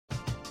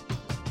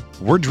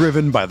We're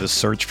driven by the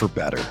search for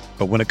better.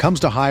 But when it comes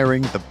to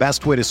hiring, the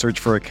best way to search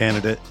for a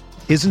candidate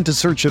isn't to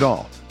search at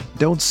all.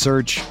 Don't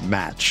search,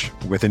 match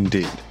with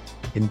Indeed.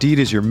 Indeed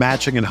is your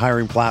matching and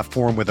hiring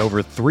platform with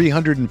over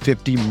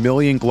 350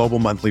 million global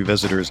monthly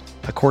visitors,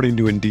 according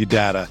to Indeed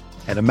data,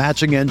 and a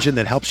matching engine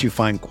that helps you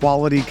find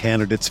quality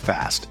candidates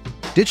fast.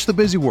 Ditch the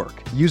busy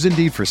work. Use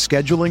Indeed for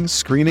scheduling,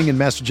 screening, and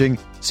messaging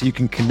so you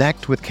can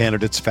connect with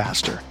candidates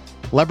faster.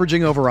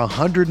 Leveraging over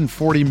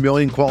 140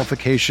 million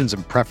qualifications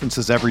and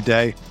preferences every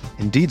day,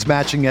 Indeed's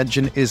matching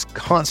engine is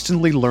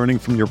constantly learning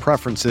from your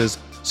preferences,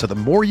 so the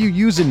more you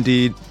use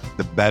Indeed,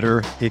 the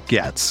better it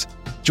gets.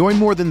 Join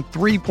more than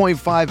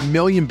 3.5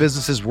 million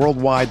businesses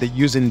worldwide that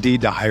use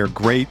Indeed to hire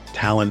great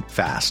talent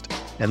fast.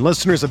 And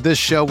listeners of this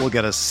show will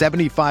get a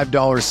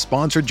 $75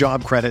 sponsored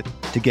job credit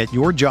to get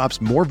your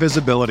jobs more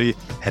visibility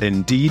at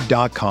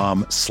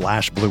Indeed.com/Blue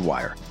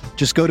Wire.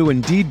 Just go to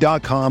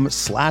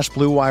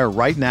Indeed.com/Blue Wire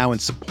right now and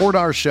support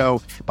our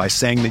show by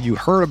saying that you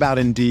heard about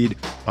Indeed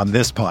on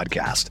this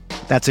podcast.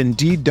 That's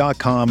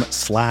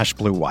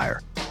Indeed.com/Blue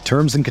Wire.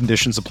 Terms and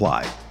conditions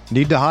apply.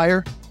 Need to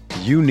hire?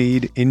 You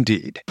need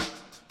Indeed.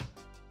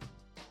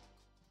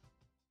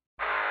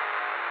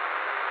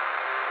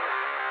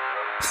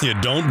 You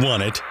don't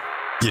want it,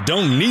 you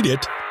don't need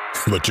it,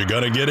 but you're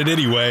gonna get it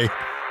anyway.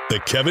 The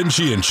Kevin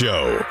Sheehan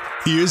Show.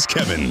 Here's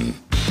Kevin.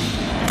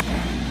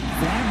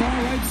 Fly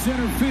ball right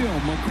center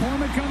field.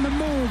 McCormick on the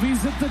move.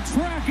 He's at the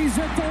track. He's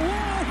at the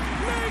wall.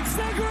 Makes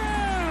the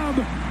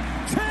grab.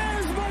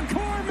 Chas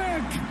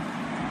McCormick.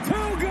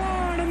 2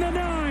 gone in the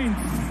 9th.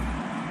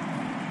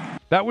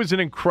 That was an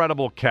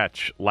incredible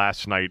catch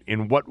last night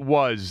in what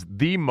was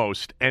the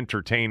most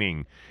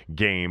entertaining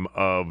game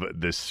of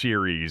the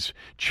series.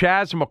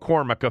 Chas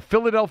McCormick, a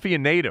Philadelphia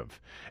native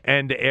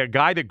and a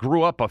guy that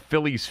grew up a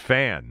Phillies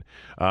fan,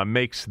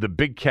 makes the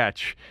big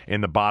catch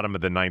in the bottom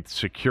of the 9th,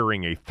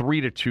 securing a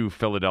 3-2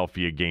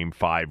 Philadelphia Game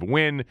 5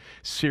 win.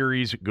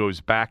 Series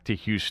goes back to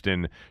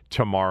Houston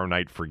tomorrow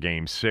night for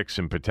Game 6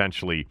 and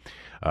potentially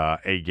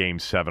a Game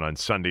 7 on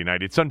Sunday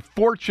night. It's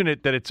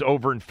unfortunate that it's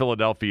over in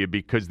Philadelphia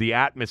because the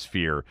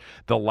atmosphere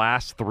the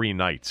last 3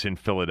 nights in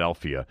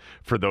Philadelphia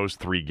for those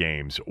 3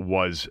 games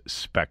was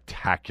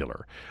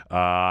spectacular.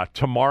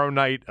 Tomorrow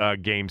night,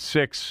 Game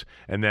 6,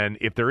 and then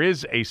if there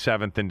is a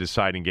 7th and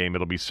deciding game,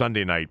 it'll be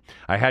Sunday night.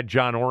 I had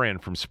John Oran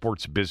from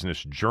Sports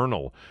Business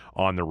Journal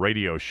on the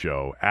radio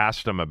show,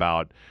 asked him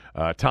about,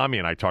 Tommy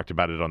and I talked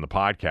about it on the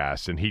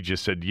podcast, and he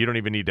just said, you don't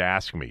even need to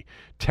ask me.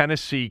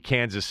 Tennessee,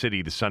 Kansas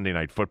City, the Sunday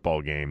night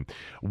football game,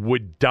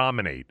 would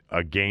dominate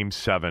a Game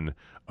 7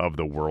 of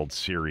the World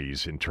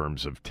Series in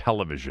terms of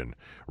television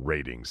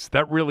ratings.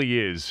 That really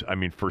is, I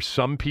mean, for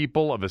some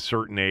people of a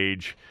certain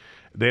age,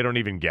 they don't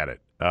even get it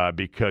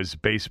because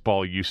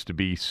baseball used to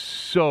be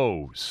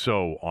so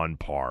on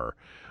par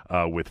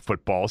with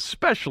football,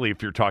 especially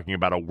if you're talking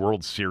about a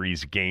World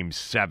Series Game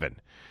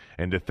 7.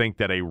 And to think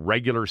that a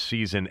regular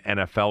season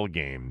NFL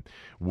game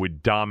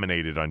would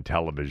dominate it on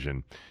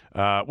television.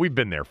 We've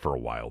been there for a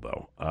while,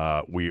 though.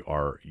 We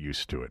are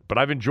used to it. But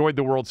I've enjoyed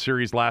the World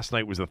Series. Last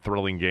night was a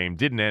thrilling game.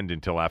 Didn't end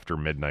until after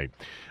midnight.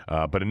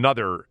 But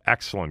another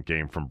excellent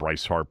game from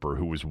Bryce Harper,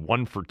 who was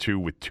 1 for 2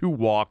 with 2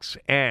 walks,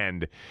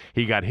 and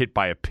he got hit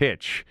by a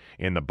pitch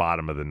in the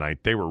bottom of the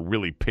 9th. They were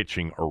really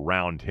pitching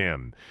around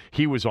him.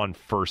 He was on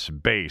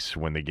first base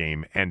when the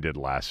game ended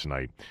last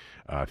night.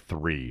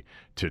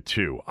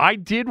 3-2. I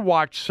did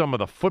watch some of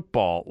the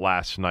football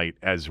last night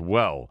as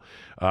well.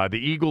 The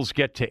Eagles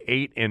get to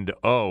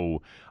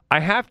 8-0. I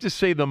have to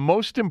say the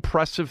most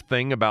impressive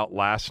thing about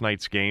last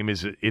night's game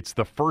is it's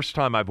the first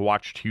time I've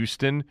watched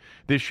Houston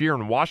this year,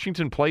 and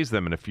Washington plays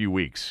them in a few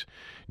weeks.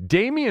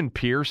 Dameon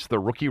Pierce, the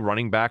rookie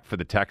running back for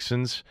the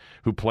Texans,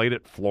 who played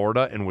at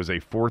Florida and was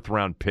a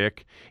 4th-round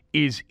pick,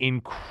 is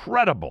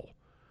incredible.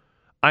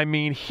 I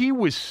mean, he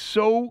was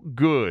so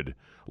good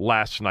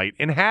last night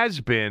and has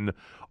been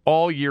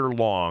all year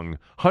long.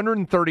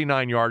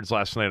 139 yards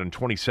last night on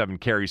 27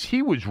 carries.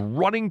 He was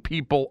running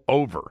people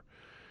over.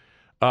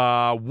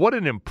 What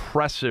an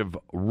impressive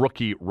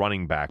rookie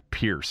running back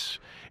Pierce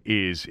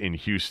is in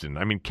Houston.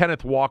 I mean,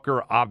 Kenneth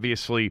Walker,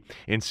 obviously,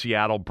 in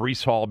Seattle.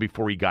 Breece Hall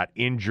before he got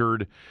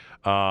injured.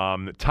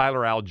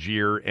 Tyler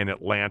Algier in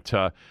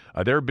Atlanta.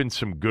 There have been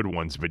some good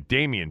ones, but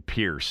Dameon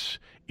Pierce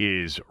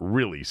is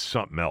really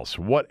something else.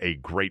 What a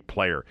great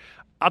player.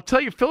 I'll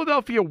tell you,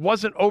 Philadelphia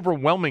wasn't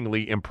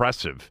overwhelmingly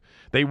impressive.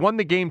 They won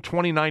the game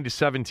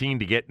 29-17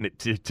 to get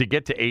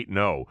to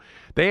 8-0.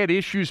 They had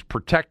issues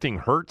protecting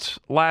Hurts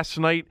last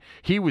night.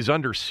 He was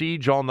under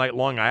siege all night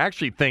long. I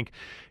actually think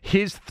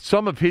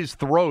some of his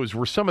throws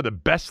were some of the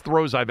best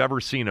throws I've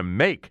ever seen him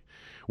make.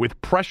 With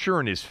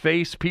pressure in his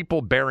face,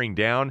 people bearing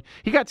down.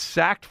 He got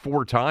sacked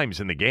 4 times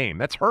in the game.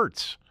 That's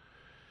Hurts.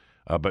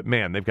 But,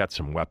 man, they've got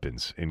some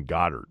weapons in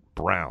Goddard,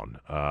 Brown.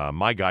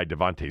 My guy,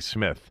 Devontae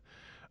Smith,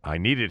 I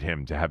needed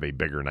him to have a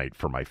bigger night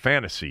for my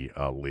fantasy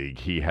league.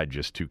 He had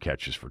just 2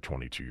 catches for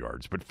 22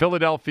 yards. But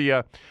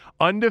Philadelphia,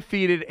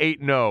 undefeated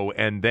 8-0,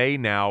 and they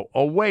now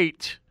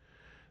await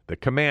the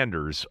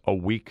Commanders a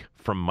week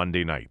from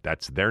Monday night.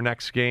 That's their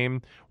next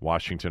game.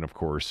 Washington, of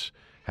course,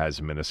 has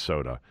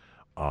Minnesota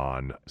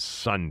on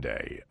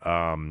Sunday.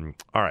 All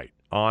right,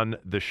 on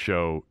the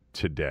show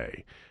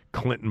today,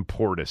 Clinton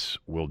Portis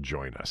will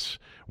join us.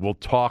 We'll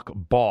talk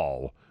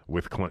ball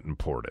with Clinton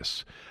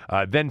Portis.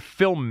 Then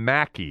Phil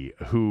Mackey,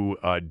 who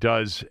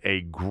does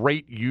a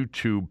great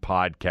YouTube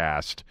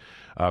podcast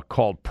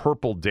called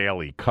Purple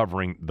Daily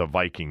covering the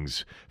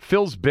Vikings.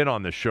 Phil's been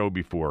on the show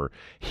before.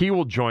 He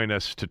will join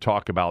us to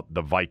talk about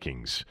the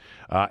Vikings.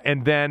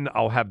 And then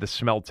I'll have the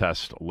smell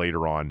test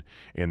later on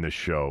in the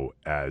show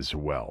as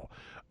well.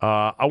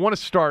 I want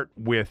to start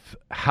with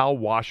how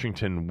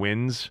Washington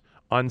wins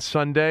on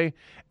Sunday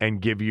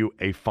and give you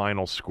a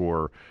final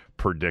score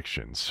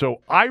prediction.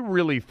 So I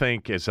really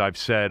think, as I've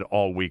said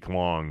all week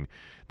long,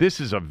 this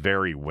is a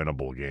very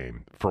winnable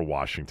game for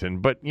Washington.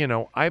 But, you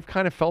know, I've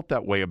kind of felt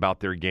that way about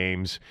their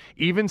games,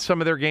 even some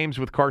of their games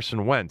with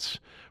Carson Wentz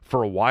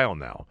for a while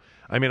now.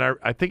 I mean,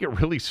 I think it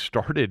really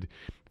started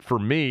for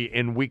me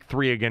in week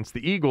 3 against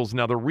the Eagles.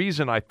 Now, the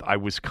reason I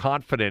was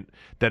confident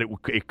that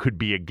it could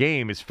be a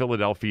game is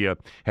Philadelphia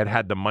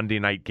had the Monday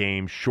night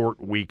game, short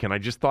week, and I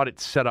just thought it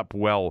set up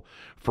well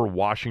for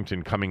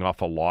Washington coming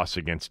off a loss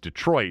against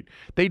Detroit.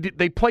 They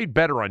played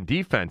better on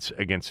defense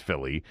against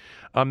Philly.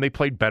 They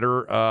played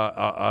better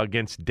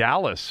against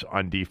Dallas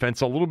on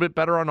defense, a little bit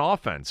better on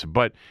offense,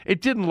 but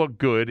it didn't look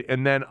good.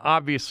 And then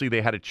obviously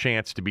they had a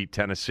chance to beat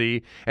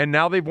Tennessee, and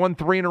now they've won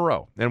 3 in a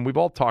row. And we've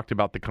all talked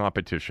about the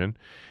competition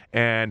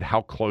and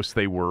how close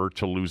they were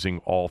to losing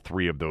all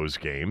 3 of those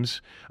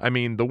games. I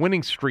mean, the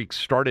winning streak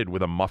started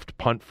with a muffed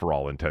punt for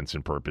all intents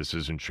and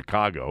purposes in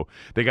Chicago.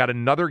 They got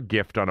another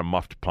gift on a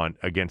muffed punt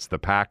against the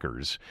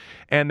Packers,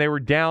 and they were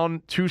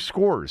down 2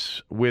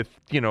 scores with,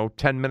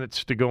 10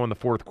 minutes to go in the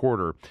fourth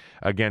quarter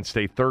against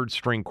a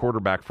third-string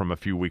quarterback from a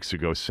few weeks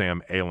ago,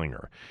 Sam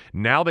Ehlinger.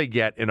 Now they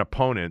get an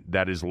opponent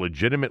that is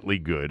legitimately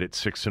good at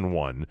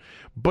 6-1,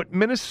 but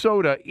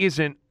Minnesota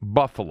isn't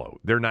Buffalo.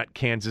 They're not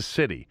Kansas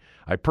City.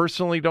 I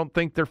personally don't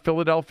think they're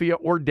Philadelphia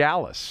or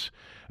Dallas,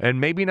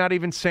 and maybe not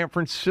even San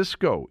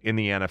Francisco in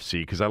the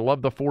NFC, because I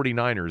love the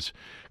 49ers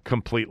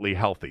completely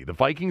healthy. The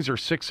Vikings are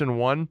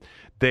 6-1.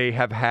 They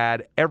have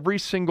had every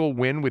single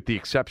win, with the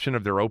exception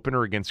of their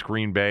opener against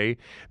Green Bay,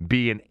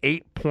 be an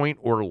 8-point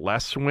or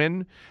less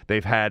win.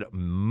 They've had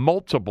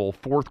multiple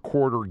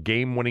fourth-quarter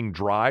game-winning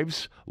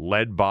drives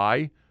led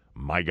by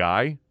my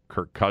guy,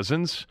 Kirk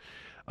Cousins.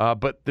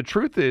 But the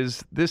truth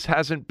is, this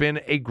hasn't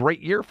been a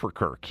great year for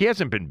Kirk. He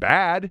hasn't been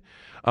bad,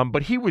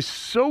 but he was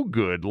so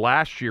good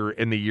last year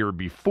and the year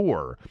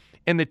before,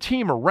 and the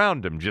team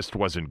around him just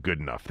wasn't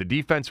good enough. The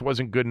defense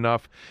wasn't good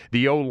enough.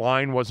 The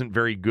O-line wasn't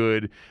very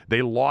good.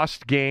 They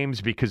lost games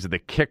because of the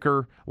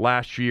kicker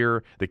last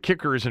year. The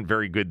kicker isn't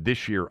very good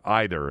this year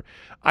either.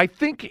 I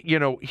think,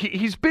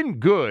 he's been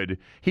good.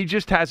 He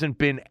just hasn't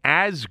been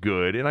as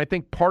good, and I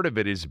think part of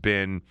it has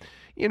been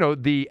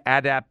the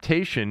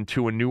adaptation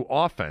to a new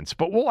offense.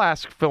 But we'll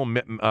ask Phil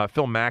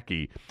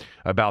Mackey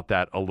about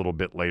that a little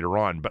bit later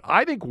on. But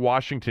I think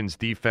Washington's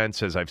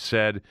defense, as I've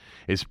said,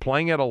 is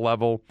playing at a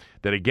level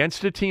that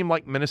against a team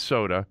like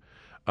Minnesota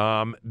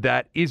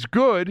that is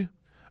good,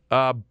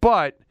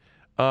 but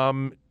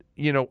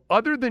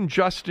other than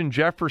Justin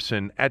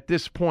Jefferson at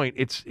this point,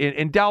 it's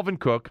in Dalvin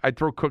Cook, I'd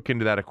throw Cook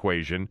into that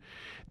equation.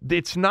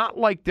 It's not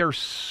like they're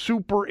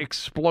super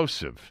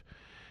explosive.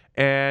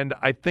 And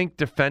I think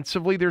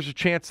defensively there's a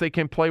chance they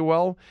can play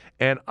well.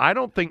 And I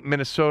don't think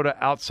Minnesota,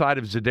 outside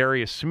of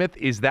Zadarius Smith,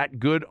 is that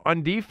good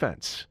on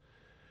defense.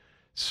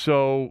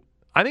 So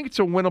I think it's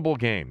a winnable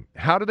game.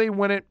 How do they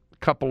win it? A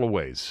couple of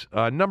ways.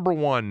 Number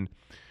one,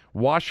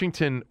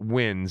 Washington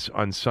wins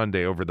on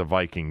Sunday over the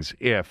Vikings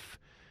if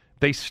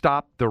they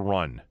stop the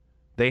run.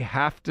 They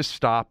have to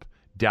stop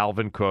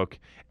Dalvin Cook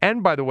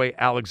and, by the way,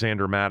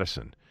 Alexander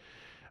Mattison.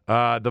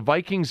 The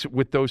Vikings,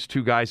 with those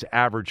two guys,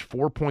 average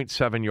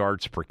 4.7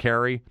 yards per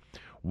carry.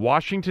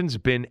 Washington's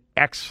been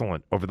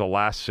excellent over the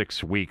last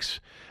 6 weeks,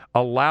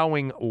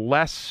 allowing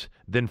less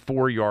than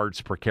 4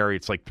 yards per carry.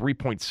 It's like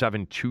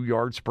 3.72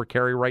 yards per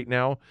carry right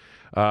now.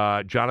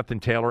 Jonathan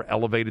Taylor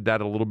elevated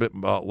that a little bit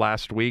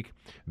last week.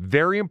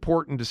 Very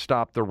important to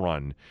stop the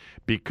run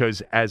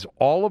because, as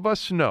all of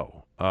us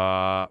know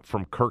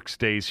from Kirk's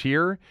days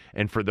here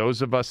and for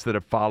those of us that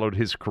have followed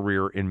his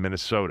career in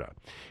Minnesota,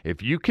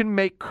 if you can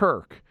make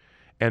Kirk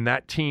and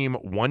that team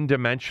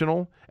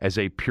one-dimensional as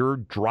a pure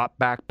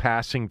drop-back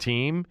passing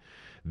team,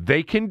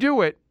 they can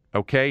do it,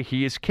 okay?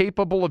 He is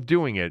capable of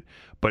doing it,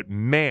 but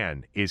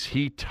man, is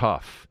he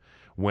tough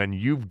when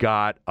you've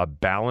got a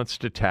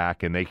balanced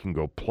attack and they can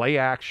go play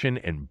action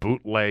and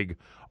bootleg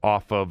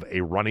off of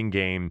a running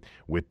game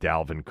with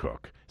Dalvin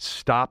Cook.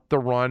 Stop the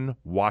run.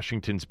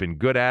 Washington's been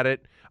good at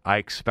it. I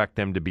expect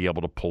them to be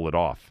able to pull it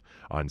off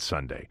on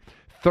Sunday.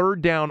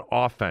 Third down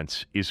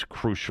offense is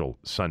crucial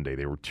Sunday.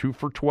 They were 2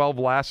 for 12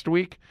 last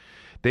week.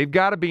 They've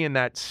got to be in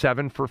that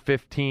 7 for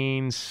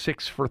 15,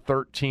 6 for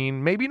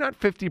 13, maybe not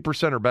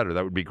 50% or better.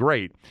 That would be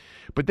great.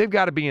 But they've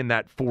got to be in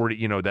that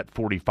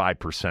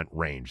 45%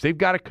 range. They've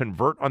got to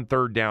convert on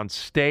third down,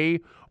 stay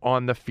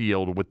on the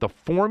field with the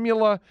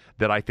formula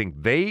that I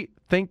think they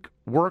think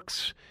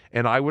works,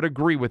 and I would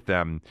agree with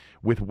them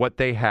with what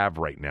they have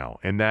right now,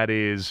 and that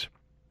is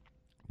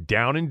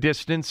Down and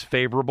distance,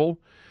 favorable.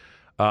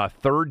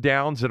 Third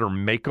downs that are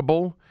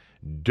makeable.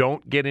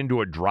 Don't get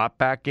into a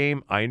drop-back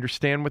game. I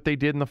understand what they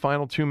did in the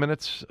final 2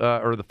 minutes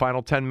or the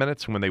final 10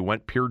 minutes when they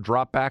went pure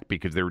drop-back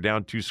because they were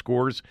down 2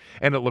 scores,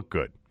 and it looked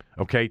good.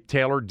 Okay,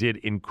 Taylor did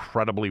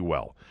incredibly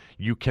well.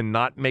 You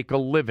cannot make a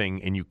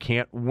living and you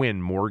can't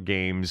win more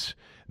games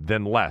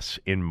than less,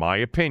 in my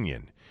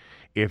opinion,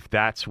 if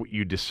that's what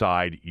you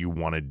decide you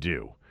want to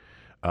do.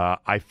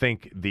 I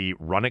think the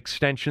run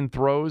extension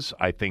throws,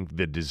 I think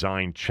the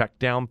design check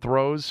down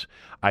throws,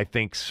 I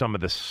think some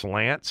of the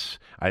slants,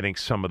 I think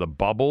some of the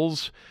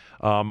bubbles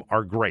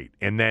are great.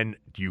 And then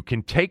you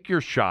can take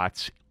your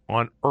shots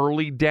on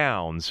early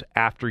downs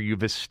after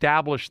you've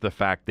established the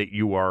fact that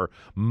you are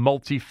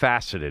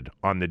multifaceted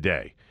on the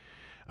day.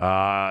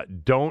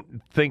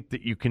 Don't think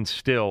that you can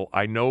still,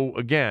 I know,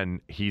 again,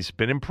 he's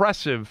been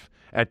impressive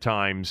at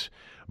times,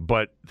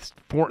 but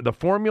the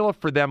formula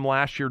for them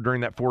last year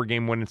during that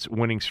 4-game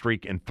winning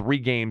streak and 3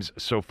 games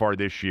so far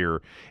this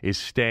year is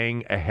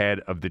staying ahead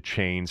of the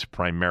chains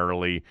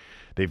primarily.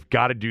 They've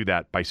got to do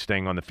that by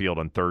staying on the field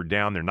on third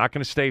down. They're not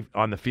going to stay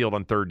on the field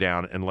on third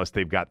down unless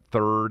they've got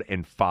 3rd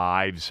and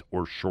 5s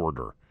or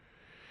shorter.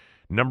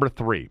 Number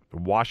 3,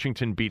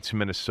 Washington beats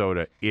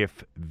Minnesota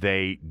if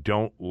they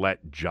don't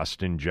let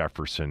Justin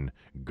Jefferson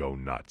go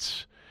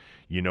nuts.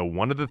 You know,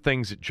 one of the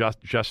things that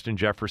Justin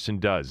Jefferson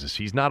does is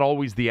he's not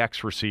always the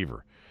X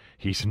receiver.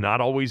 He's not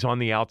always on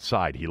the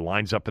outside. He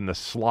lines up in the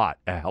slot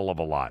a hell of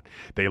a lot.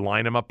 They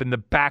line him up in the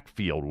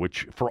backfield,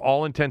 which for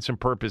all intents and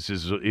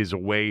purposes is a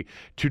way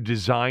to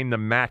design the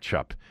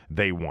matchup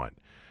they want.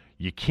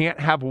 You can't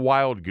have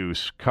Wild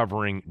Goose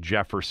covering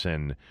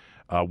Jefferson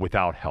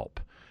without help.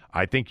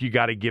 I think you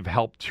got to give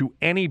help to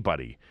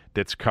anybody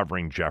that's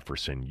covering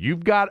Jefferson.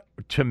 You've got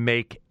to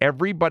make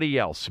everybody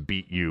else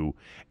beat you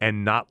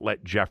and not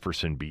let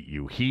Jefferson beat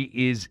you. He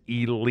is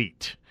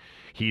elite.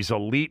 He's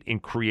elite in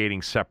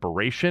creating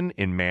separation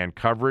in man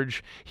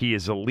coverage. He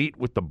is elite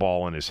with the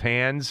ball in his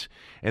hands.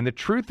 And the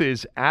truth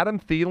is, Adam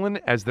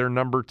Thielen as their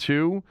number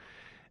 2,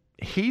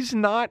 he's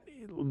not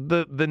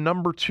the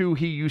number 2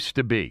 he used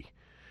to be.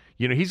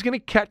 You know, he's going to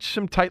catch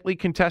some tightly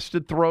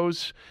contested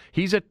throws.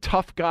 He's a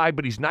tough guy,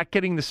 but he's not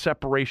getting the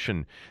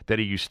separation that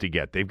he used to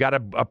get. They've got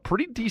a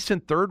pretty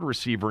decent third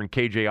receiver in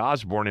KJ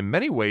Osborne. In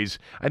many ways,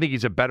 I think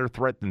he's a better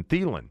threat than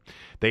Thielen.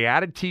 They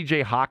added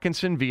TJ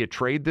Hawkinson via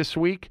trade this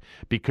week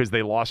because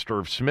they lost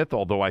Irv Smith,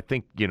 although I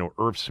think, you know,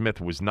 Irv Smith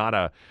was not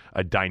a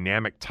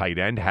dynamic tight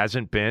end,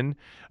 hasn't been.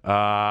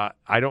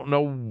 I don't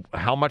know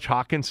how much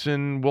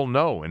Hawkinson will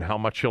know and how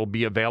much he'll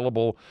be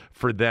available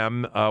for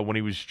them when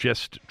he was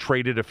just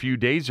traded a few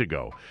days ago.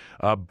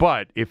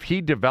 But if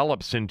he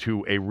develops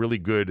into a really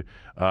good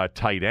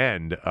tight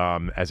end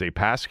as a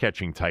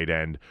pass-catching tight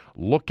end,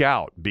 look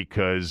out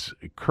because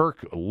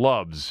Kirk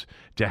loves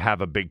to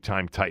have a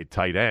big-time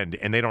tight end,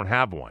 and they don't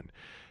have one.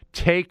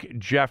 Take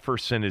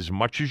Jefferson as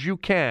much as you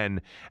can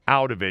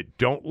out of it.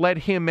 Don't let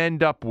him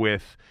end up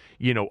with,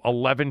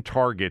 11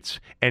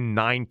 targets and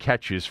 9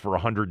 catches for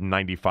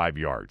 195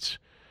 yards.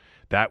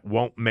 That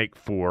won't make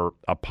for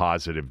a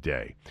positive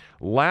day.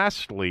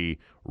 Lastly,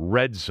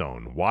 red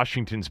zone.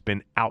 Washington's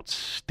been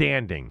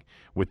outstanding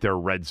with their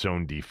red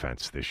zone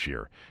defense this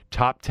year.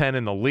 Top 10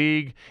 in the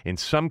league. In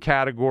some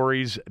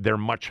categories, they're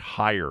much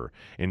higher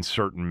in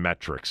certain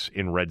metrics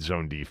in red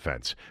zone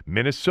defense.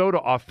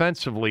 Minnesota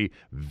offensively,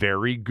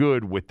 very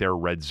good with their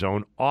red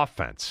zone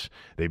offense.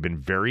 They've been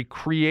very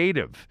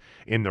creative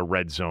in the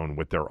red zone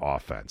with their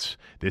offense.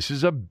 This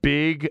is a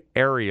big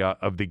area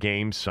of the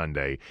game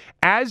Sunday,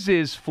 as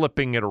is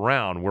flipping it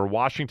around, where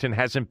Washington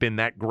hasn't been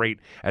that great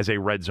as a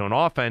red zone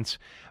offense,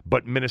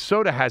 but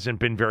Minnesota hasn't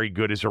been very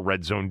good as a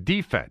red zone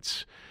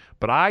defense.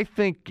 But I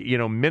think,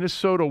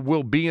 Minnesota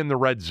will be in the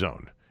red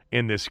zone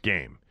in this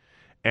game.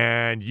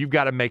 And you've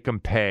got to make them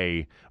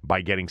pay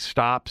by getting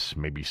stops,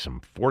 maybe some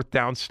fourth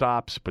down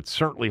stops, but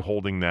certainly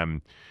holding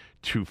them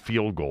to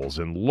field goals.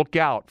 And look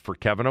out for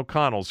Kevin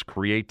O'Connell's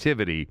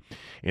creativity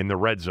in the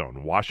red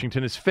zone.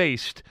 Washington has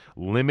faced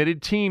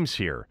limited teams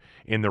here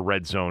in the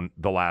red zone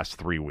the last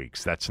 3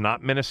 weeks. That's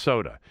not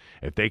Minnesota.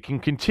 If they can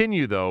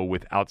continue, though,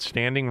 with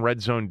outstanding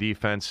red zone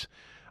defense,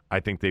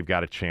 I think they've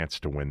got a chance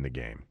to win the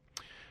game.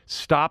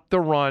 Stop the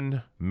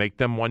run, make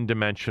them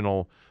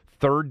one-dimensional.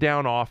 Third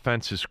down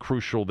offense is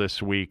crucial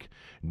this week.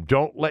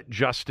 Don't let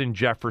Justin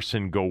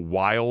Jefferson go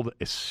wild,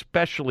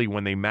 especially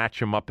when they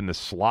match him up in the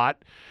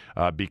slot,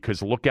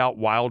 because look out,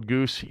 Wild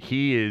Goose.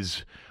 He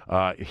is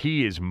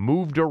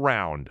moved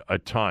around a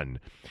ton.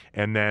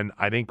 And then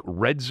I think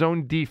red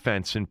zone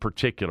defense in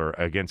particular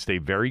against a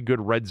very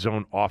good red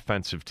zone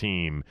offensive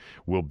team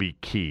will be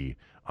key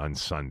on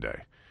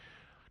Sunday.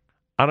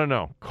 I don't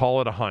know.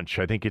 Call it a hunch.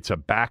 I think it's a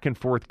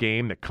back-and-forth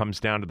game that comes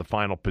down to the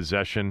final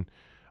possession.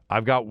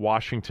 I've got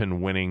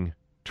Washington winning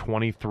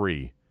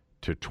 23-20.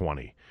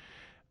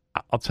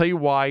 I'll tell you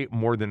why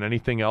more than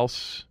anything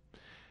else.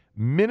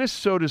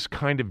 Minnesota's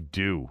kind of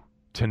due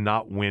to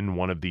not win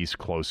one of these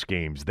close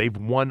games. They've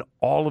won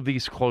all of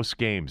these close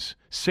games.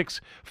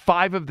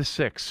 5 of the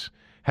 6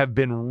 have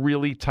been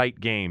really tight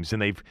games,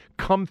 and they've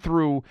come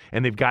through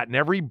and they've gotten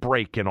every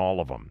break in all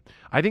of them.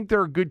 I think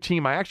they're a good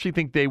team. I actually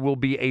think they will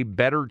be a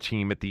better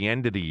team at the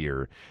end of the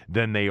year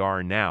than they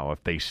are now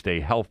if they stay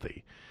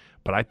healthy.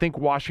 But I think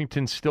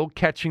Washington's still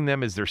catching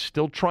them as they're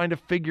still trying to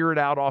figure it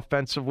out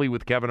offensively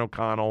with Kevin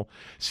O'Connell,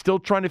 still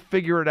trying to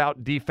figure it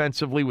out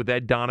defensively with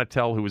Ed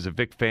Donatel, who is a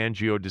Vic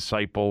Fangio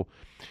disciple.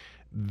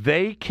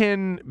 They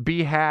can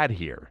be had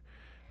here.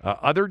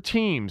 Other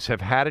teams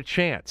have had a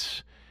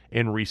chance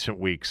in recent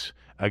weeks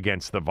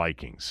against the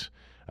Vikings.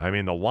 I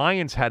mean, the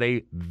Lions had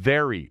a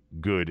very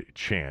good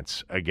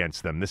chance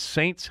against them. The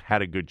Saints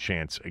had a good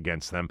chance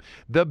against them.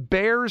 The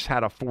Bears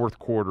had a fourth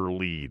quarter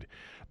lead.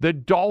 The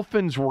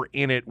Dolphins were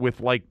in it with,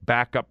 like,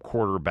 backup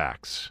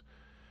quarterbacks.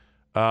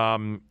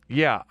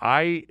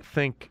 I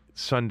think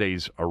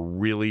Sunday's a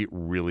really,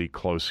 really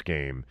close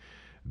game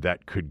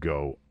that could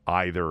go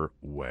either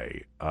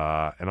way.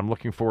 And I'm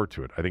looking forward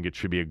to it. I think it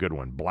should be a good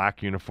one.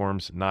 Black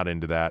uniforms, not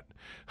into that.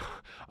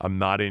 I'm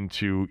not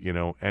into,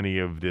 any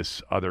of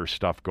this other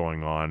stuff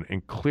going on.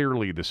 And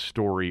clearly the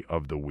story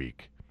of the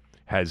week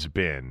has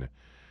been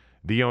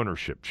the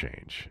ownership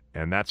change.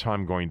 And that's how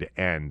I'm going to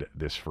end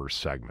this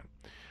first segment.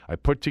 I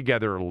put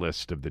together a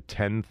list of the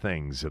 10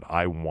 things that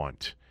I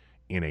want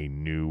in a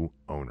new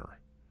owner.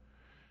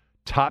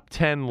 Top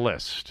 10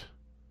 list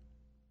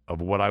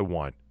of what I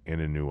want in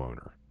a new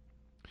owner.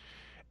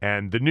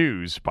 And the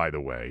news, by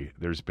the way,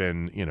 there's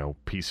been,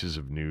 pieces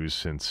of news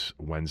since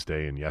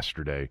Wednesday and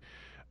yesterday.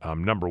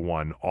 Number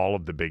one, all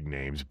of the big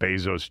names,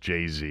 Bezos,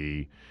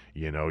 Jay-Z,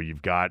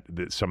 you've got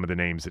some of the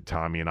names that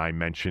Tommy and I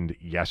mentioned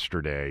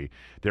yesterday.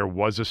 There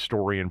was a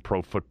story in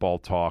Pro Football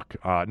Talk,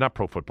 not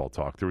Pro Football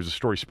Talk, there was a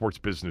story, Sports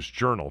Business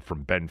Journal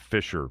from Ben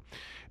Fisher,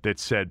 that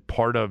said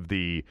part of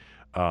the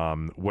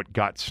what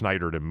got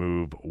Snyder to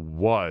move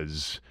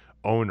was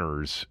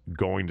owners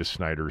going to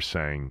Snyder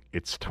saying,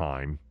 it's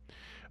time.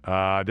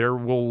 There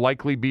will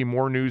likely be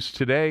more news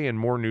today and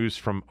more news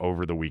from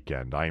over the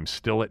weekend. I am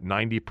still at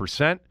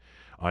 90%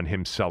 on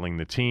him selling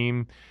the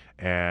team,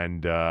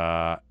 and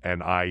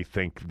I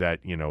think that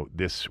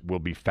this will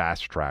be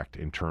fast-tracked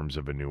in terms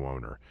of a new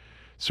owner.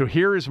 So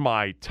here is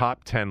my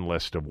top 10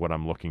 list of what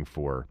I'm looking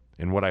for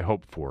and what I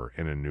hope for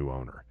in a new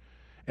owner.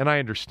 And I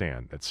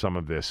understand that some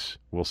of this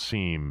will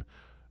seem,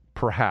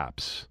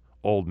 perhaps,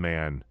 old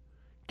man,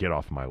 get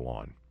off my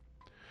lawn.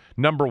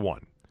 Number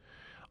one,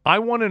 I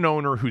want an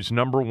owner whose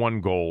number one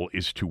goal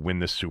is to win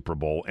the Super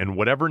Bowl, and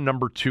whatever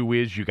number two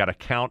is, you got to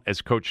count,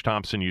 as Coach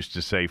Thompson used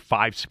to say,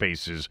 5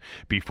 spaces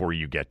before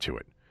you get to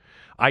it.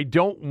 I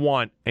don't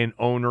want an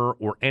owner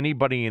or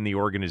anybody in the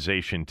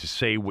organization to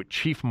say what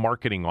Chief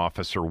Marketing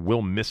Officer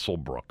Will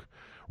Misselbrook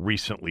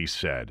recently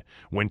said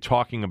when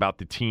talking about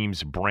the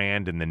team's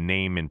brand and the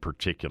name in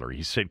particular.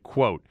 He said,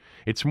 quote,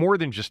 "It's more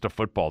than just a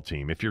football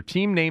team. If your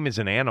team name is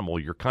an animal,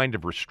 you're kind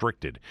of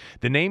restricted.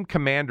 The name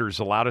Commanders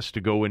allowed us to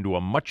go into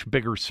a much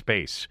bigger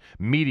space: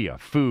 media,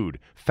 food,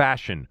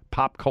 fashion,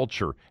 pop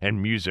culture,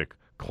 and music,"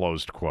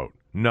 closed quote.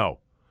 No,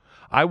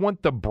 I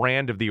want the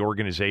brand of the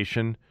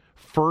organization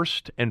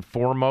first and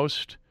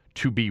foremost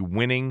to be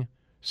winning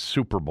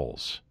Super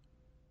Bowls.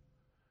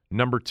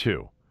 Number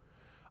two,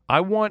 I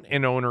want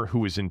an owner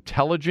who is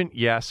intelligent,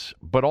 yes,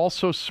 but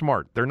also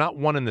smart. They're not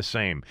one and the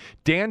same.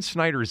 Dan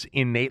Snyder's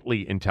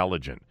innately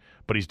intelligent,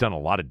 but he's done a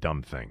lot of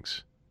dumb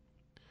things.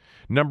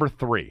 Number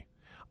three,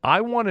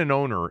 I want an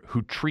owner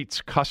who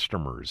treats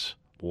customers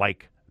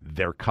like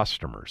their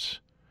customers.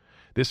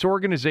 This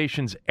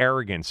organization's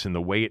arrogance in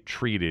the way it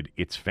treated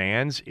its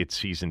fans, its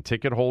season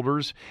ticket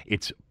holders,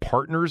 its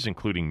partners,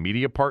 including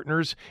media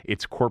partners,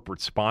 its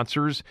corporate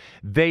sponsors,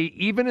 they,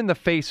 even in the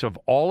face of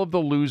all of the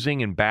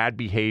losing and bad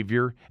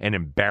behavior and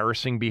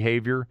embarrassing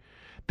behavior,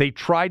 they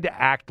tried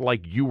to act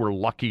like you were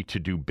lucky to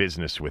do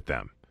business with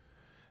them.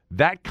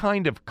 That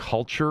kind of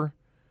culture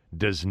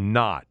does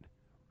not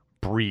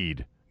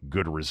breed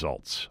good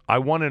results. I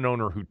want an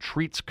owner who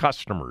treats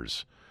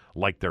customers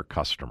like their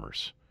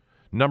customers.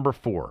 Number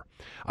four,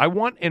 I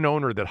want an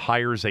owner that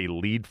hires a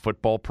lead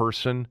football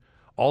person,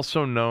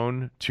 also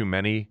known to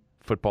many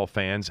football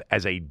fans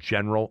as a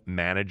general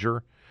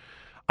manager.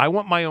 I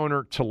want my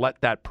owner to let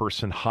that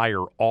person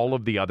hire all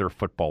of the other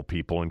football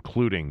people,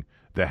 including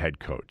the head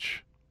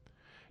coach.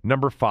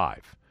 Number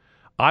five,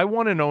 I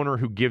want an owner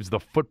who gives the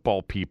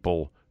football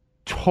people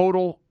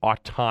total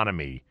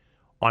autonomy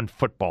on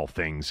football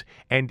things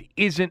and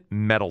isn't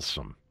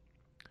meddlesome.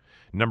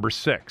 Number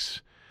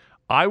six,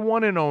 I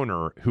want an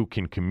owner who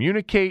can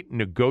communicate,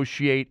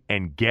 negotiate,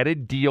 and get a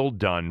deal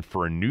done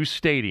for a new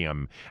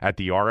stadium at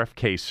the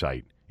RFK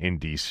site in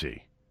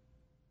D.C.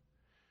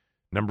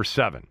 Number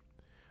seven,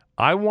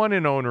 I want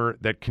an owner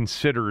that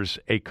considers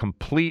a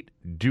complete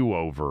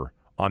do-over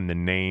on the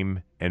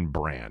name and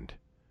brand.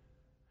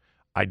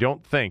 I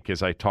don't think,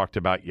 as I talked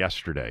about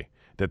yesterday,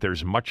 that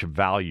there's much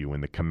value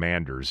in the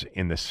Commanders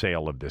in the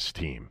sale of this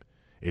team.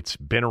 It's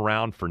been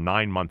around for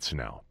 9 months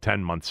now,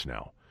 10 months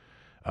now.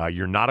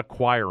 You're not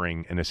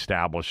acquiring an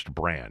established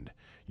brand.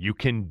 You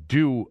can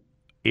do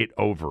it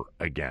over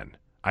again.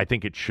 I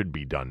think it should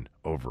be done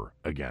over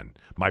again.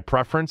 My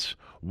preference,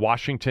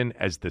 Washington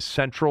as the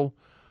central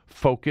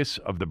focus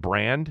of the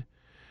brand,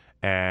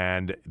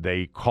 and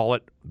they call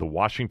it the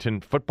Washington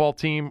football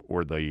team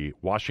or the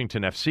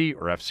Washington FC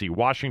or FC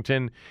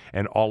Washington,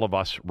 and all of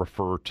us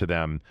refer to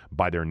them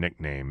by their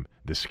nickname,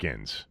 the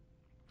Skins.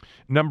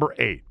 Number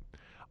 8,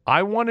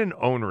 I want an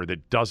owner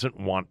that doesn't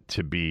want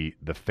to be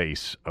the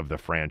face of the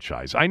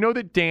franchise. I know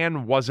that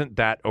Dan wasn't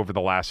that over the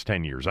last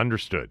 10 years.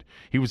 Understood.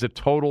 He was a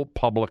total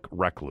public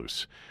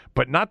recluse.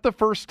 But not the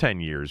first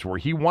 10 years where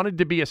he wanted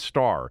to be a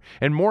star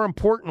and, more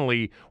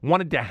importantly,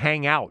 wanted to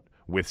hang out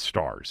with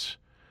stars.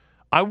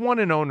 I want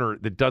an owner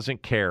that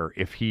doesn't care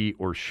if he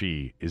or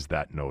she is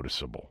that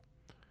noticeable.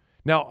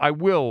 Now, I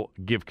will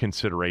give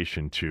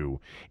consideration to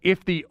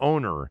if the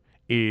owner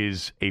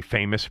is a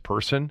famous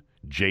person,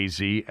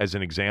 Jay-Z as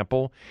an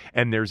example,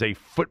 and there's a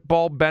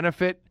football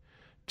benefit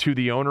to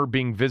the owner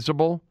being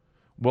visible,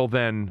 well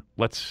then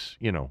let's,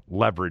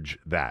 leverage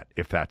that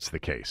if that's the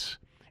case.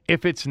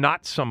 If it's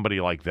not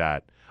somebody like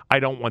that, I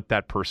don't want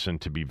that person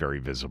to be very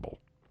visible.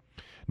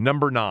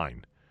 Number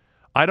 9,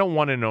 I don't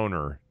want an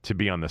owner to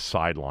be on the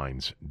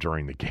sidelines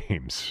during the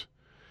games.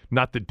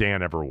 Not that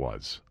Dan ever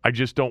was. I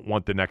just don't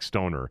want the next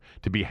owner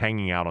to be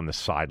hanging out on the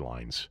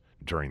sidelines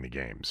during the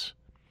games.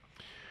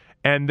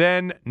 And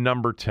then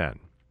number 10,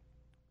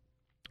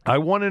 I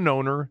want an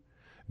owner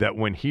that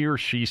when he or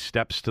she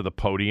steps to the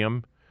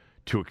podium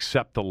to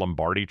accept the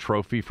Lombardi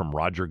Trophy from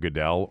Roger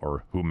Goodell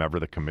or whomever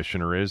the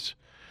commissioner is,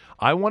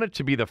 I want it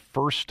to be the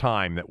first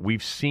time that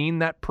we've seen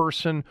that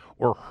person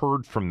or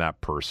heard from that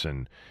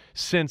person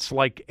since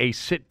like a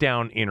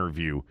sit-down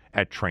interview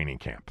at training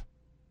camp.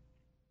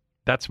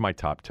 That's my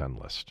top 10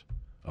 list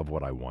of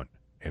what I want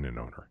in an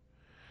owner.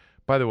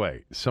 By the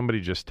way, somebody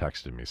just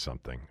texted me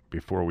something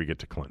before we get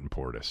to Clinton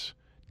Portis.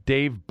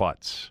 Dave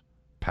Butts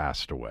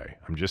passed away.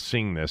 I'm just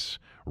seeing this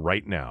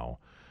right now.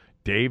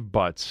 Dave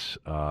Butts,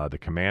 the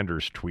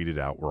Commanders, tweeted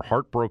out, "We're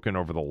heartbroken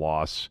over the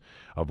loss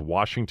of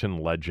Washington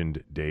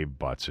legend Dave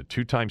Butts, a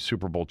 2-time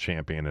Super Bowl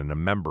champion and a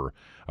member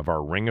of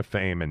our Ring of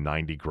Fame and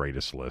 90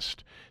 Greatest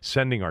list,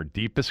 sending our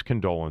deepest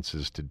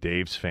condolences to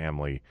Dave's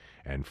family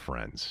and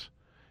friends."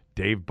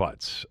 Dave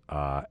Butts,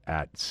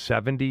 at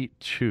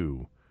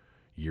 72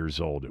 years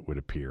old, it would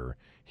appear,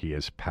 he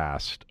has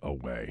passed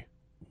away.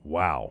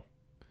 Wow.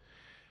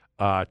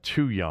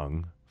 Too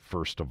young,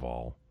 first of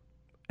all,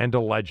 and a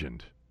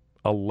legend.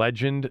 A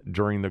legend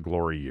during the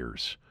glory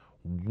years.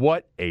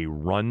 What a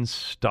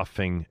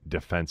run-stuffing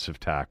defensive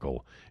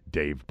tackle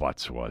Dave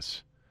Butts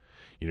was.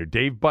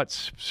 Dave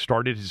Butts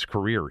started his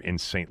career in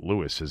St.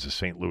 Louis as a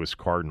St. Louis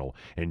Cardinal,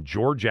 and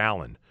George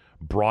Allen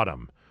brought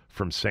him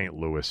from St.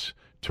 Louis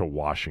to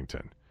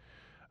Washington.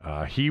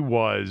 He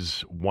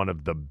was one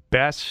of the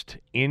best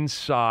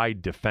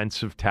inside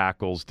defensive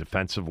tackles,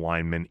 defensive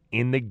linemen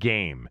in the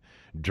game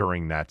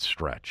during that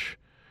stretch.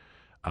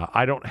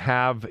 I don't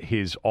have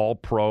his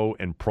All-Pro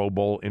and Pro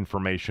Bowl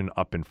information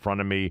up in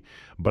front of me,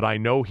 but I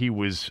know he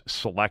was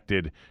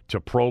selected to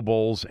Pro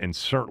Bowls and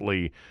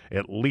certainly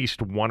at least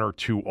 1 or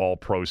 2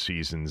 All-Pro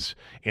seasons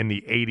in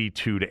the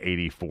 82 to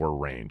 84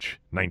 range,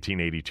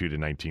 1982 to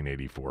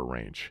 1984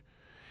 range.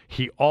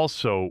 He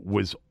also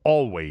was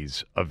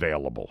always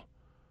available.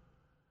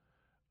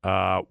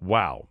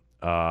 Wow.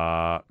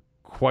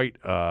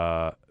 Quite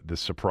the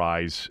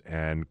surprise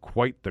and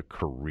quite the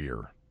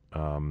career.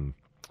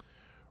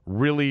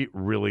 Really,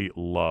 really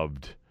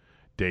loved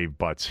Dave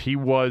Butts. He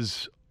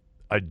was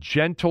a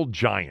gentle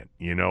giant,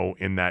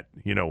 in that,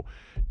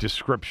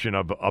 description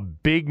of a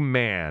big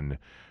man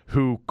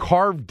who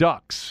carved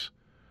ducks.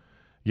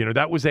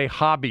 That was a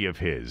hobby of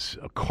his,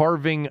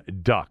 carving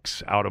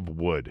ducks out of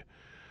wood.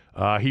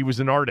 He was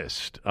an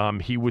artist.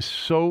 He was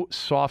so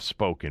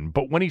soft-spoken,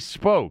 but when he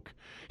spoke,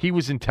 he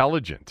was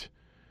intelligent.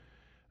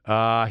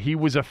 He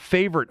was a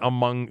favorite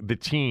among the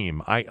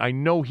team. I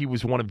know he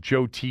was one of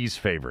Joe T's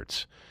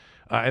favorites.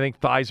 I think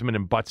Theismann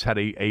and Butts had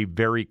a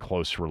very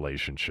close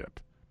relationship.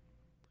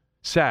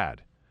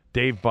 Sad.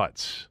 Dave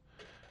Butts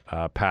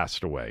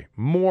passed away.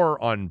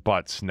 More on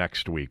Butts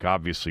next week,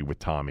 obviously with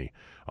Tommy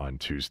on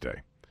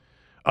Tuesday.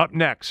 Up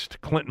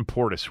next, Clinton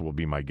Portis will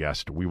be my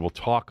guest. We will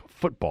talk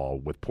football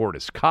with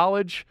Portis,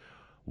 college,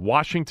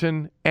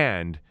 Washington,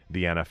 and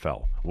the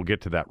NFL. We'll get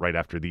to that right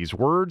after these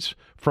words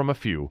from a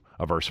few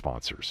of our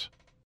sponsors.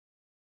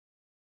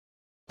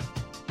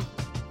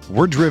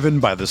 We're driven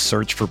by the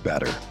search for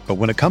better. But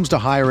when it comes to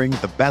hiring,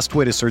 the best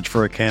way to search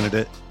for a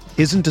candidate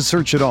isn't to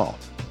search at all.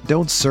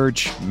 Don't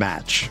search,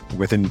 match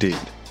with Indeed.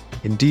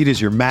 Indeed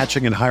is your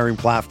matching and hiring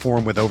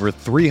platform with over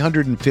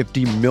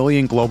 350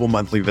 million global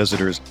monthly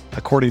visitors,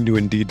 according to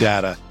Indeed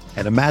data,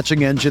 and a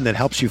matching engine that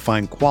helps you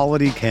find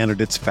quality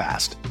candidates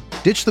fast.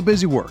 Ditch the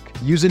busy work.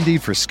 Use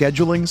Indeed for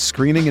scheduling,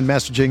 screening, and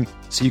messaging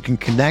so you can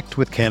connect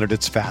with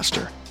candidates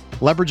faster.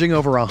 Leveraging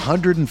over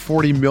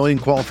 140 million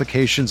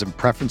qualifications and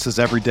preferences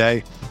every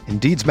day,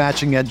 Indeed's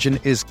matching engine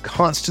is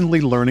constantly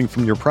learning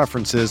from your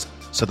preferences,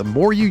 so the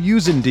more you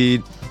use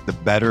Indeed, the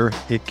better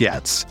it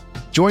gets.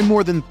 Join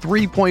more than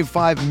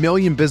 3.5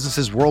 million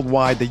businesses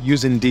worldwide that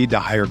use Indeed to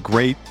hire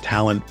great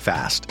talent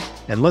fast.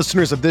 And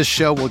listeners of this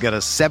show will get a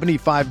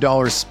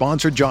 $75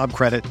 sponsored job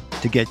credit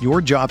to get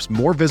your jobs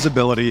more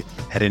visibility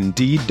at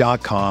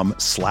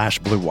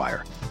Indeed.com/Blue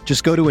Wire.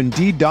 Just go to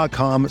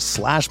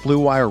Indeed.com/Blue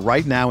Wire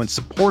right now and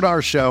support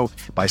our show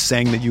by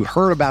saying that you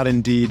heard about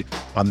Indeed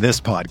on this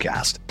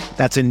podcast.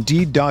 That's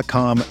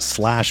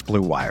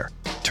Indeed.com/Blue Wire.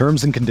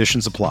 Terms and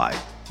conditions apply.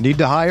 Need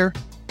to hire?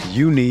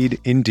 You need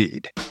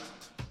Indeed.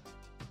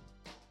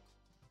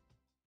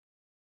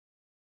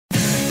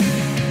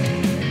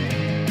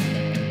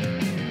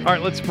 All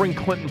right, let's bring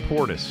Clinton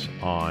Portis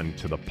on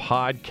to the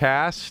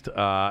podcast,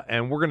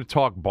 and we're going to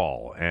talk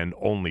ball and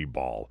only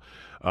ball.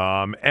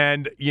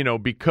 And, you know,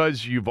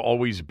 because you've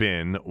always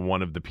been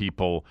one of the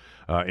people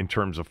in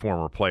terms of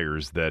former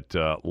players that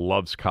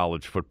loves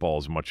college football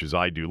as much as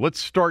I do, let's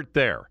start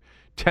there.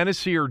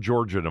 Tennessee or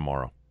Georgia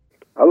tomorrow?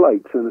 I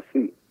like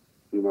Tennessee.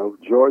 You know,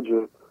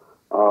 Georgia,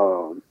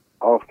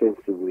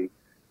 offensively,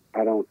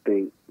 I don't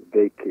think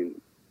they can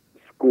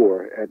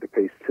score at the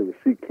pace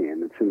Tennessee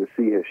can. And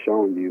Tennessee has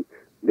shown you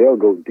they'll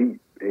go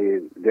deep,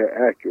 and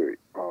they're accurate.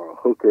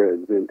 Hooker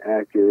has been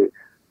accurate.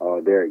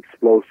 They're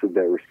explosive.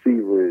 Their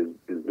receiver is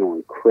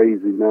doing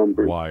crazy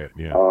numbers. Wyatt,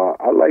 yeah.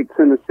 I like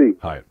Tennessee.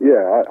 Hyatt.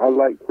 Yeah, I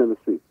like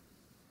Tennessee.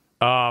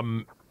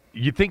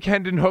 You think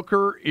Hendon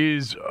Hooker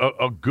is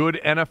a good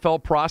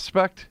NFL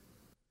prospect?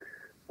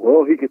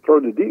 Well, he can throw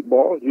the deep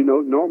ball. You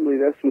know, normally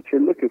that's what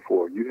you're looking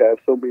for. You have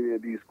so many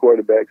of these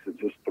quarterbacks that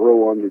just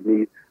throw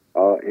underneath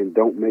and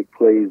don't make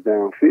plays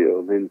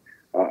downfield. And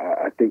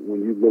I think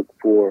when you look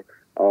for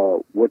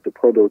what the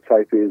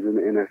prototype is in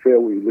the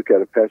NFL, when you look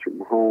at a Patrick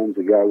Mahomes,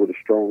 a guy with a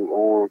strong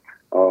arm,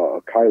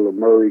 a Kyler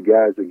Murray,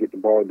 guys that get the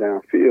ball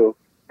downfield,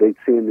 they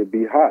tend to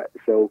be hot.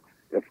 So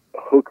if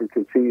Hooker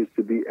continues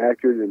to be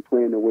accurate and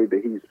playing the way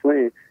that he's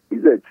playing,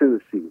 he's at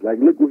Tennessee. Like,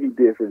 look what he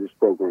did for this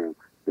program.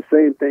 The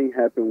same thing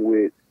happened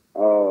with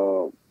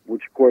your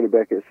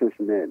quarterback at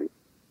Cincinnati,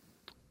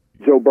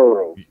 Joe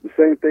Burrow. The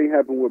same thing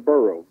happened with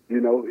Burrow. You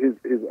know,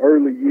 his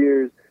early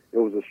years, it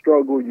was a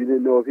struggle. You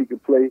didn't know if he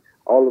could play.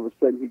 All of a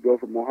sudden, he go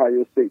from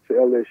Ohio State to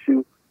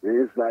LSU, and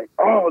it's like,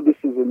 oh, this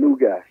is a new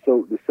guy.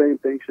 So the same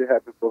thing should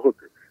happen for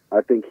Hooker.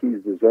 I think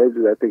he's deserved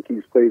it. I think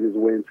he's played his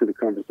way into the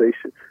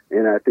conversation,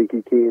 and I think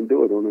he can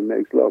do it on the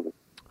next level.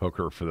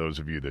 Hooker, for those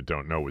of you that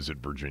don't know, was at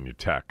Virginia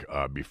Tech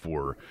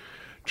before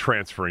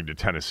transferring to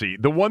Tennessee.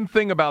 The one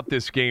thing about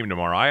this game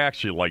tomorrow, I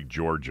actually like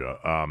Georgia.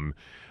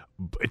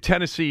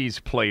 Tennessee's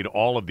played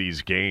all of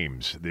these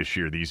games this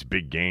year, these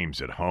big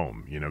games at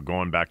home. You know,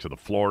 going back to the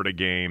Florida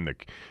game,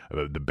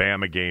 the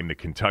Bama game, the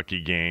Kentucky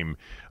game.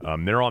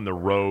 They're on the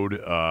road,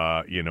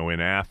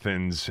 in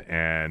Athens,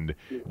 and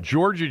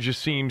Georgia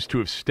just seems to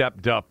have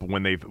stepped up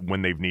when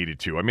they've needed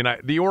to. I mean,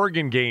 the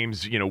Oregon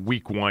games,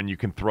 week one, you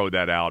can throw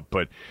that out,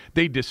 but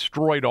they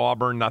destroyed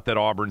Auburn. Not that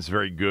Auburn's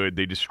very good.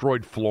 They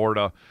destroyed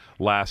Florida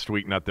last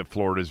week. Not that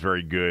Florida's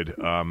very good.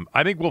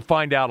 I think we'll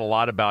find out a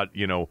lot about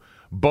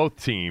both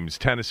teams,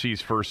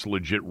 Tennessee's first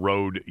legit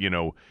road,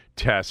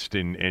 test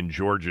and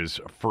Georgia's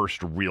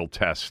first real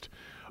test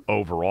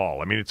overall.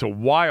 I mean, it's a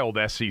wild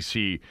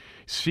SEC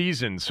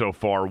season so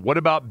far. What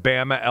about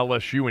Bama,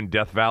 LSU, and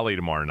Death Valley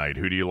tomorrow night?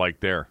 Who do you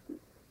like there?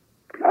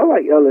 I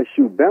like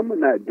LSU. Bama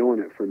not doing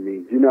it for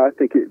me. I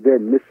think they're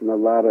missing a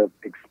lot of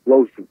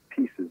explosive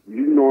pieces.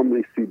 You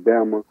normally see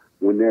Bama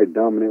when they're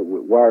dominant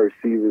with wide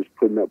receivers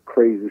putting up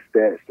crazy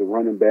stats. The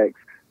running backs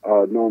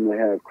normally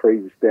have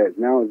crazy stats.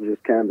 Now it's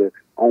just kind of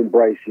on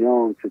Bryce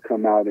Young to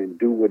come out and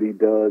do what he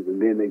does,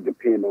 and then they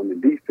depend on the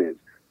defense.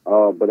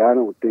 But I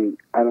don't think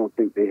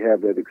they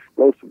have that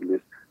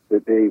explosiveness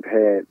that they've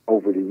had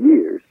over the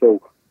years.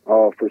 So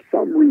for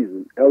some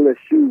reason,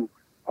 LSU,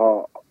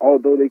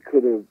 although they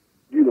could have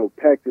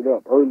packed it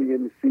up early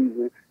in the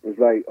season, it's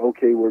like,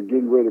 okay, we're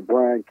getting rid of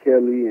Brian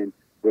Kelly and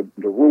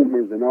the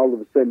rumors, and all of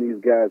a sudden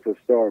these guys have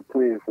started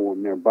playing for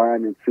him. They're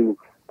buying into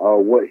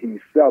what he's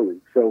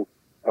selling. So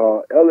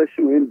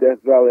LSU in Death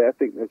Valley, I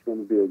think that's going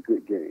to be a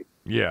good game.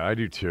 Yeah, I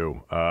do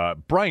too.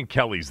 Brian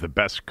Kelly's the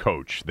best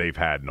coach they've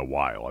had in a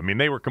while. I mean,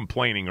 they were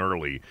complaining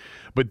early,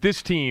 but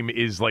this team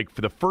is like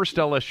for the first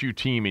LSU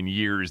team in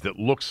years that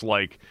looks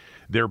like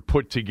they're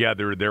put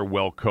together, they're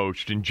well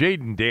coached, and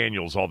Jaden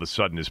Daniels all of a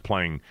sudden is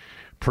playing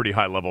pretty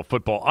high-level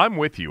football. I'm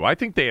with you. I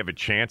think they have a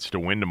chance to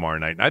win tomorrow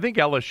night, and I think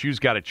LSU's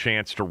got a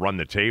chance to run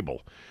the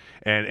table.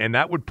 And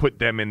that would put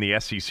them in the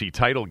SEC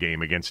title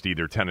game against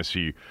either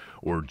Tennessee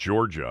or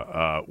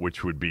Georgia,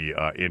 which would be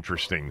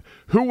interesting.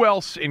 Who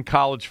else in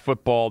college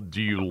football do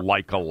you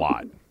like a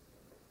lot?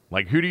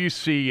 Like, who do you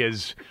see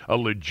as a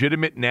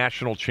legitimate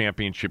national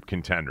championship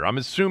contender? I'm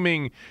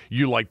assuming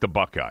you like the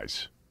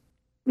Buckeyes.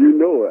 You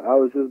know it. I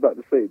was just about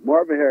to say,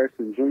 Marvin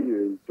Harrison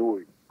Jr. is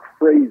doing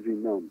crazy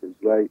numbers.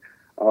 Like,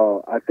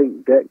 I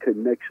think that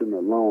connection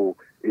alone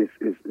is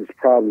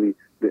probably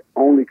the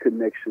only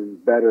connection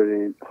better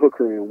than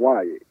Hooker and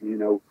Wyatt. When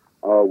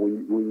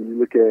you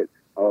look at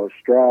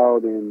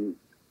Stroud and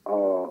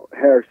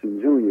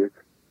Harrison Jr.,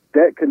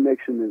 that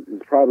connection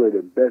is probably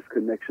the best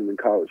connection in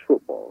college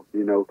football.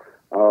 And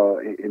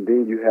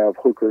then you have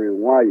Hooker and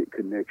Wyatt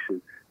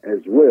connection as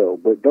well.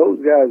 But those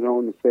guys are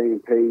on the same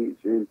page,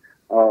 and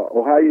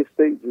Ohio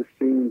State just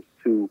seems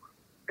to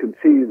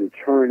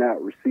churn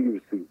out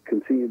receivers, to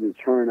continue to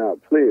churn out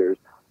players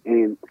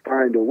and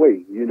find a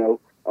way.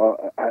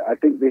 I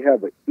think they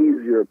have an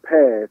easier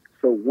path.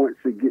 So once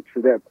it gets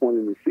to that point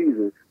in the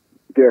season,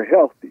 they're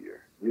healthier.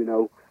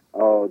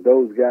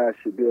 Those guys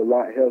should be a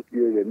lot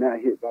healthier. They're not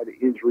hit by the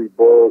injury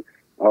bug.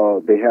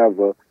 They have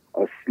a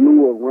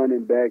slew of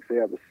running backs. They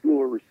have a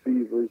slew of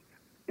receivers,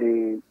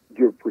 and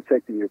you're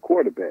protecting your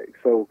quarterback.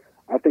 So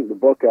I think the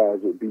Buckeyes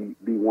would be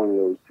one of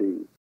those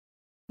teams.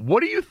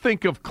 What do you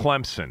think of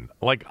Clemson?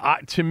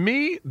 To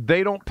me,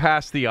 they don't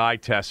pass the eye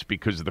test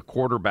because of the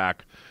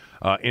quarterback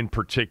in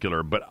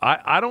particular, but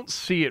I don't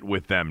see it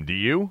with them. Do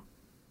you?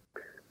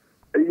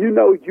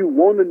 You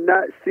want to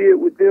not see it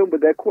with them,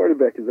 but that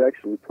quarterback is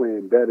actually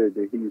playing better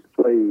than he's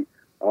played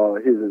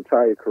his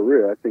entire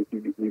career. I think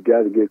you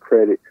got to give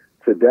credit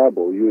to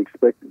Dabo. You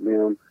expected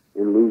them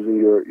in losing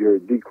your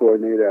D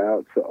coordinator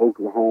out to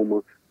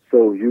Oklahoma,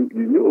 so you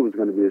knew it was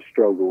going to be a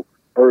struggle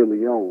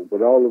early on.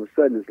 But all of a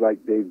sudden, it's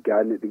like they've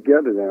gotten it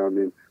together down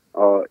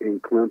in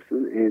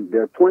Clemson, and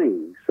they're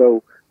playing.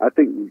 So I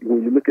think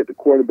when you look at the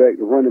quarterback,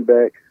 the running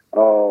back,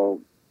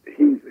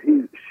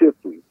 he's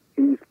Shipley.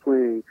 He's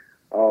playing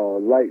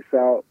lights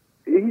out.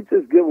 He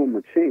just give them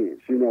a chance,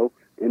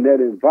 in that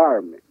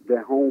environment,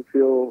 that home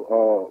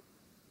field,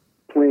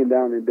 playing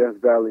down in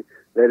Death Valley,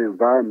 that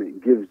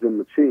environment gives them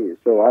a chance.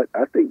 So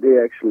I think they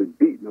actually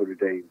beat Notre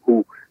Dame,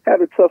 who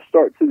had a tough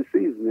start to the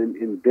season,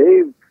 and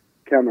they've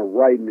kind of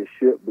riding the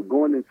ship, but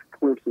going into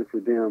Clemson for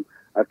them,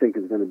 I think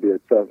is going to be a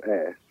tough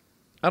ask.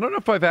 I don't know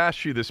if I've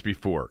asked you this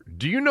before.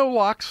 Do you know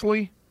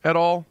Loxley at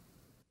all?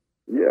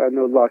 Yeah, I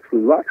know Loxley.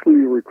 Loxley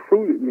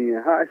recruited me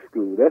in high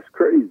school. That's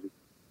crazy.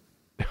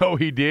 Oh,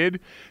 he did?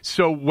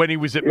 So when he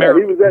was at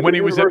Maryland, when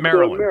he was at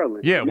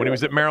Maryland. Yeah, when he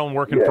was at Maryland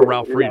working for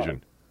Ralph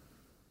Friedgen.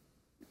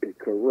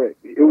 Correct.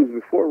 It was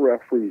before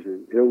Ralph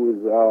Friedgen. It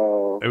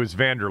was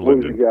Van der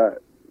Linden. Yeah,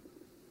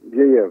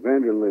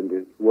 Van der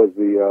Linden was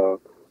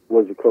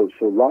the coach.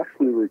 So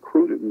Loxley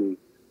recruited me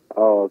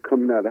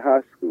coming out of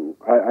high school.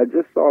 I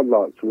just saw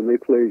Lox when they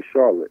played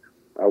Charlotte.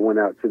 I went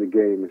out to the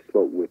game and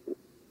spoke with him.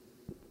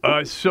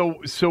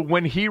 So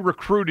when he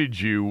recruited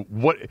you,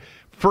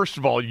 first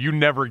of all, you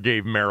never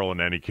gave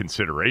Maryland any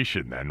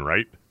consideration then,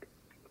 right?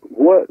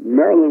 What?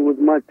 Maryland was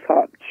my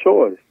top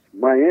choice.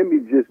 Miami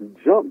just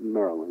jumped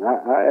Maryland.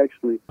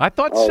 I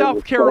thought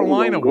South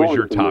Carolina was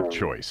your top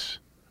choice.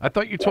 I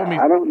thought you told me.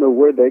 I don't know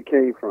where they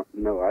came from.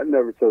 No, I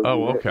never told you.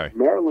 Oh, okay.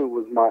 Maryland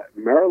was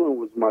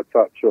my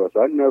top choice.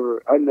 I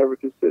never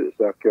considered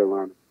South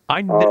Carolina.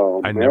 I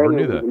never knew that.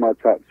 Maryland was my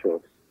top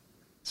choice.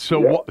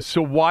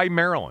 So why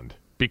Maryland?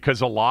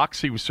 Because of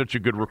Lox, he was such a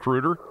good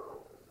recruiter?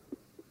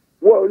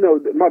 Well, no,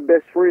 my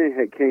best friend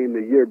had came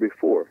the year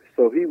before,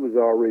 so he was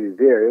already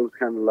there. It was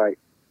kind of like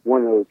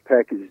one of those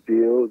package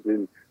deals,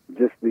 and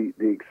just the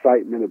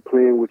excitement of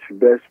playing with your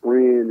best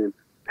friend and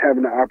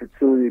having the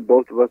opportunity,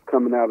 both of us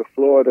coming out of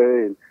Florida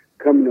and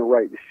coming to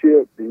right the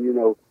ship.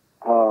 And,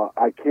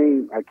 I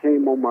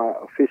came on my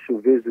official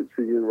visit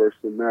to the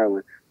University of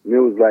Maryland, and it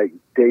was like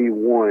day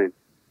one,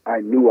 I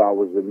knew I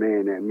was the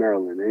man at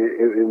Maryland.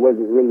 It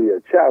wasn't really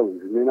a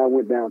challenge. And then I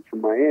went down to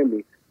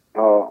Miami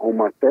on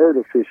my third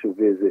official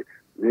visit,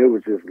 and it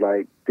was just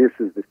like, this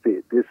is the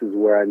fit. This is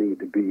where I need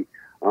to be.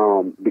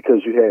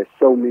 Because you had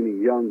so many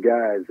young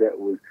guys that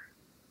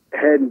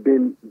hadn't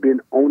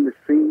been on the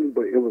scene,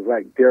 but it was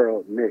like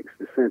Daryl Nix,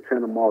 the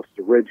Santana Moss,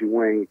 the Reggie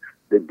Wayne,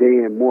 the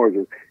Dan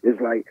Morgan. It's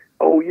like,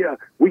 oh yeah,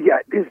 we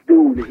got this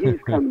dude, and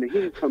he's coming,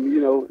 and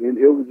and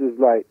it was just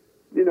like,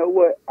 you know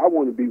what? I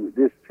want to be with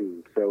this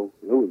team. So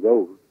it was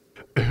over.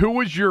 Who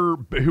was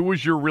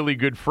your really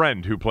good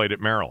friend who played at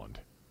Maryland?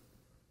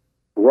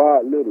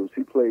 Rod Littles.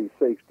 He played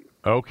safety.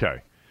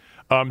 Okay.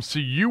 So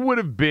you would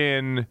have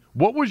been,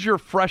 what was your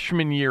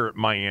freshman year at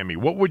Miami?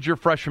 What would your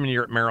freshman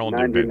year at Maryland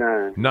have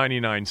been?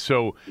 99.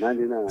 So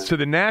 99. So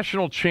the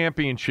national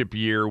championship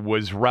year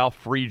was Ralph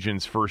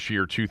Friedgen's first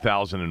year,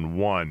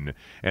 2001,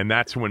 and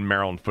that's when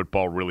Maryland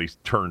football really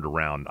turned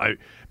around.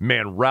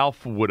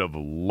 Ralph would have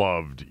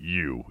loved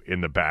you in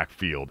the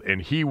backfield,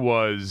 and he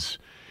was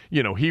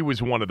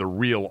one of the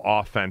real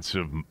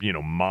offensive,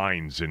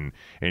 minds in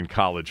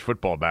college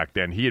football back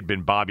then. He had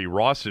been Bobby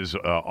Ross's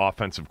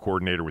offensive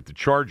coordinator with the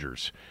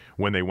Chargers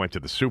when they went to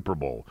the Super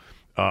Bowl.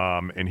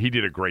 And he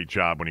did a great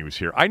job when he was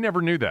here. I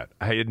never knew that.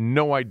 I had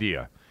no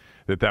idea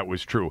that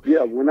was true.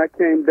 Yeah, when I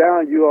came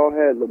down, you all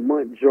had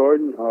Lamont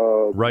Jordan,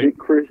 right. Big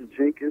Chris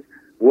Jenkins.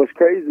 What's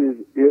crazy is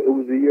it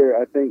was a year,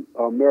 I think,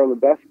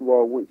 Maryland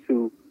basketball went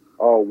to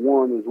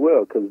one as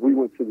well, because we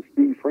went to the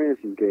Steve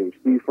Francis game.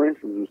 Steve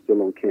Francis was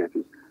still on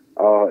campus.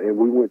 And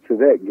we went to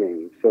that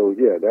game. So,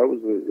 yeah, it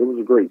was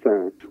a great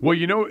time. Well,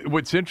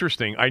 what's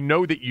interesting, I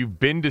know that you've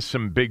been to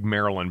some big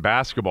Maryland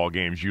basketball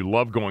games. You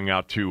love going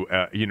out to,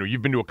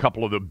 you've been to a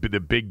couple of the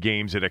big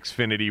games at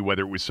Xfinity,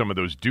 whether it was some of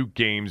those Duke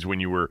games when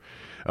you were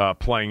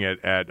playing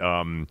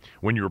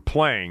when you were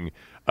playing.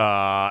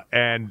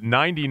 And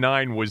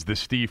 99 was the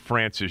Steve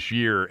Francis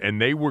year,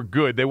 and they were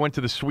good. They went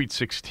to the Sweet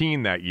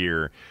 16 that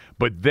year.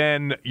 But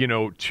then,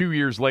 2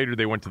 years later,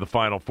 they went to the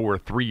Final Four.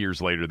 3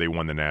 years later, they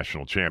won the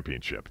national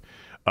championship.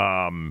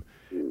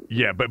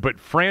 Yeah, but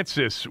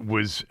Francis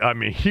was. I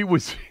mean, he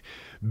was.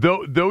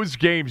 Those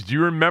games. Do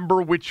you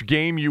remember which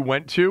game you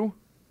went to?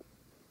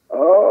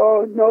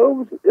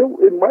 No,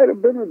 it might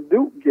have been a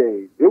Duke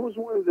game. It was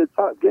one of the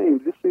top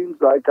games. It seems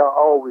like I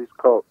always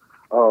caught.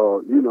 I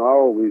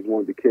always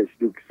wanted to catch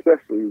Duke,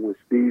 especially when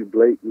Steve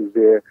Blake was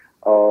there.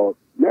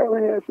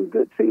 Maryland had some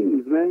good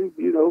teams, man.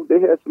 They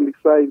had some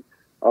exciting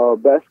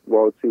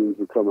basketball teams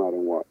to come out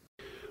and watch.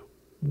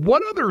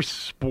 What other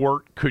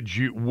sport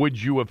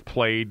would you have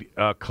played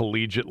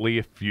collegiately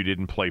if you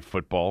didn't play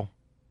football?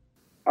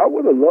 I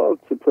would have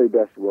loved to play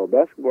basketball.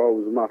 Basketball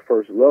was my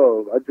first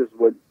love. I just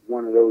wasn't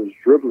one of those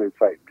dribbling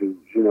type dudes.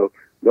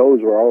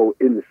 Those were all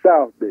in the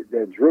South.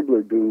 That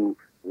dribbler dude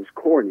was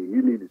corny.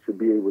 You needed to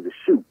be able to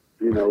shoot.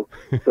 So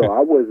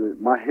I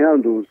wasn't. My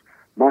handles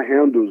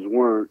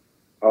weren't.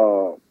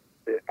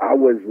 I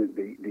wasn't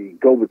the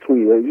go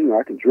between legs.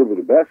 I can dribble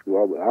the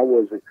basketball, but I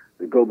wasn't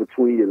the go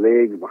between your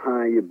legs,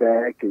 behind your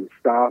back, and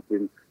stop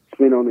and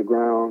spin on the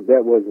ground.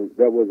 That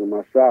wasn't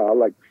my style. I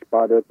like to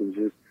spot up and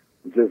just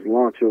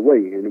launch away,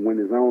 and when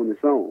it's on,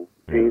 it's on.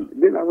 Yeah. And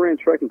then I ran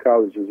track in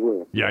college as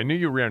well. Yeah, I knew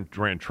you ran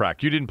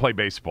track. You didn't play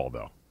baseball,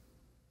 though.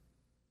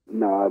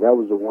 Nah, that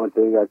was the one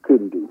thing I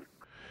couldn't do.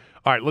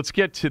 All right, let's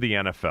get to the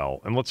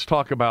NFL, and let's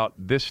talk about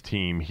this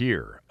team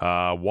here.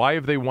 Why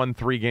have they won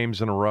 3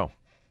 games in a row?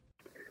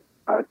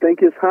 I think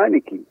it's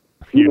Heineke.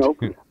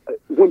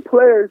 When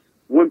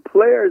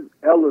players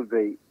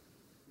elevate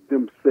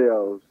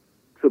themselves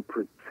to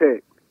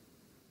protect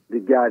the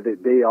guy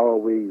that they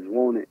always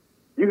wanted,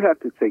 you have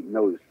to take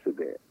notice to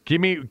that. Give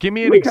me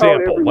an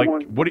example.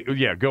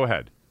 Yeah, go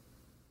ahead.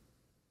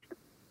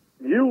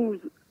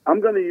 I'm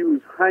going to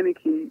use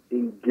Heineke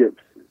and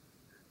Gibson,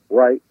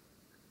 right?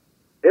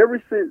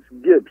 Ever since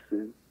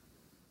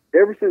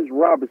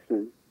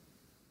Robinson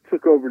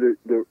took over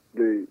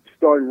the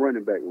starting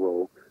running back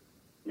role,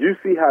 you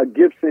see how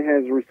Gibson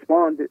has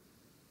responded.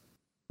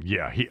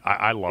 Yeah,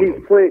 I love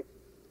him.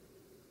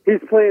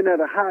 He's playing at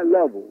a high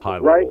level,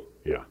 right?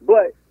 Yeah.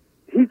 But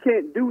he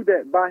can't do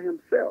that by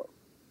himself.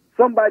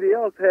 Somebody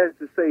else has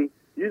to say,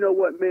 you know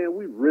what, man,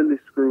 we really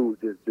screwed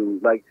this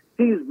dude. Like,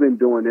 he's been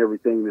doing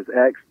everything that's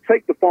asked.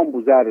 Take the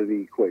fumbles out of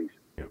the equation.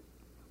 Yeah.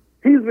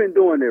 He's been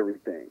doing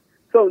everything.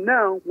 So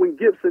now when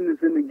Gibson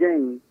is in the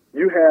game,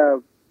 you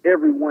have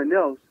everyone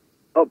else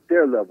up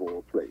their level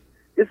of play.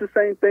 It's the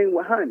same thing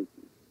with Heineke.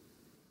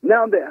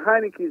 Now that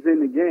Heineke's in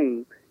the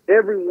game,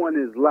 everyone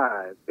is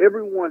live.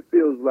 Everyone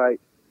feels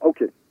like,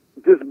 okay,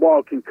 this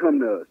ball can come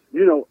to us.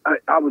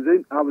 I was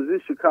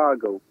in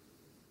Chicago,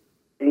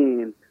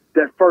 and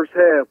that first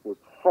half was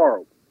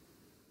horrible.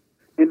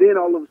 And then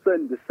all of a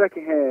sudden, the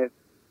second half,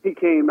 he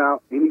came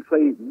out and he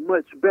played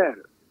much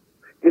better.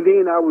 And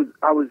then I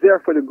was there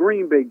for the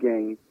Green Bay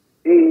game,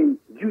 and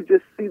you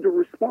just see the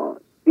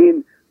response.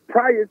 And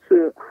prior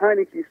to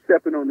Heineke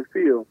stepping on the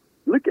field,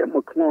 look at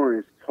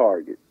McLaurin's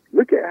targets.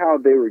 Look at how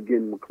they were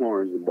getting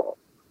McLaurin's the ball.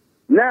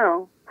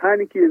 Now,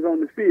 Heineke is on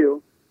the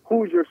field.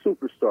 Who's your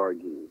superstar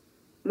again?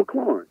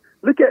 McLaurin.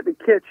 Look at the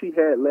catch he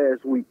had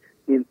last week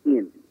in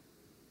Indy.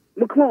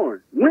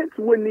 McLaurin. Wentz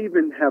wouldn't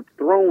even have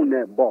thrown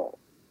that ball.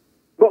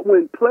 But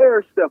when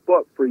players step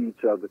up for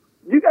each other,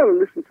 you got to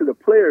listen to the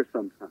players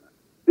sometimes.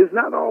 It's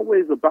not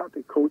always about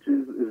the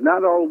coaches. It's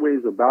not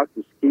always about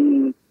the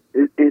scheme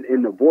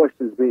and the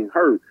voices being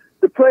heard.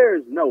 The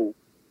players know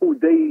who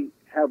they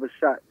have a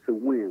shot to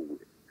win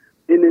with.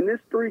 And in this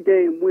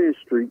 3-game win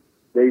streak,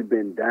 they've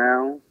been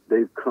down,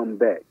 they've come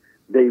back.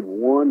 They've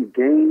won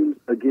games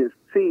against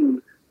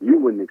teams you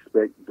wouldn't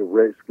expect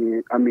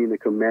the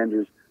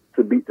Commanders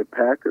to beat the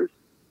Packers.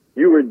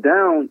 You were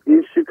down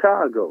in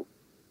Chicago.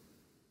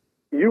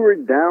 You were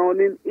down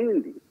in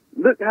Indy.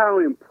 Look how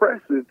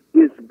impressive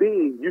it's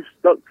been. You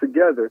stuck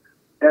together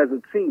as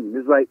a team.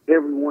 It's like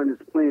everyone is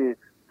playing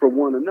for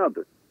one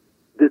another.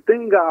 The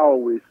thing I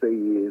always say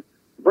is,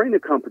 bring the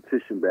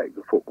competition back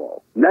to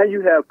football. Now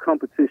you have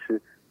competition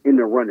in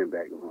the running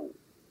back room,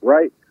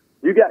 right?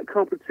 You got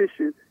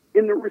competition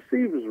in the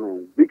receivers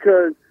room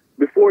because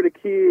before the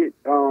kid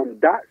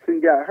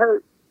Dotson got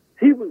hurt,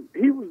 he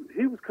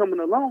was coming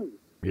along.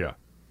 Yeah.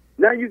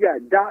 Now you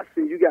got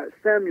Dotson, you got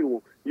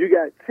Samuel, you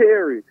got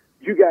Terry,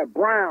 you got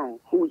Brown,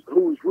 who's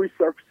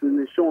resurfacing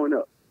and showing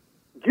up.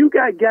 You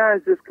got guys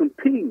that's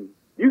competing.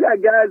 You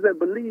got guys that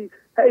believe,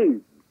 hey,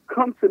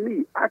 come to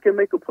me, I can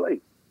make a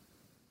play.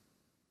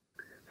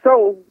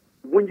 So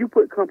when you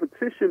put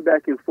competition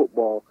back in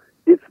football,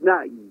 it's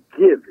not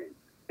given.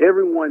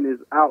 Everyone is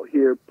out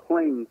here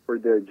playing for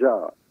their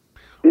job.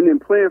 And in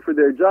playing for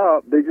their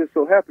job, they just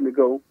so happen to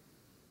go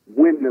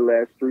win the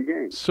last 3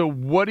 games. So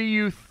what do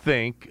you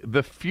think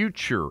the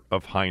future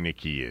of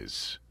Heineke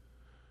is?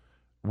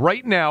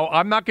 Right now,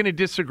 I'm not going to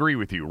disagree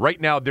with you. Right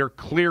now, they're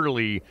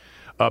clearly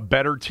a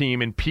better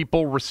team, and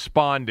people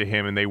respond to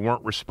him, and they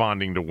weren't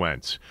responding to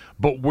Wentz.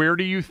 But where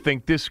do you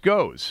think this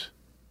goes?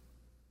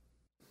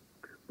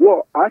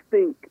 Well, I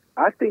think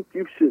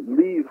you should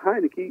leave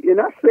Heineke, and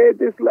I said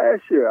this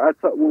last year.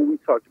 When we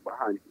talked about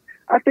Heineke,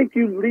 I think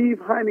you leave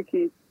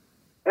Heineke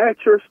at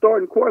your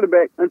starting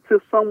quarterback until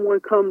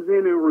someone comes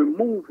in and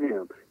remove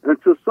him.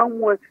 until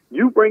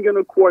you bring in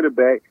a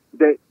quarterback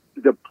that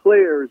the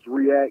players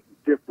react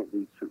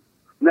differently to.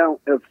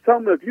 Now, if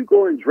you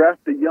go and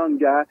draft a young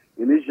guy,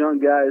 and this young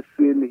guy is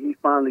sitting and he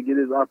finally get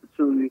his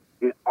opportunity,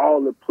 and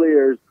all the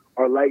players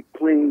are like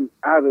playing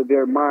out of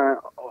their mind,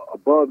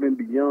 above and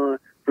beyond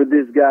for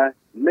this guy,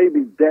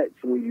 maybe that's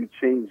when you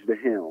change the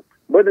helm.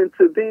 But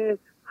until then,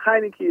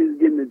 Heineke is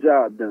getting the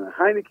job done.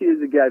 Heineke is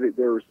the guy that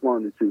they're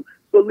responding to.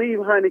 So leave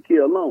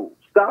Heineke alone.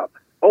 Stop.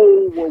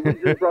 We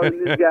just brought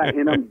in this guy,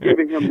 and I'm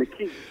giving him the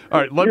keys.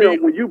 All right,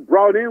 when you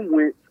brought in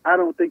Wentz, I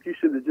don't think you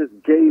should have just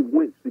gave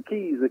Wentz the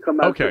keys and come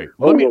out and say,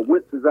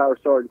 Wentz is our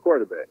starting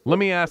quarterback. Let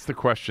me ask the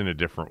question a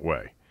different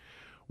way.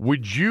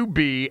 Would you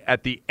be,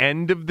 at the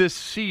end of this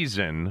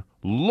season,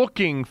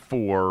 looking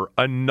for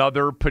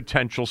another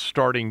potential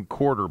starting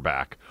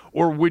quarterback?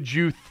 Or would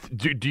you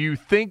do you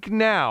think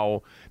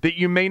now that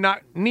you may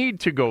not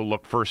need to go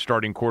look for a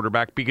starting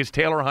quarterback because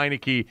Taylor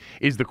Heineke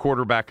is the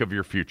quarterback of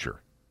your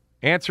future?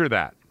 Answer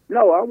that.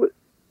 No,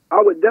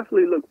 I would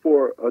definitely look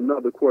for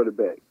another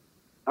quarterback.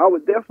 I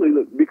would definitely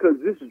look, because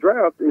this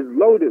draft is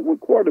loaded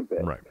with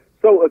quarterbacks. Right.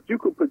 So if you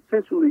could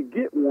potentially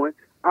get one,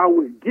 I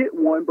would get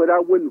one, but I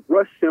wouldn't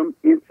rush him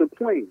into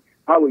playing.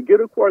 I would get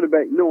a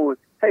quarterback knowing,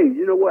 hey,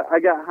 you know what? I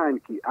got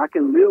Heineke. I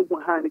can live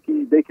with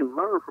Heineke. They can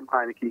learn from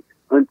Heineke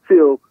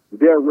until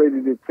they're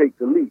ready to take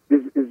the leap.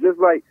 It's just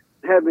like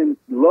having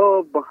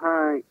Love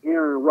behind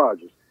Aaron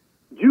Rodgers.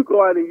 You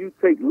go out and you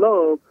take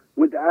Love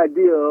with the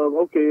idea of,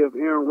 okay, if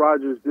Aaron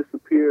Rodgers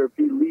disappears,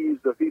 if he leaves,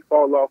 if he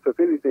fall off, if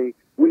anything,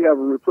 we have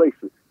a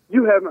replacement.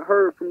 You haven't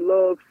heard from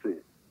Love since.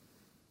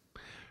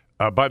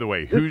 By the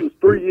way, this was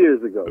 3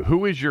 years ago.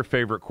 Who is your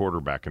favorite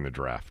quarterback in the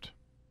draft?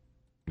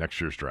 Next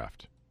year's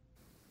draft.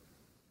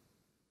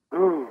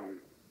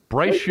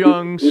 Bryce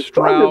Young,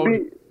 Stroud.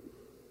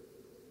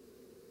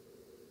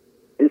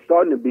 It's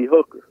starting to be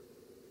Hooker.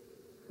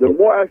 The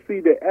more I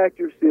see the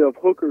accuracy of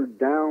Hooker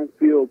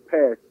downfield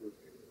passes,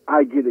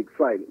 I get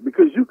excited,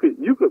 because you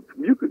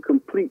could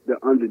complete the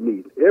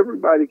underneath.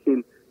 Everybody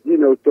can,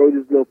 throw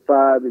this little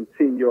 5 and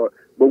 10 yard.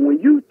 But when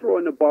you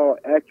throwing the ball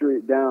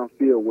accurate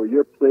downfield, where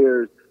your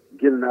players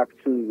get an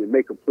opportunity to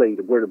make a play,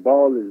 where the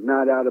ball is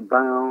not out of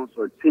bounds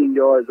or 10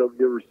 yards over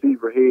your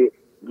receiver head,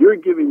 you're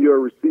giving your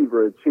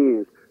receiver a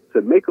chance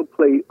to make a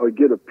play or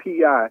get a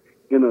PI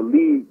in a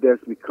league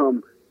that's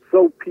become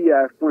so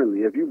PI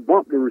friendly. If you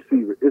bump the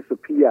receiver, it's a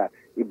PI.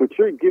 But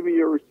you're giving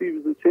your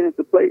receivers a chance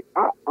to play.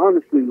 I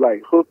honestly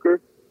like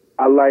Hooker.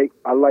 I like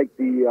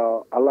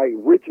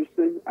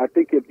Richardson. I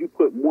think if you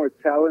put more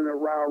talent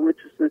around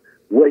Richardson,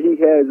 what he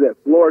has at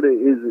Florida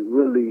isn't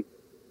really,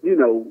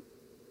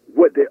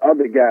 what the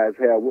other guys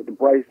have, what the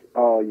Bryce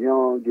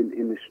Young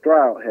and the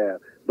Stroud have.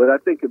 But I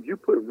think if you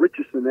put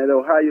Richardson at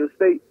Ohio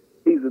State,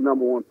 he's the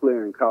number one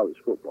player in college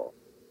football.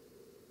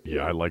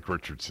 Yeah, I like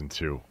Richardson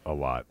too a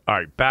lot. All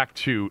right, back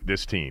to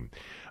this team.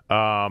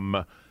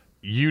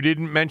 You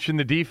didn't mention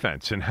the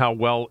defense and how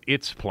well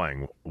it's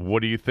playing.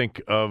 What do you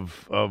think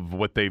of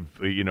what they've,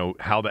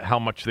 how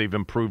much they've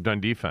improved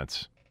on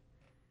defense?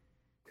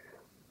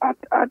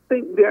 I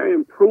think they're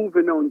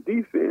improving on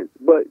defense,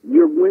 but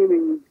you're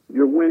winning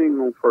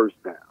on first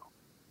down.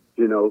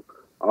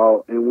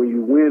 And when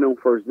you win on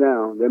first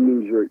down, that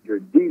means your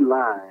D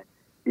line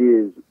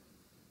is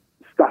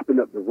stopping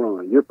up the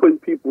run. You're putting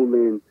people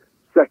in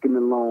second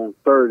and long,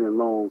 third and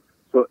long,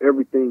 so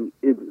everything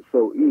isn't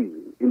so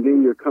easy. And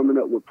then you're coming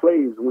up with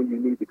plays when you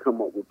need to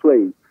come up with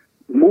plays.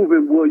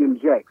 Moving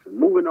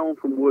on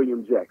from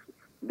William Jackson.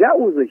 That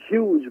was a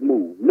huge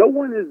move. No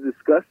one is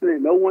discussing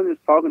it. No one is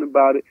talking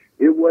about it.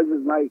 It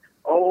wasn't like,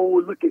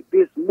 oh, look at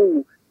this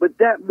move. But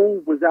that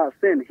move was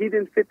outstanding. He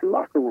didn't fit the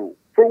locker room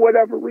for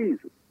whatever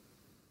reason.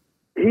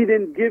 He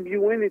didn't give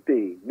you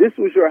anything. This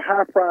was your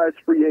high-prize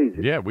free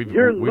agent. Yeah, we've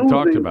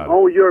talked about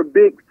it.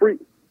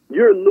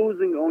 You're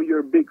losing on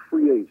your big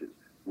free agents.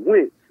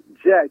 Wentz,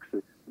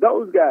 Jackson,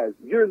 those guys.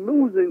 You're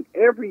losing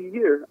every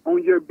year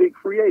on your big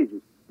free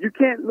agents. You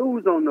can't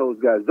lose on those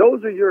guys.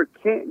 Those are your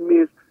can't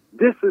miss.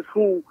 This is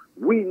who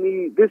we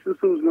need. This is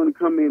who's going to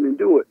come in and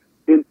do it.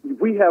 And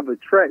we have a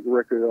track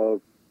record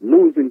of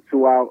losing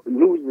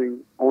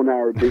on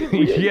our big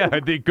free agents. Yeah,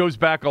 it goes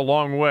back a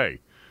long way.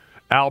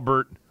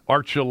 Albert,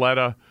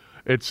 Archuleta,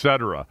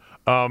 etc.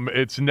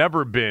 It's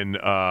never been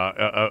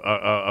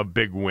a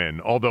big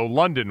win, although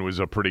London was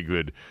a pretty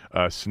good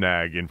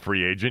snag in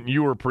free agent.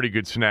 You were a pretty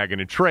good snag in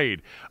a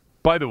trade.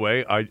 By the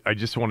way, I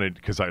just wanted,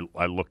 because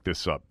I looked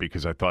this up,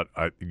 because I thought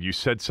you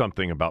said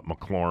something about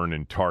McLaurin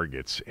and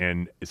targets,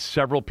 and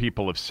several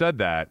people have said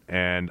that,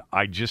 and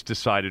I just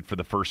decided for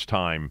the first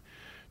time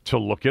to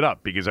look it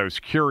up, because I was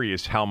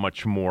curious how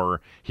much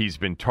more he's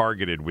been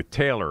targeted with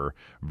Taylor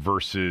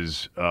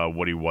versus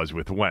what he was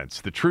with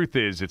Wentz. The truth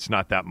is, it's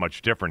not that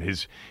much different.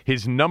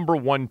 His number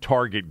one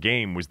target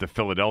game was the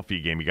Philadelphia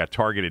game. He got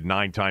targeted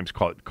 9 times,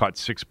 caught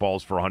 6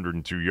 balls for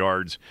 102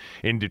 yards.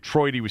 In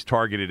Detroit, he was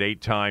targeted 8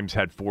 times,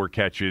 had 4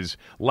 catches.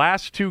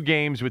 Last 2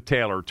 games with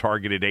Taylor,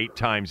 targeted 8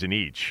 times in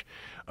each.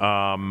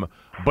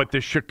 But the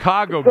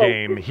Chicago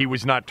game, he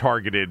was not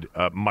targeted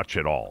much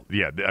at all.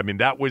 Yeah, I mean,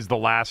 that was the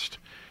last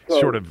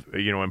sort of,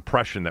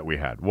 impression that we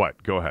had.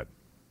 What? Go ahead.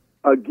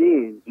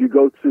 again, you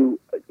go to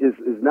is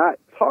not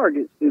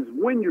targets, is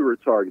when you were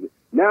targeted.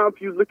 Now,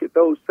 if you look at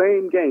those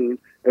same games,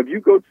 if you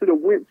go to the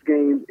Wentz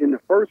games in the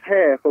first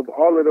half of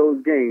all of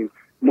those games,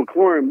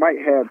 McLaurin might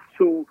have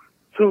two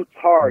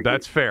targets.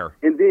 That's fair.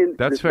 And then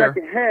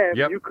second half,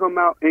 you come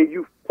out and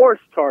you force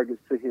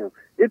targets to him.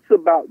 It's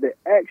about the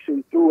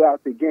action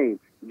throughout the game,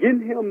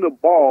 getting him the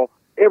ball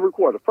every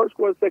quarter, first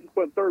quarter, second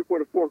quarter, third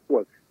quarter, fourth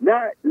quarter.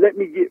 Not let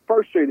me get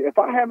frustrated. If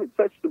I haven't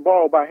touched the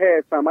ball by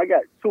halftime, I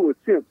got 2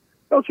 attempts.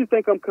 Don't you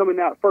think I'm coming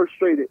out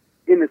frustrated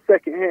in the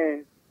second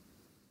half?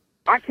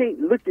 I can't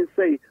look and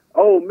say,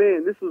 oh,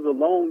 man, this was a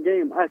long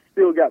game. I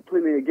still got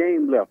plenty of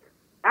game left.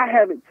 I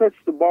haven't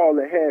touched the ball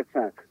at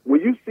halftime.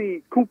 When you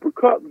see Cooper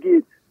Kupp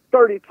get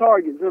 30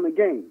 targets in a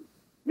game,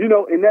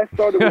 and that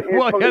started with Antonio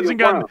well,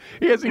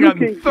 he hasn't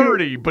gotten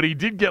 30, but he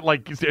did get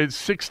like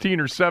 16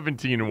 or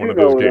 17 in one of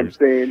those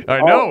games. I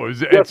know.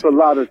 That's a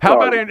lot of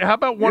targets. How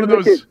about one of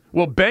those?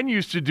 Well, Ben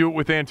used to do it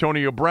with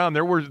Antonio Brown.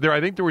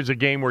 I think there was a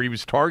game where he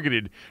was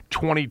targeted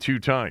 22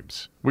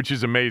 times, which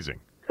is amazing.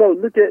 So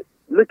look at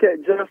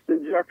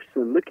Justin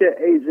Jefferson. Look at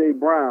A.J.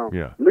 Brown.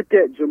 Yeah. Look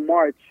at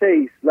Jamar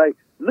Chase.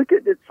 Look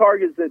at the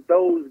targets that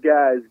those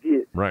guys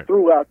get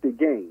throughout the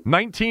game.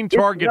 19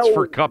 targets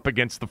for Kupp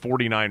against the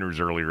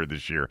 49ers earlier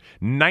this year.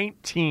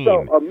 19.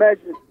 So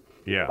imagine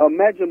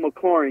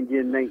McLaurin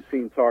getting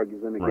 19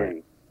 targets in a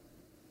game.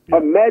 Yeah.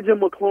 Imagine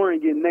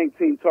McLaurin getting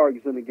 19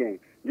 targets in a game.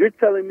 You're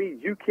telling me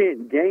you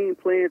can't game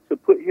plan to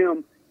put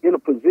him in a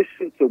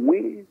position to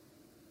win?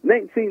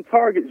 19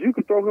 targets, you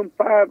can throw him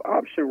 5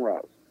 option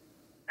routes.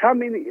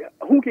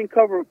 Who can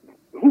cover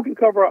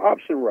an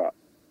option route?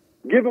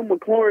 Give him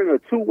McLaurin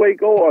a 2-way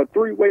go or a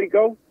 3-way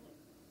go?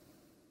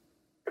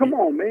 Come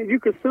on, man. You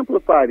can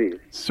simplify this.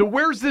 So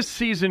where's this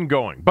season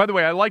going? By the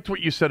way, I liked what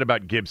you said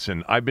about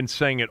Gibson. I've been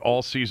saying it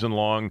all season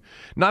long.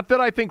 Not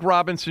that I think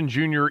Robinson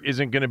Jr.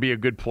 isn't going to be a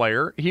good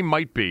player. He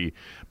might be.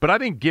 But I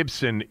think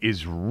Gibson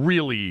is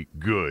really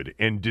good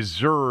and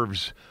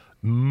deserves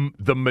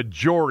the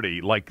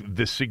majority, like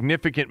the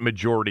significant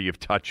majority of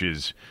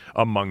touches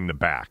among the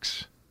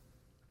backs.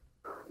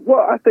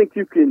 Well, I think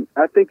you can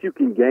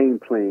game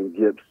plan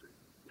Gibson.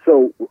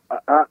 So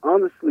I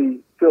honestly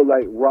feel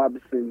like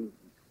Robinson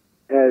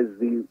as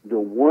the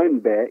one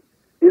back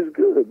is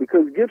good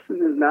because Gibson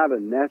is not a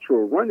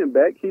natural running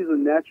back. He's a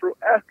natural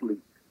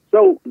athlete.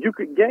 So you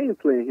could game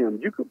plan him.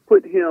 You could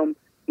put him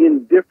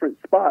in different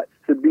spots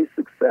to be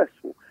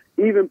successful.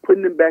 Even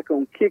putting him back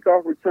on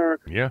kickoff return.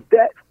 Yeah.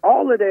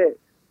 All of that.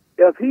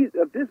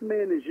 If this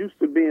man is used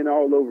to being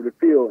all over the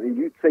field and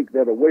you take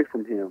that away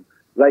from him,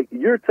 like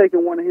you're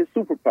taking one of his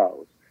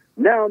superpowers.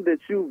 Now that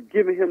you've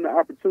given him the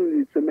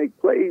opportunity to make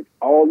plays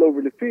all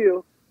over the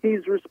field,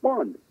 he's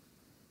responding.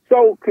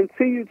 So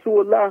continue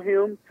to allow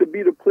him to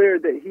be the player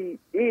that he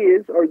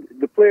is or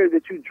the player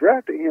that you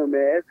drafted him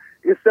as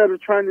instead of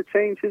trying to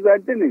change his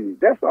identity.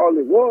 That's all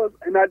it was,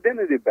 an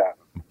identity battle.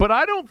 But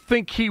I don't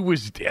think he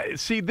was –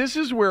 see, this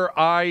is where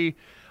I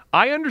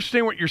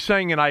understand what you're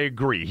saying, and I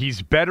agree.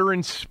 He's better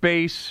in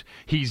space.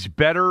 He's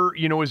better,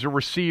 as a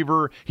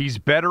receiver. He's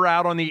better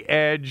out on the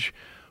edge.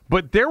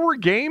 But there were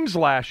games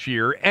last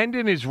year and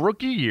in his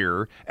rookie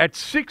year at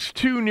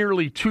 6'2",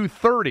 nearly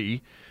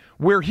 230,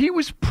 where he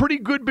was pretty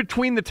good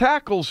between the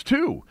tackles,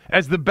 too,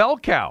 as the bell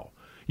cow.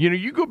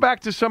 You go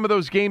back to some of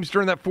those games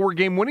during that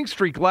 4-game winning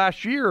streak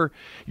last year,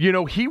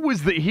 he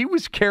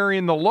was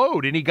carrying the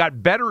load, and he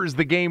got better as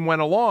the game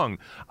went along.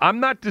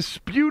 I'm not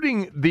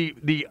disputing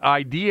the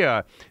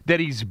idea that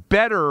he's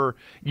better,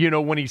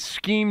 when he's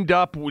schemed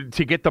up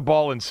to get the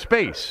ball in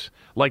space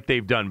like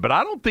they've done. But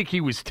I don't think he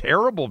was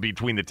terrible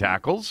between the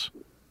tackles.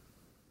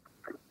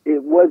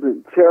 It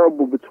wasn't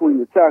terrible between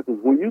the tackles.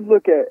 When you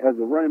look at, as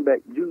a running back,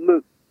 you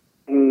look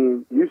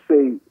and you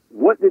say,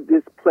 what did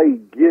this play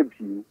give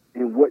you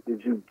and what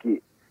did you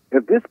get?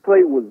 If this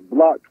play was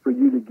blocked for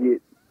you to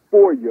get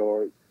 4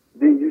 yards,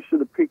 then you should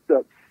have picked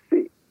up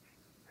 6.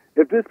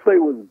 If this play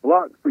was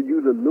blocked for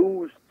you to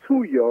lose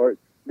 2 yards,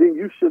 then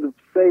you should have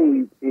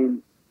saved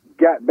and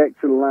got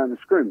back to the line of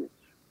scrimmage.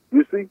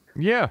 You see?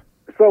 Yeah.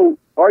 So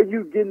are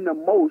you getting the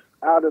most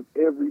out of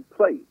every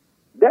play?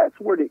 That's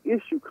where the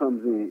issue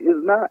comes in.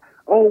 It's not,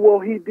 oh, well,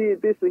 he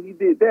did this and he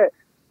did that.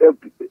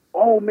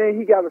 Oh, man,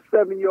 he got a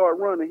 7-yard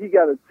run and he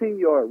got a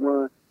 10-yard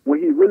run when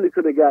he really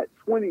could have got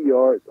 20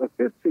 yards or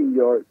 15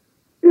 yards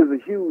is a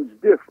huge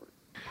difference.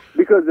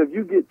 Because if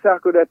you get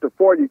tackled at the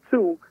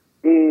 42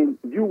 and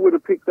you would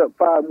have picked up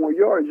 5 more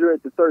yards, you're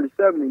at the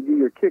 37 and give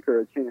your kicker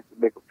a chance to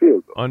make a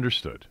field goal.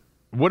 Understood.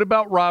 What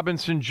about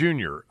Robinson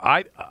Jr.?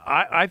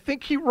 I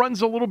think he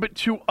runs a little bit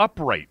too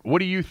upright. What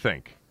do you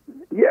think?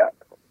 Yeah,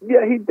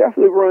 he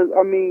definitely runs.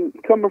 I mean,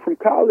 coming from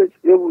college,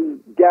 it was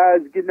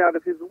guys getting out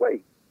of his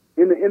way.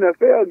 In the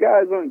NFL,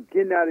 guys aren't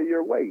getting out of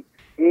your way.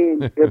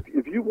 And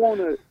if you want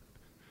to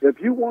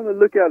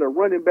look at a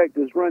running back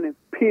that's running,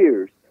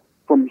 Pierce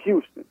from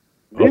Houston,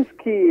 this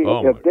kid,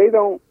 if they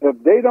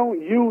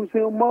don't use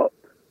him up,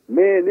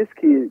 man, this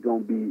kid is gonna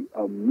be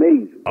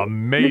amazing.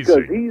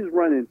 Because he's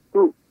running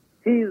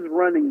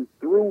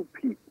through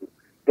people.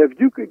 If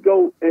you could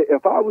go,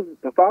 if I was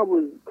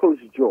Coach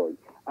Jordan,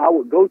 I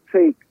would go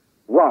take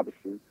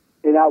Robinson,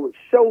 and I would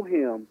show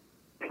him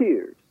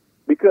Pierce,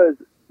 because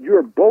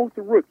you're both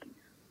rookies.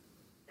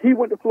 He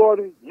went to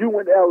Florida, you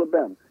went to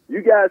Alabama.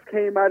 You guys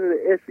came out of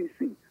the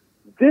SEC.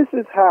 This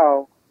is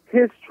how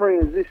his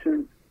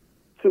transition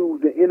to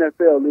the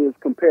NFL is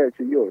compared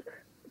to yours.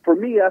 For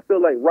me, I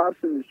feel like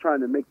Robinson is trying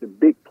to make the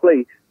big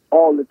play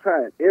all the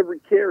time. Every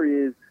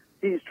carry is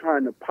he's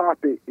trying to pop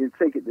it and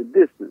take it the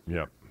distance.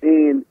 Yep.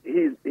 And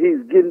he's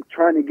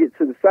trying to get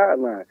to the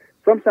sideline.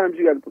 Sometimes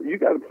you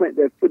got to plant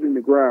that foot in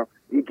the ground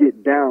and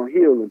get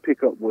downhill and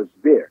pick up what's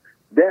there.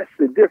 That's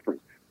the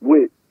difference.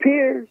 With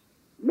Pierce,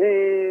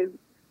 man,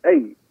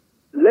 hey,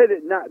 let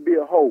it not be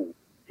a hole.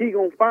 He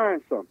gonna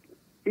find something.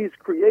 He's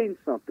creating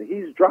something.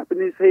 He's dropping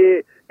his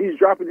head. He's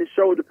dropping his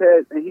shoulder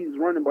pads, and he's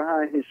running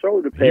behind his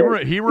shoulder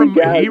pads. He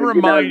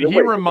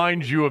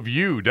reminds you of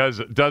you,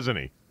 doesn't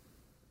he?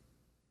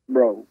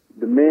 Bro,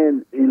 the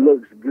man, he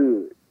looks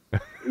good.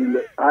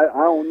 I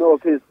don't know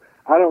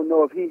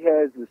if he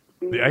has the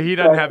speed. Yeah, he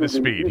doesn't have the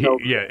speed.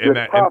 In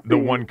the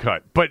one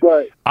cut. But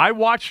I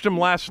watched him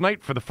last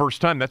night for the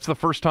first time. That's the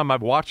first time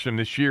I've watched him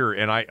this year,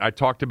 and I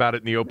talked about it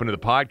in the open of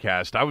the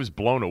podcast. I was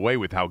blown away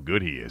with how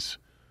good he is.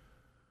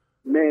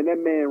 Man, that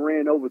man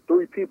ran over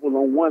 3 people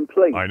on one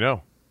play. I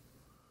know.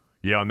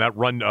 Yeah, on that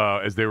run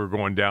as they were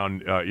going down,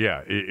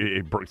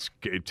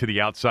 to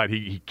the outside,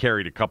 he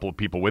carried a couple of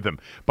people with him.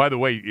 By the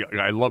way,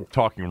 I love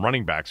talking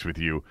running backs with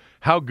you.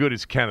 How good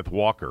is Kenneth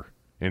Walker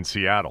in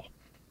Seattle?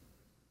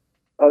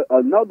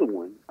 Another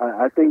one,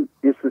 I think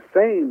it's the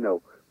same,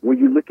 though. When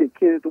you look at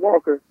Kenneth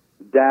Walker,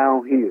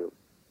 downhill.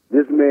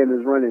 This man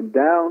is running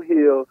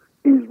downhill.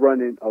 He's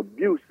running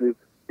abusive.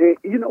 And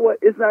you know what?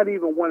 It's not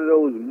even one of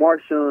those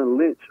Marshawn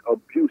Lynch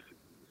abusive.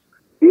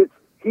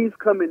 He's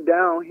coming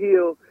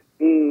downhill,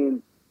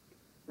 and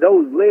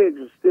those legs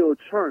are still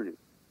churning.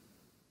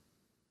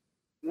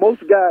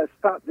 Most guys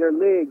stop their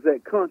legs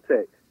at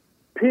contact.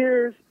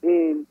 Pierce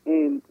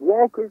and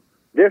Walker,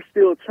 they're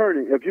still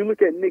churning. If you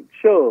look at Nick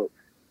Chubb,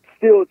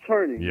 still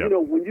churning. Yep. You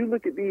know, when you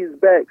look at these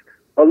backs,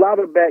 a lot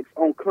of backs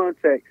on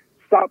contact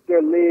stop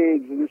their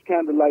legs, and it's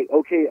kind of like,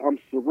 okay, I'm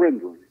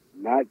surrendering.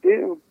 Not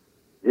them.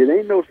 It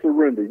ain't no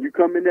surrender. You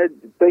come in there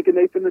thinking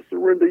they finna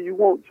surrender, you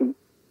want to.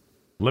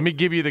 Let me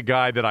give you the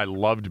guy that I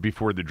loved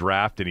before the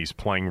draft, and he's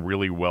playing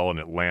really well in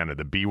Atlanta,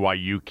 the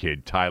BYU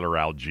kid, Tyler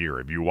Algier.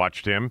 Have you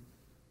watched him?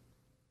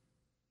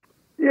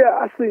 Yeah,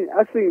 I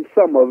seen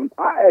some of them.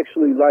 I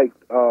actually liked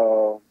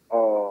the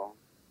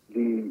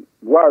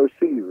wide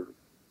receiver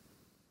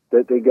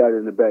that they got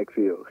in the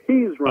backfield.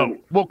 He's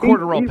running.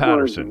 Cordarrelle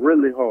Patterson. He's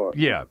running really hard.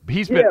 Yeah,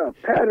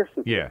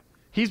 Patterson. Yeah.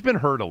 He's been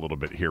hurt a little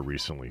bit here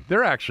recently.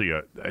 They're actually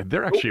a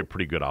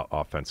pretty good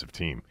offensive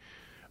team,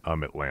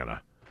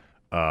 Atlanta.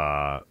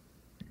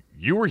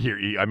 You were here.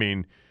 I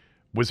mean,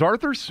 was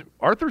Arthur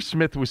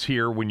Smith was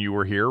here when you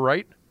were here,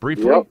 right?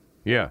 Briefly. Yep.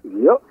 Yeah.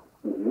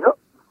 Yep.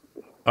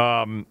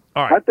 All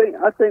right. I think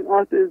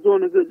Arthur is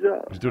doing a good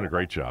job. He's doing a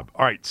great job.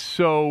 All right.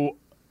 So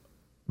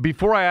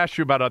before I ask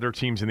you about other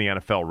teams in the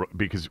NFL,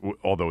 because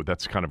although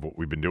that's kind of what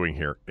we've been doing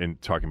here in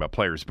talking about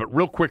players, but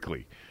real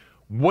quickly.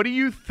 What do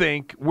you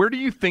think? Where do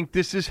you think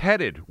this is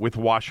headed with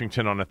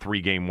Washington on a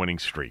 3-game winning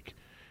streak?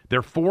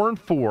 They're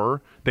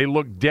 4-4. They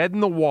looked dead in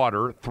the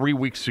water 3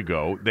 weeks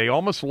ago. They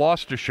almost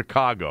lost to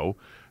Chicago.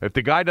 If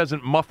the guy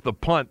doesn't muff the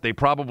punt, they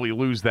probably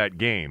lose that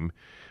game.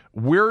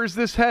 Where is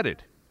this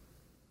headed?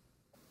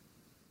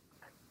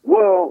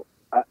 Well,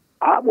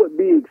 I would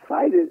be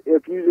excited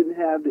if you didn't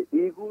have the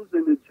Eagles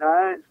and the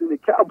Giants and the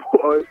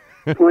Cowboys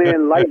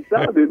playing lights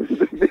out in the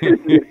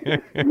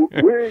division.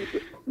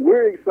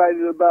 We're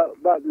excited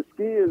about the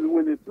Skins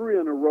winning 3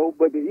 in a row,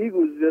 but the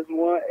Eagles just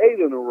won 8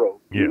 in a row.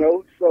 Yeah. You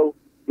know, so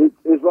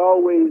it's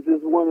always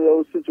just one of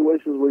those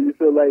situations where you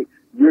feel like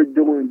you're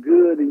doing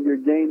good and you're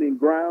gaining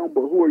ground,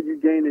 but who are you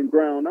gaining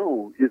ground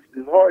on? It's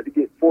hard to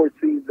get 4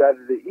 teams out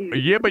of the East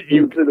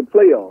into the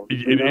playoffs.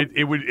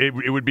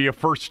 It would be a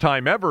first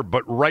time ever,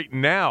 but right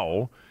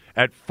now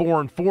at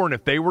 4-4, and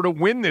if they were to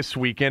win this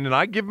weekend, and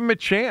I give them a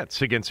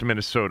chance against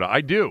Minnesota,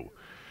 I do,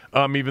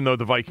 even though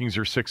the Vikings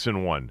are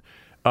 6-1,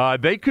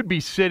 they could be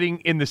sitting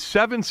in the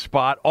 7th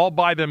spot all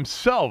by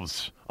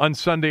themselves on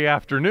Sunday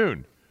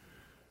afternoon.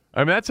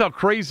 I mean, that's how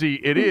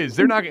crazy it is.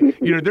 They're not going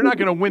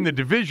to win the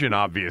division,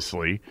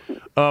 obviously,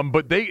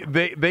 but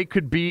they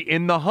could be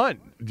in the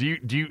hunt. Do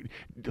you?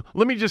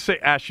 Let me just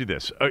ask you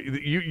this.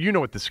 You know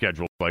what the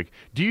schedule is like.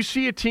 Do you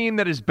see a team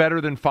that is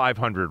better than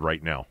 500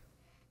 right now?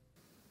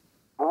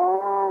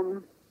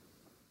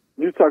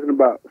 You're talking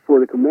about for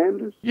the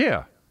Commanders?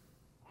 Yeah.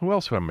 Who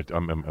else am I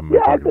talking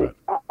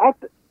about?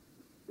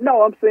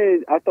 No, I'm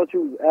saying I thought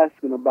you was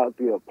asking about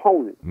the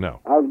opponent. No.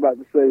 I was about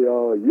to say,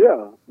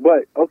 yeah,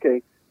 but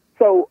okay.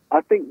 So I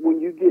think when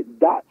you get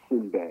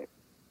Dotson back,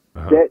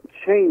 that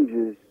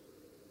changes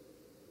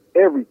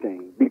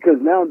everything, because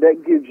now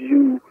that gives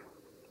you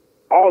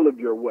all of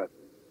your weapons.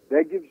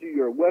 That gives you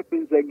your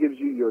weapons. That gives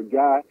you your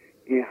guy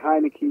in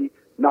Heineke,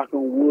 knock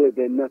on wood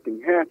that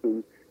nothing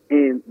happens,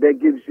 and that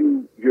gives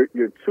you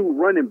your 2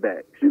 running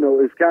backs. You know,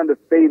 it's kind of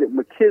faded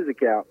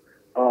McKissick out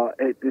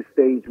at this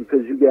stage,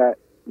 because you got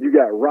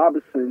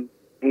Robinson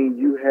and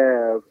you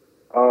have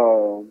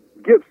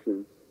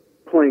Gibson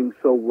playing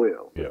so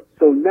well. Yeah.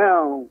 So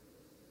now,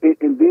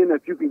 and then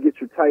if you can get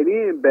your tight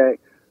end back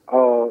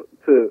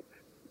to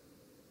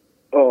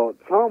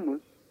Thomas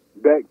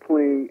back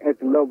playing at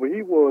the level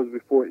he was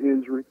before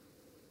injury,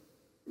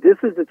 this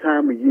is the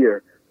time of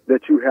year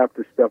that you have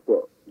to step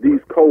up.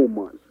 These cold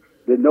months,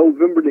 the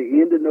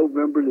end of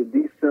November to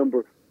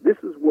December, this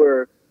is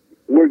where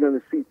we're going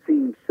to see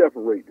teams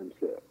separate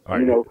themselves.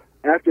 Right.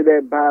 After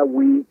that bye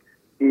week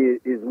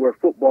is where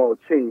football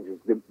changes.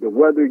 The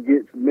weather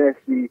gets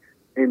messy,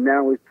 and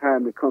now it's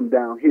time to come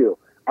downhill.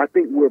 I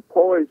think we're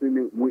poised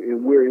and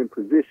we're in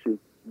position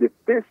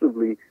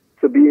defensively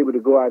to be able to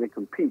go out and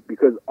compete,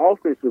 because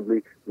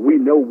offensively, we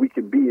know we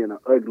can be in an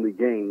ugly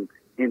game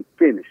and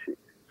finish it.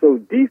 So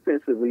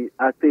defensively,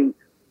 I think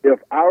if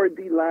our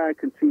D-line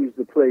continues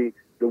to play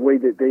the way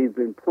that they've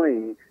been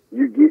playing,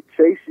 you get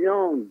Chase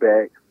Young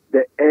back,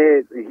 that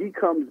adds, and he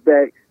comes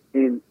back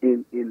and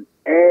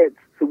adds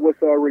to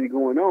what's already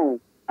going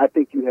on, I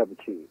think you have a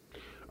chance.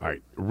 All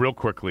right, real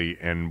quickly,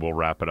 and we'll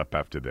wrap it up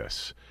after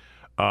this.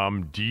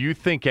 Do you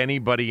think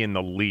anybody in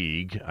the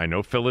league, I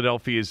know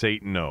Philadelphia is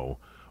 8-0,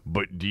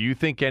 but do you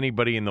think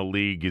anybody in the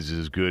league is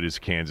as good as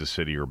Kansas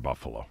City or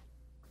Buffalo?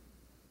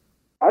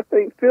 I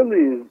think Philly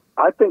is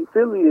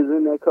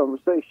in that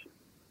conversation.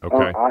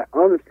 Okay. I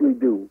honestly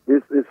do.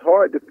 It's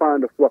hard to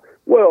find a flaw.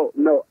 Well,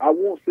 no, I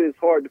won't say it's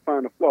hard to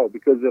find a flaw,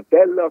 because if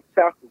that left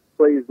tackle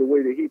plays the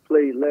way that he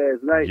played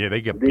last night, yeah,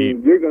 they get then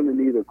beat. You're going to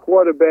need a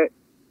quarterback.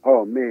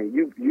 Oh, man,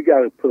 you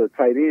got to put a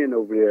tight end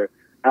over there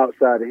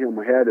outside of him,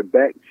 or have a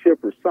back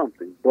chip or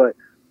something. But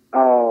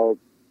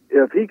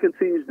if he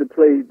continues to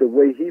play the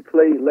way he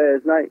played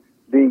last night,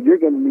 then you're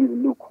going to need a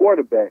new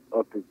quarterback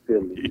up in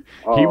Philly.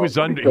 He was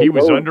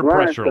under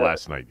pressure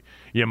last night.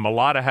 Yeah,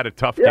 Mulata had a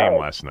tough game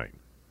last night.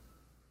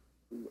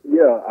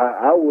 Yeah,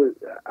 I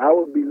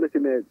would be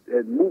looking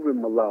at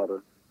moving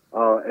Mulata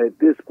at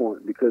this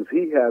point, because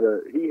he had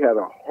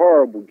a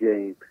horrible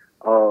game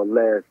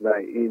last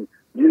night, and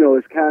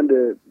it's kind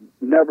of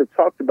never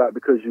talked about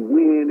because you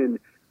win, and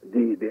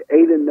the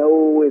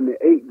 8-0 and the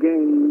 8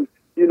 games,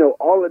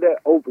 all of that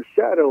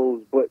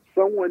overshadows. But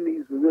someone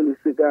needs to really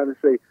sit down and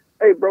say,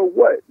 "Hey, bro,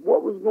 what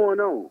was going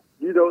on?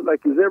 Is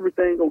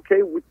everything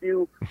okay with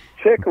you?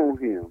 Check on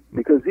him,"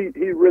 because he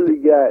really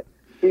got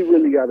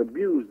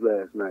abused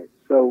last night.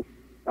 So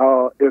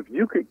if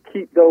you could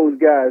keep those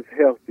guys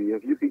healthy,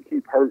 if you could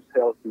keep Hurts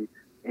healthy,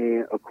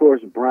 and of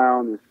course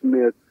Brown and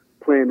Smith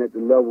playing at the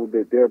level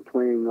that they're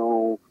playing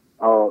on,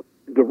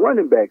 the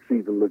running backs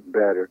even look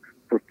better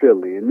for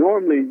Philly. And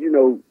normally,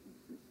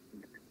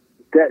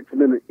 that's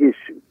been an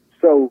issue.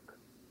 So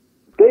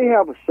they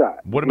have a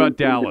shot. What about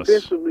Dallas?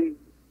 Defensively,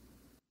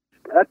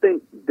 I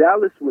think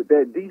Dallas with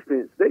that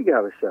defense, they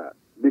got a shot,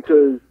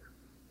 because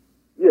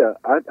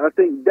I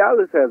think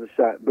Dallas has a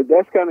shot, but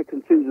that's kind of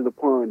contingent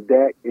upon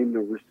Dak in the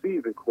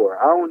receiving core.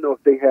 I don't know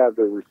if they have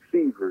the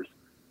receivers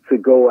to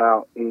go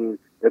out, and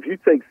if you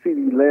take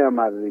CeeDee Lamb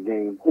out of the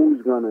game,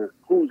 who's gonna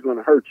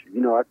hurt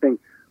you? I think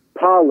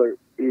Pollard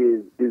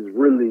is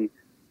really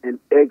an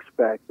X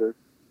factor,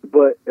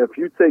 but if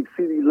you take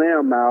CeeDee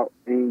Lamb out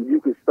and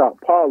you can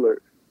stop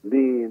Pollard,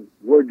 then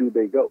where do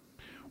they go?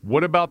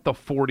 What about the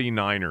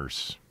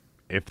 49ers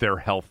if they're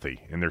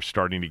healthy and they're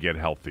starting to get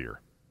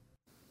healthier?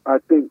 I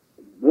think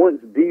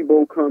once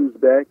Debo comes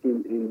back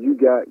and you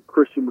got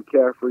Christian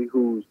McCaffrey,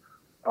 who's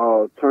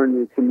turned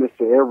into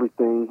Mr.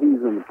 Everything,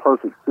 he's in the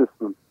perfect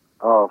system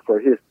for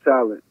his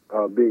talent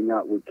being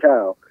out with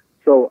Cal.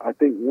 So I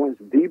think once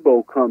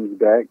Debo comes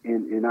back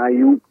and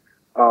Ayuk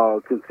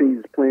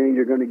continues playing,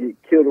 you're going to get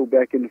Kittle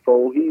back in the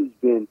fold. He's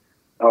been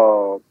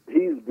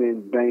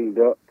banged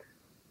up.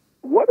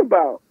 What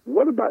about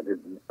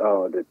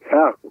the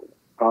tackle,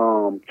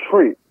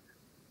 Trent?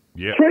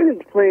 Yeah. Trent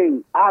is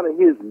playing out of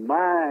his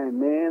mind,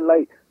 man.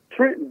 Like,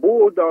 Trent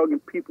bulldogging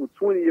people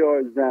 20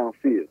 yards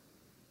downfield,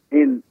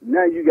 and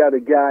now you got a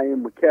guy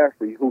in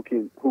McCaffrey who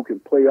can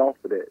play off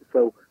of that.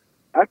 So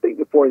I think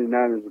the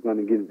 49ers are going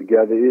to get it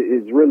together.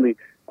 It's really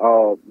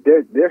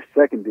their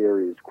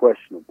secondary is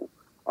questionable,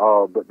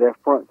 but their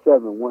front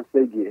seven, once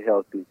they get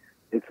healthy,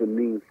 it's a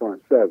mean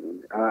front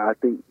seven. I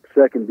think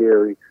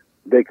secondary,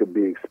 they could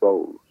be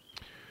exposed.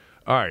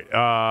 All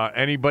right.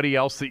 Anybody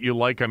else that you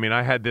like? I mean,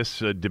 I had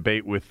this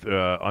debate with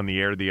on the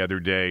air the other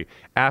day.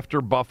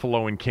 After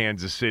Buffalo and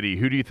Kansas City,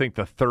 who do you think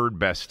the third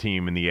best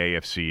team in the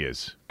AFC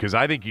is? Because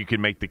I think you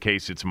can make the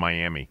case it's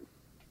Miami.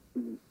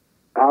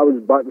 I was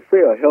about to say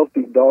a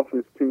healthy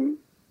Dolphins team.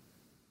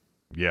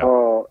 Yeah.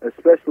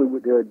 Especially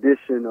with the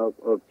addition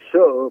of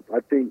Chubb. I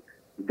think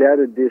that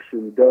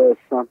addition does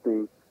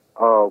something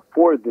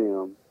for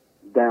them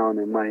down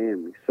in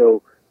Miami.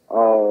 So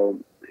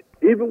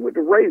even with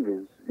the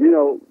Ravens,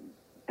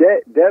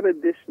 that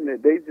addition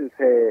that they just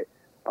had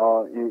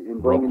in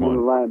bringing in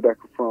the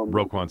linebacker from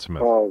Roquan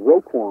Smith.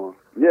 Roquan,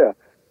 yeah,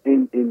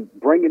 in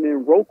bringing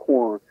in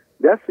Roquan,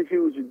 that's a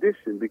huge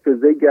addition,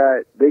 because they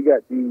got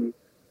the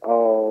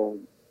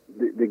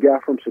guy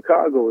from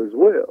Chicago as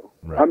well.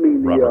 Right. I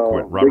mean, they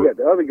got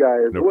the other guy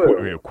as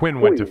well.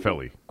 Quinn went to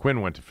Philly. Quinn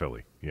went to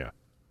Philly. Yeah.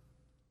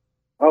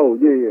 Oh,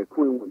 yeah,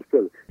 Quinn went to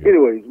Philly. Yeah.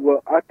 Anyways,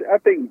 well, I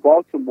think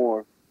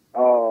Baltimore,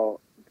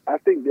 I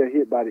think they're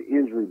hit by the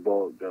injury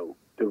bug, though.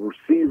 The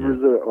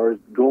receivers are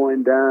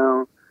going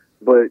down,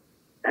 but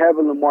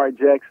having Lamar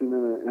Jackson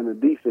in a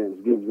defense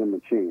gives them a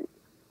chance.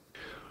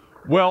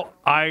 Well,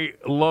 I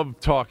love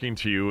talking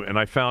to you, and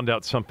I found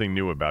out something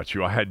new about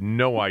you. I had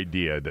no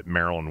idea that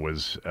Maryland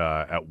was,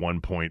 at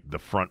one point, the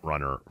front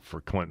runner for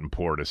Clinton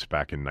Portis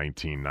back in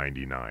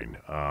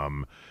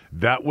 1999.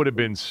 That would have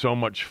been so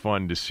much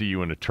fun to see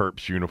you in a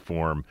Terps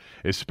uniform,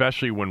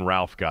 especially when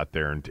Ralph got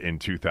there in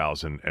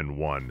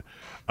 2001.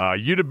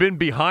 You'd have been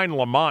behind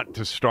Lamont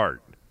to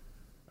start.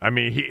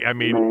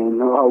 Man,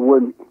 no, I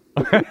wouldn't.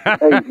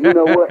 Hey, you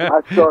know what?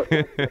 I start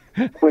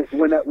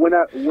when I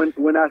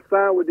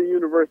signed with the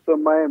University of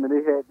Miami.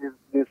 They had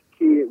this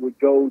kid with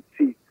gold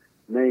teeth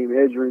named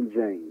Edgerrin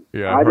James.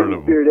 Yeah, I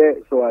didn't fear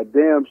that, so I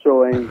damn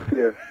sure ain't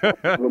fear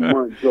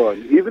Lamont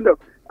Jordan. Even though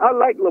I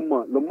like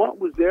Lamont. Lamont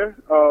was there.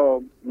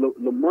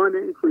 Lamont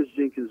and Chris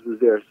Jenkins was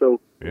there. So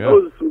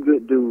those are some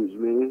good dudes,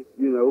 man.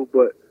 You know,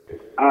 but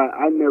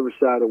I never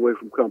shied away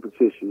from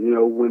competition. You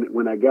know,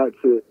 when I got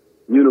to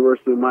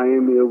University of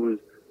Miami, it was,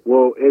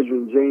 well,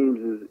 Edgerrin James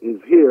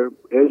is here.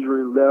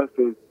 Edgerrin left,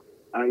 and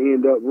I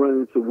end up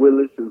running to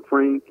Willis and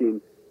Frank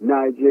and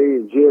Najee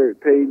and Jared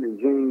Payton and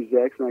James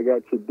Jackson. I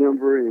got to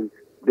Denver, and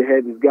they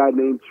had this guy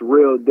named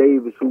Terrell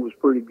Davis who was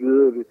pretty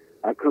good. And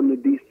I come to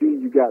D.C.,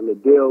 you got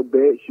Liddell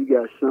Betts, you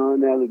got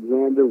Sean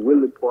Alexander,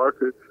 Willie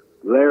Parker,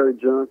 Larry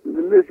Johnson,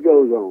 and this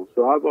goes on.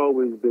 So I've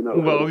always been up.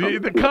 Well,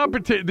 the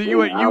competition,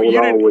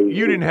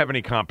 you didn't have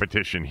any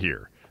competition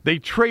here. They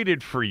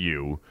traded for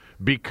you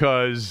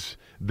because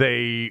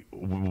they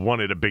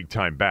wanted a big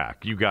time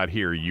back. You got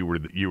here, you were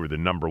the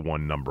number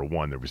one.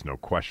 There was no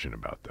question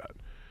about that.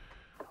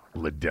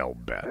 Liddell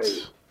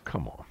Betts,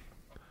 come on.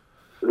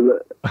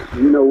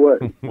 You know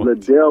what?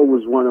 Liddell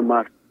was one of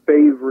my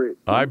favorite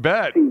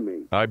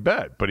teammates. I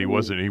bet, but he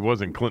wasn't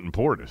Clinton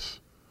Portis.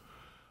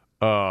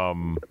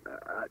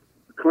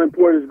 Clinton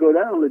Portis go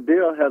down.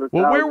 Liddell had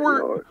 1,000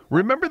 yards.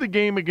 Remember the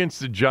game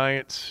against the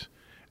Giants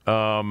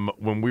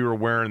when we were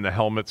wearing the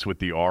helmets with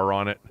the R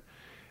on it?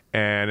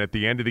 And at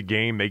the end of the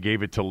game, they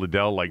gave it to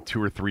Liddell like 2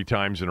 or 3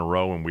 times in a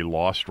row, and we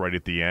lost right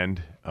at the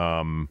end.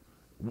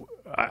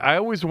 I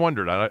always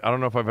wondered, I don't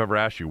know if I've ever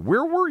asked you,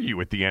 where were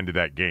you at the end of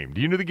that game?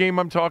 Do you know the game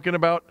I'm talking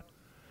about?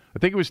 I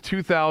think it was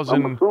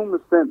 2000. I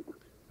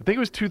think it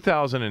was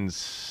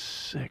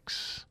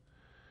 2006.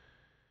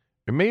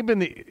 It may have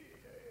been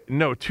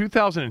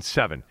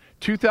 2007.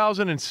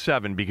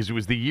 2007, because it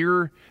was the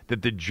year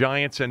that the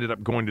Giants ended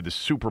up going to the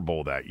Super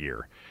Bowl that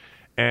year.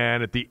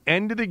 And at the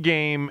end of the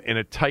game, in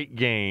a tight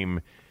game,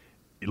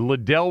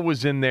 Liddell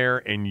was in there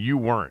and you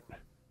weren't.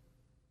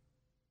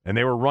 And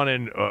they were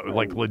running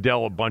like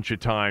Liddell a bunch of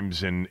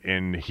times,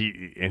 and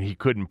he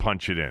couldn't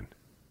punch it in.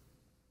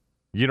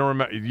 You don't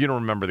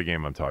remember the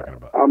game I'm talking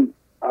about? I'm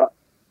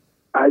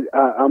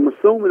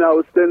assuming I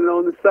was standing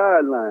on the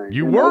sideline.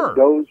 You were.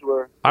 Those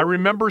were. I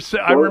remember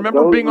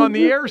being on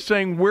the air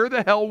saying, "Where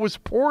the hell was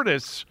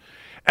Portis?"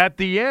 At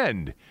the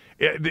end.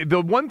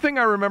 The one thing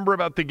I remember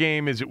about the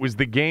game is it was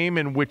the game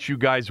in which you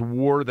guys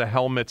wore the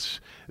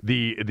helmets,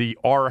 the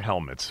R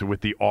helmets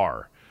with the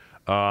R,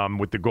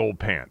 with the gold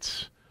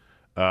pants.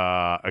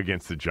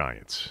 Against the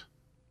Giants.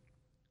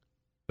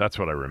 That's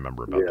what I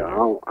remember about the game.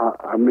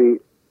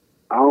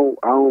 I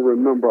don't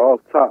remember off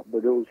top,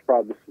 but it was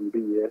probably some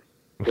BS.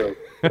 So,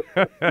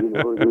 it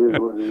is what it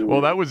is.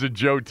 Well, that was a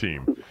Joe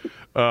team.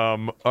 All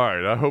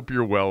right, I hope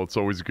you're well. It's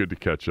always good to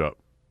catch up.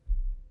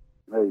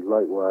 Hey,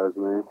 likewise,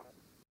 man.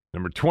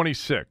 Number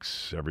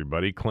 26,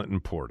 everybody, Clinton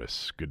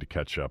Portis. Good to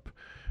catch up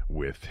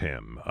with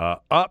him.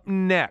 Up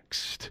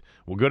next,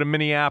 we'll go to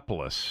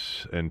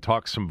Minneapolis and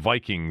talk some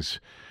Vikings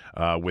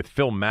with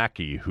Phil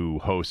Mackey, who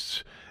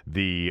hosts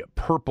the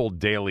Purple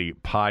Daily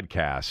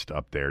podcast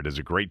up there. Does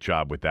a great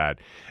job with that.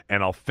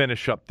 And I'll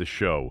finish up the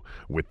show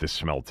with the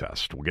smell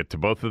test. We'll get to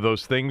both of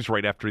those things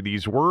right after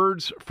these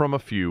words from a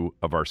few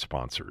of our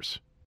sponsors.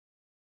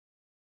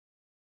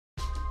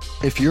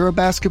 If you're a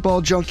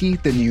basketball junkie,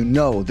 then you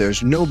know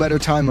there's no better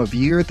time of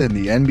year than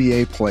the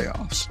NBA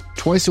playoffs.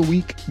 Twice a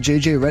week,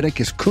 JJ Redick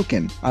is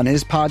cooking on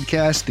his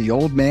podcast, The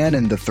Old Man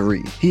and the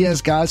Three. He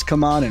has guys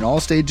come on in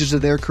all stages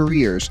of their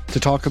careers to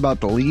talk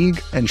about the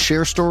league and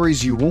share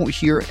stories you won't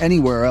hear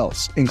anywhere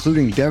else,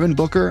 including Devin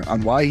Booker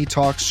on why he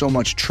talks so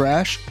much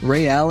trash,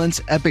 Ray Allen's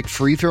epic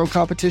free throw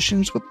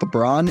competitions with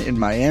LeBron in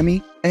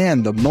Miami,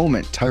 and the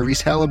moment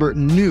Tyrese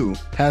Halliburton knew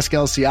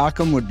Pascal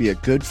Siakam would be a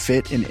good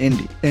fit in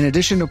Indy. In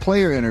addition to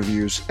player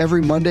interviews,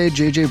 every Monday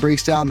JJ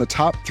breaks down the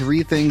top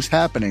 3 things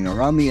happening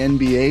around the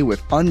NBA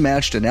with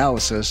unmatched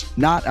analysis,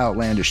 not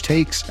outlandish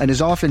takes, and is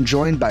often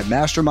joined by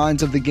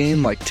masterminds of the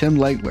game like Tim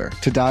Legler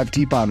to dive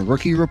deep on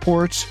rookie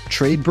reports,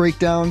 trade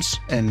breakdowns,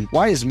 and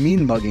why is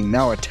mean mugging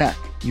now a tech?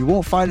 You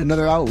won't find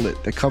another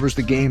outlet that covers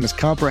the game as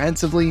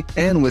comprehensively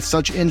and with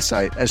such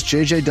insight as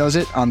JJ does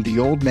it on The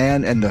Old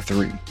Man and the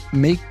Three.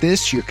 Make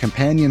this your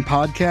companion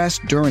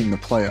podcast during the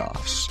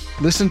playoffs.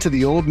 Listen to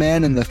The Old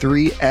Man and the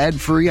Three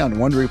ad-free on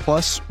Wondery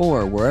Plus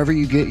or wherever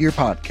you get your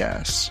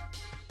podcasts.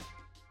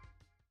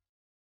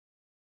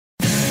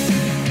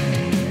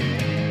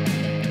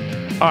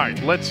 All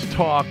right, let's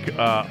talk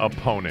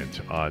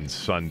opponent on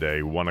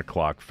Sunday, 1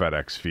 o'clock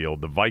FedEx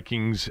Field. The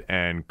Vikings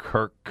and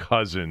Kirk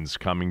Cousins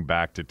coming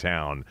back to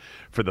town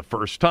for the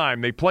first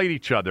time. They played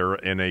each other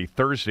in a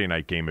Thursday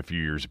night game a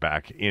few years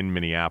back in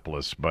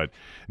Minneapolis, but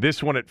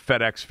this one at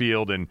FedEx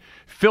Field. And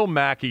Phil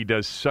Mackey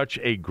does such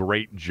a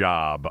great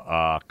job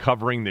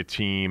covering the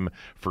team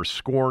for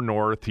Score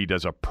North. He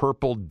does a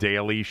Purple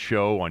Daily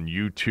show on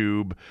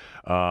YouTube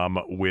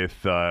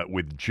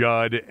with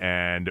Judd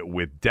and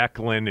with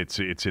Declan.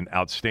 It's an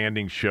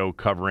outstanding show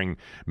covering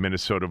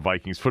Minnesota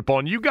Vikings football.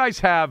 And you guys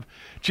have,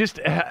 just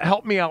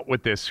help me out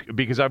with this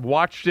because I've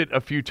watched it a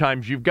few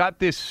times. You've got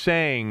this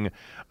saying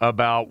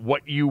about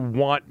what you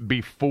want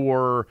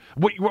before,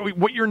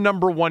 what your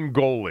number one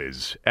goal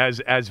is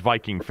as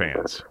Viking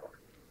fans.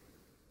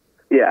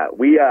 Yeah,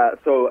 we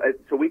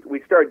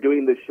started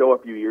doing this show a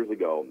few years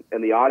ago,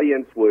 and the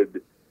audience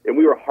and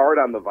we were hard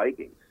on the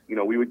Vikings. You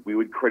know, we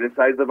would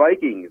criticize the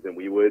Vikings, and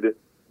we would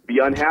be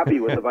unhappy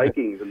with the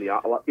Vikings, and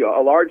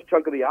a large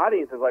chunk of the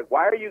audience is like,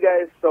 "Why are you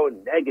guys so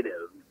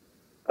negative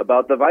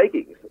about the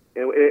Vikings?"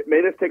 And it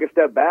made us take a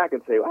step back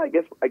and say, "Well,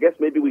 I guess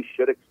maybe we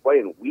should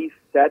explain. We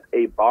set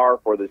a bar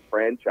for this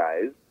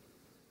franchise.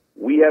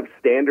 We have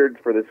standards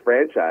for this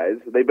franchise.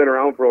 They've been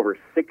around for over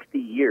 60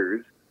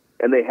 years,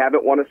 and they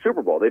haven't won a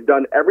Super Bowl. They've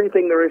done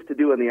everything there is to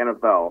do in the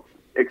NFL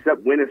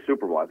except win a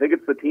Super Bowl. I think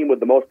it's the team with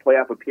the most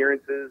playoff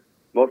appearances,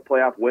 most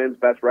playoff wins,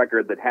 best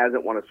record that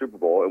hasn't won a Super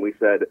Bowl." And we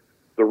said,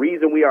 the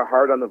reason we are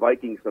hard on the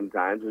Vikings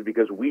sometimes is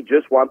because we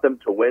just want them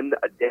to win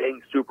a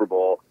dang Super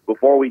Bowl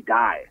before we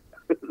die.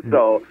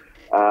 So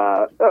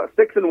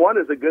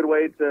 6-1 is a good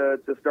way to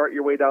start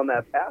your way down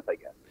that path, I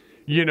guess.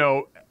 You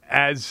know,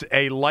 as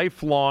a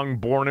lifelong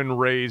born and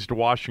raised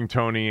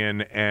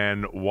Washingtonian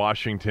and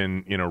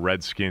Washington,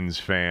 Redskins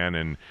fan,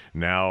 and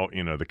now,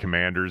 the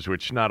Commanders,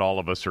 which not all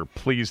of us are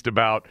pleased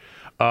about,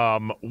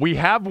 we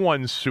have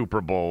won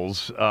Super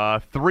Bowls,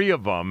 3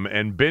 of them,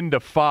 and been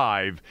to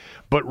 5.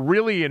 But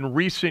really, in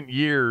recent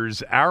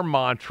years, our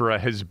mantra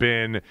has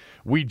been,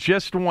 we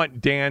just want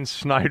Dan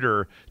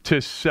Snyder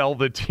to sell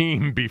the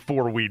team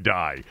before we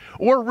die.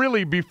 Or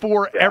really,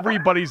 before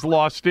everybody's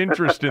lost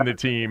interest in the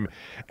team.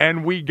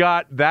 And we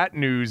got that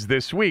news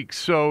this week.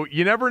 So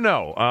you never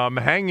know.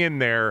 Hang in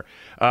there,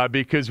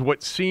 because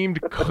what seemed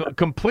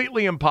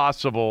completely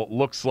impossible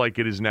looks like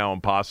it is now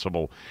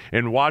impossible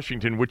in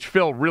Washington, which,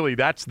 Phil, really,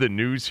 that's the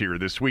news here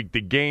this week.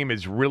 The game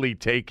has really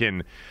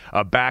taken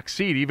a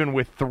backseat, even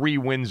with 3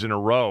 wins in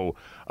a row.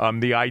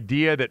 The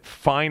idea that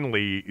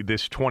finally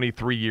this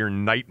 23-year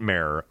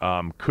nightmare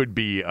could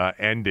be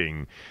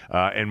ending,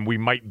 and we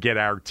might get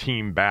our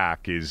team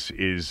back it's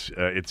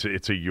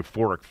a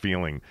euphoric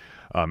feeling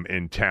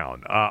in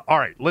town. All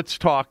right, let's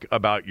talk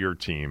about your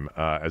team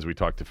as we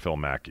talk to Phil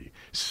Mackey.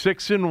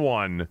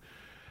 6-1.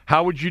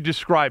 How would you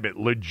describe it?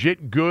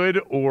 Legit good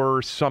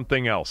or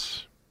something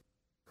else?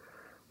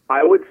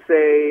 I would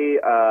say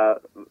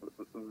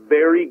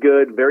very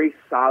good, very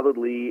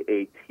solidly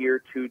a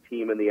Tier 2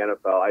 team in the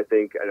NFL. I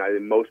think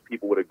most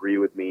people would agree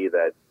with me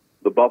that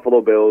the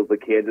Buffalo Bills, the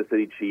Kansas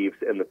City Chiefs,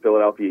 and the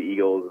Philadelphia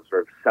Eagles are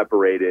sort of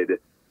separated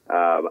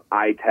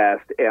eye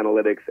test,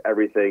 analytics,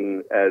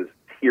 everything as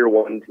Tier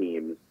 1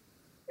 teams.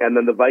 And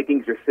then the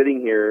Vikings are sitting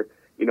here.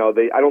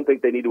 I don't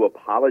think they need to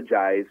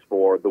apologize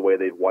for the way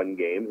they've won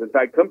games. In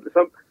fact,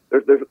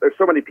 there's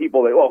so many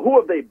people that, well, who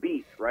have they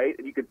beat, right?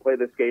 And you could play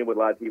this game with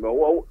Latino.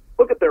 Well,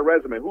 look at their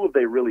resume. Who have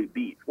they really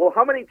beat? Well,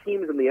 how many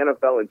teams in the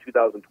NFL in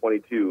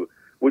 2022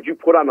 would you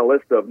put on a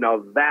list of,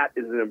 now that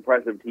is an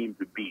impressive team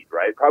to beat,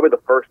 right? Probably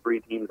the first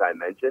 3 teams I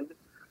mentioned.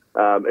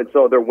 And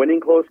so they're winning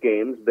close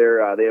games.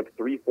 They have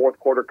 3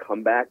 fourth-quarter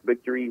comeback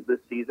victories this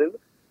season.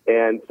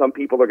 And some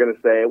people are going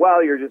to say,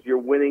 well, you're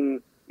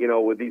winning,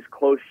 with these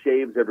close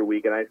shaves every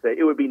week. And I say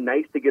it would be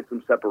nice to get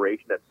some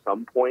separation at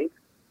some point.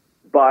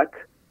 But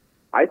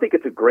I think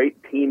it's a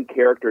great team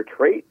character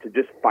trait to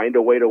just find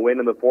a way to win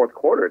in the fourth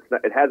quarter.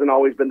 It hasn't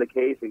always been the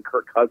case in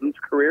Kirk Cousins'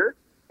 career,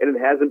 and it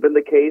hasn't been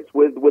the case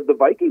with the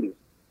Vikings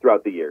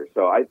throughout the years.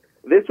 So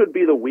this would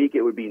be the week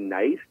it would be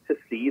nice to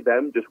see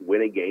them just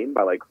win a game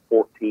by like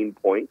 14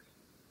 points.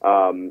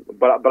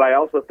 But I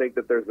also think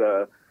that there's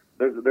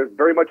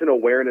very much an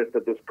awareness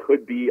that this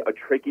could be a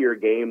trickier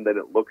game than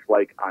it looks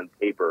like on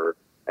paper.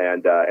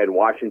 And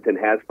Washington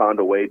has found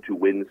a way to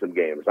win some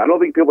games. I don't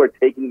think people are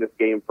taking this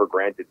game for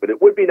granted, but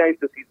it would be nice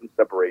to see some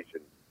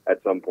separation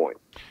at some point.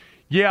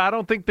 Yeah, I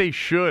don't think they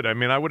should. I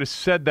mean, I would have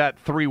said that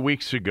 3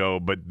 weeks ago,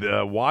 but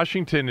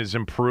Washington has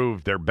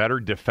improved. They're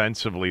better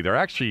defensively. They're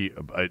actually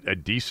a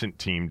decent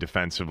team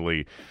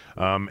defensively,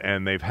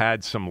 and they've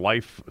had some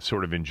life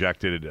sort of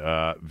injected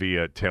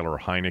via Taylor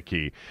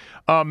Heineke.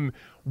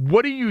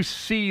 What do you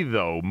see,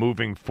 though,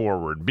 moving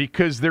forward?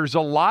 Because there's a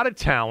lot of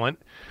talent.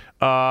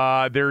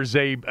 There's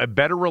a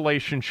better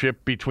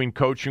relationship between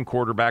coach and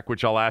quarterback,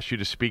 which I'll ask you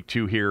to speak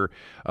to here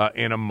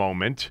in a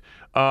moment.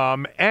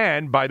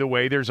 And, by the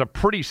way, there's a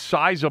pretty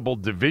sizable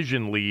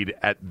division lead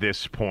at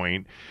this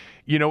point.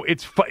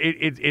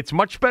 it's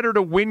much better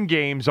to win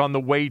games on the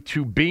way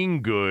to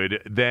being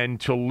good than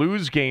to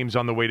lose games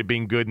on the way to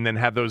being good and then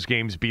have those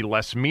games be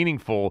less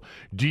meaningful.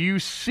 Do you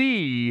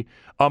see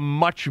a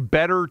much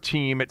better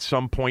team at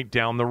some point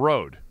down the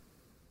road?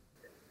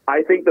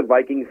 I think the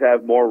Vikings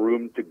have more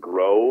room to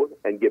grow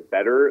and get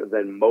better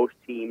than most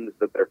teams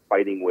that they're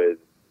fighting with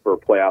for a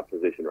playoff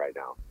position right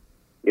now.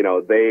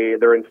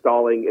 They're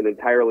installing an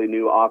entirely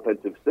new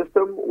offensive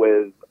system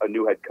with a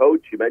new head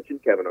coach. You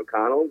mentioned Kevin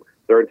O'Connell.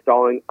 They're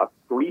installing a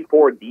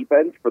 3-4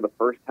 defense for the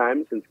first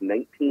time since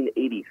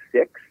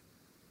 1986.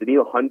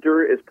 Danielle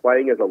Hunter is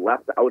playing as a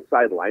left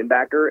outside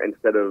linebacker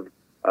instead of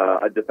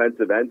a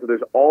defensive end. So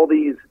there's all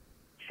these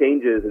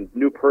changes and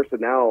new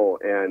personnel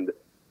and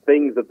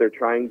things that they're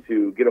trying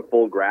to get a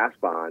full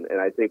grasp on. And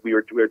I think we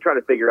were trying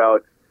to figure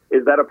out,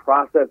 is that a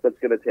process that's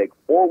going to take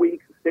 4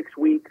 weeks, 6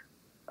 weeks?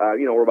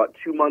 We're about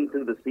 2 months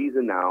into the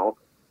season now.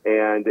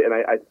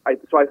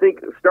 So I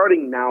think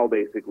starting now,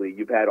 basically,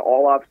 you've had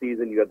all off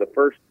season, you had the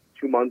first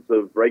 2 months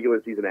of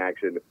regular season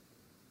action.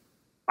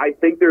 I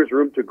think there's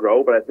room to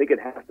grow, but I think it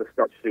has to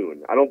start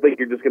soon. I don't think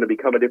you're just going to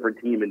become a different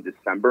team in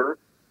December.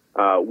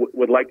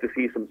 Would like to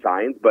see some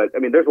signs, but I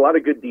mean, there's a lot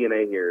of good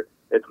DNA here.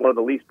 It's one of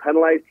the least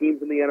penalized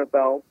teams in the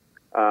NFL.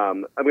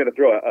 I'm going to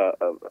throw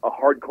a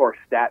hardcore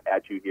stat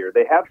at you here.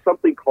 They have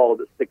something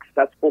called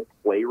successful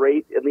play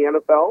rate in the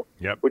NFL,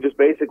 which is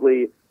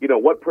basically,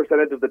 what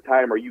percentage of the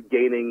time are you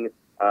gaining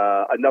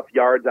enough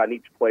yards on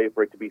each play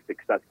for it to be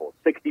successful?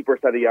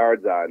 60% of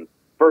yards on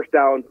first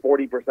down,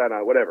 40%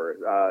 on whatever,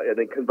 and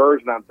then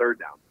conversion on third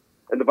down.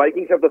 And the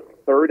Vikings have the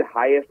third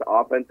highest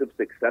offensive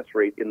success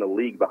rate in the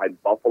league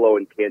behind Buffalo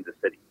and Kansas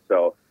City.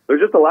 So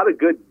there's just a lot of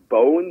good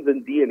bones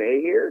and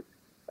DNA here.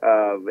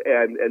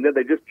 And then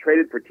they just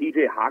traded for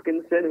T.J.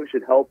 Hawkinson, who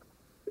should help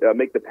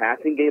make the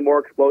passing game more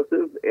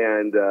explosive.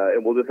 And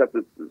we'll just have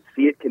to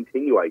see it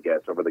continue, I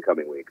guess, over the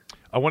coming weeks.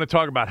 I want to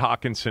talk about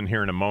Hawkinson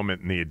here in a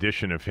moment and the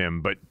addition of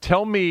him. But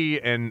tell me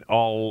and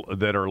all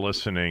that are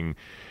listening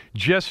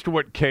just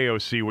what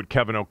KOC, what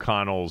Kevin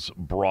O'Connell's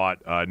brought,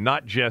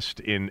 not just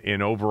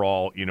in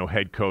overall,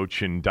 head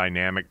coach and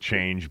dynamic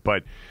change,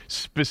 but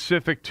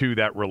specific to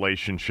that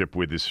relationship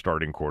with his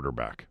starting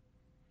quarterback.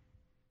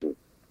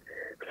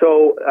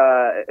 So,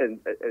 and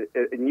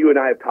you and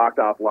I have talked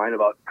offline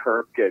about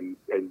Kirk and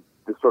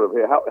just sort of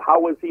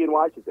how was he in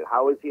Washington?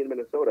 How was he in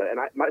Minnesota?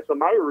 And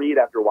my read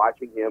after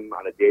watching him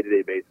on a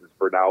day-to-day basis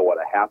for now, a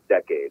half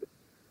decade,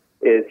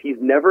 is he's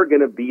never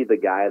going to be the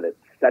guy that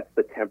sets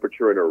the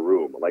temperature in a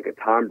room like a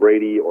Tom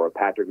Brady or a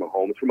Patrick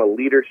Mahomes from a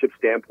leadership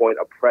standpoint,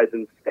 a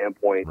presence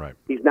standpoint. Right.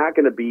 He's not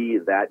going to be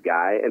that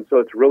guy. And so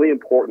it's really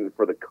important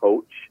for the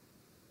coach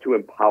to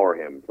empower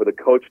him, for the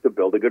coach to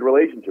build a good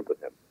relationship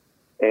with him.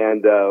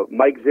 And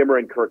Mike Zimmer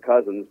and Kirk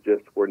Cousins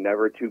just were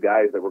never two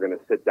guys that were going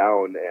to sit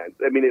down. And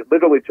I mean, it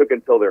literally took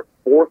until their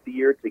fourth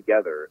year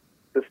together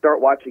to start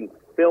watching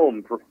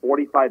film for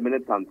 45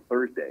 minutes on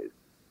Thursdays.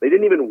 They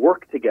didn't even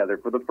work together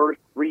for the first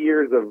 3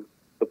 years of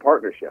the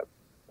partnership.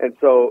 And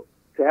so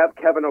to have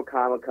Kevin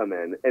O'Connell come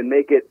in and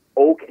make it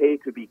okay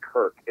to be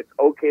Kirk, it's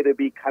okay to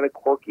be kind of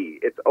quirky,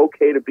 it's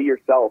okay to be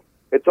yourself,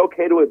 it's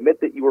okay to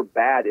admit that you were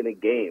bad in a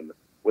game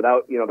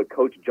without, the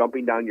coach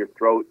jumping down your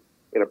throat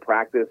in a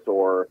practice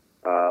or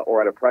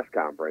at a press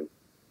conference.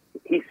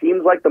 He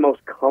seems like the most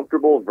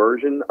comfortable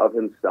version of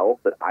himself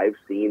that I've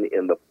seen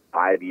in the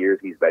 5 years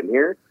he's been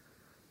here.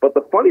 But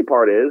the funny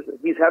part is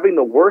he's having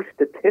the worst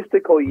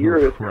statistical year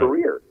of his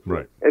career.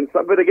 Right. And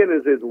some of it, again,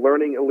 is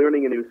learning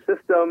a new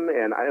system.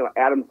 And I know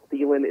Adam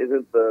Thielen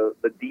isn't the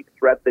deep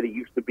threat that he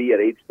used to be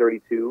at age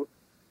 32.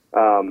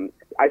 I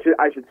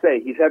should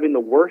say he's having the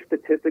worst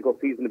statistical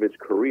season of his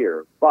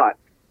career, but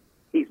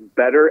he's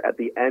better at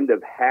the end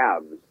of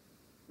halves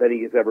than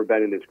he's ever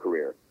been in his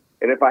career.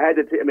 And if I had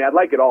to, I'd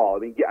like it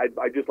all.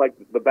 I just like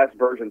the best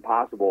version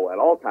possible at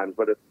all times.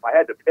 But if I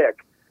had to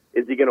pick,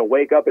 is he going to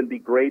wake up and be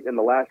great in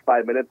the last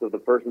 5 minutes of the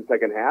first and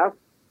second half,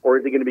 or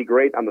is he going to be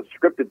great on the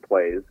scripted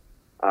plays?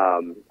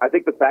 I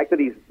think the fact that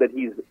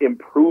he's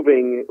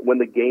improving when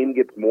the game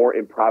gets more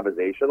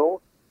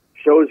improvisational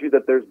shows you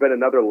that there's been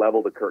another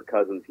level to Kirk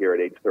Cousins here at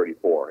age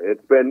 34.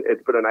 It's been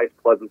a nice,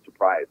 pleasant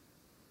surprise.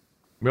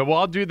 Well,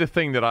 I'll do the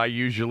thing that I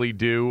usually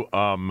do,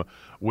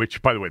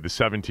 which, by the way, the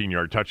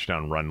 17-yard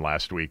touchdown run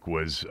last week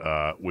was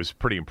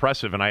pretty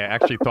impressive, and I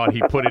actually thought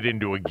he put it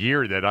into a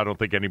gear that I don't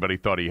think anybody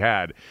thought he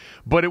had.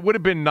 But it would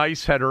have been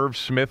nice had Irv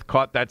Smith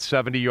caught that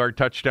 70-yard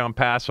touchdown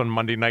pass on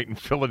Monday night in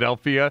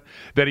Philadelphia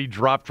that he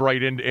dropped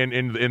right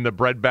in the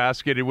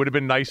breadbasket. It would have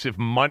been nice if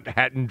Munt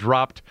hadn't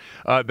dropped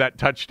that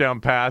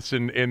touchdown pass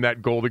in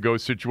that goal-to-go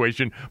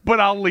situation, but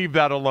I'll leave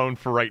that alone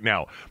for right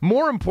now.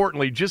 More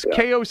importantly, just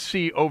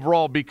KOC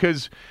overall,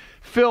 because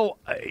Phil,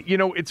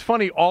 it's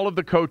funny, all of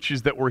the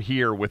coaches that were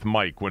here with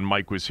Mike, when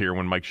Mike was here,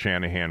 when Mike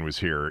Shanahan was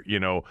here,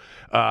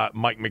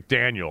 Mike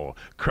McDaniel,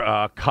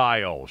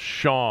 Kyle,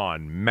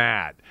 Sean,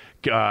 Matt,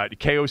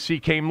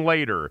 KOC came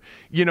later.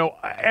 You know,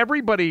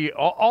 everybody,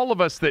 all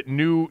of us that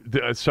knew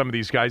some of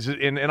these guys,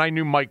 and I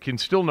knew Mike and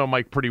still know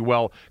Mike pretty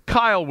well.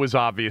 Kyle was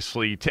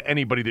obviously, to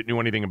anybody that knew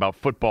anything about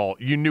football,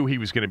 you knew he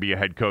was going to be a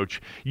head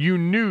coach. You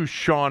knew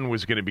Sean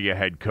was going to be a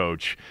head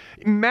coach.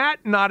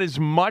 Matt, not as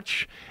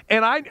much.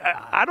 And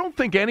I don't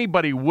think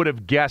anybody would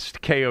have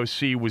guessed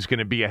KOC was going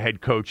to be a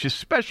head coach,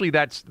 especially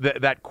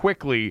that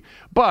quickly.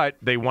 But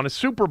they won a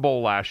Super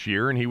Bowl last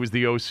year, and he was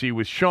the OC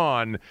with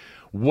Sean.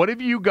 What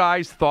have you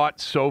guys thought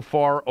so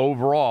far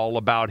overall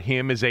about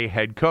him as a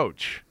head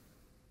coach?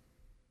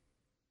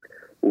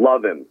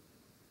 Love him.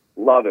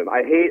 Love him.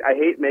 I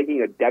hate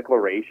making a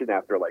declaration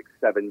after like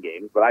 7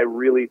 games, but I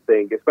really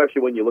think,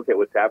 especially when you look at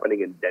what's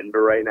happening in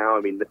Denver right now,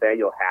 I mean,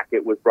 Nathaniel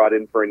Hackett was brought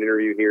in for an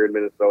interview here in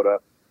Minnesota.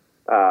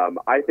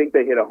 I think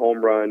they hit a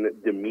home run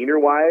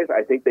demeanor-wise.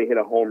 I think they hit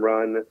a home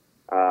run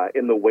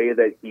in the way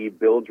that he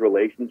builds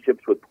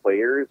relationships with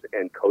players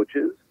and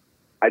coaches.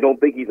 I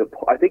think he's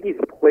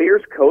a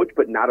player's coach,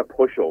 but not a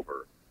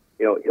pushover.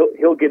 You know,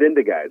 he'll get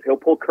into guys. He'll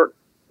pull Kirk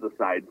to the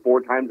side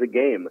 4 times a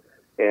game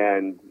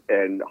and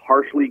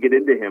harshly get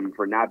into him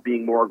for not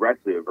being more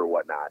aggressive or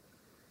whatnot.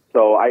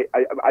 So I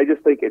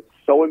just think it's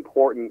so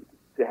important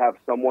to have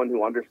someone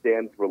who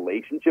understands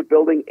relationship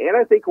building and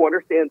I think who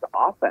understands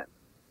offense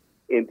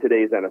in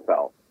today's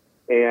NFL.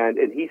 And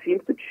he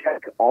seems to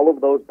check all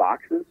of those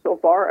boxes so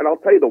far. And I'll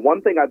tell you, the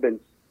one thing I've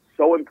been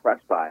so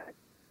impressed by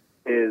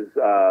is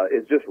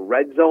just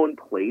red zone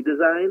play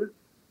design.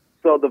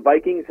 So the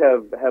Vikings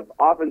have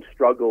often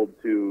struggled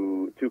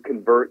to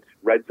convert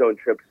red zone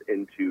trips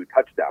into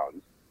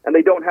touchdowns, and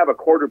they don't have a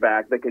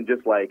quarterback that can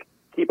just like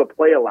keep a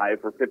play alive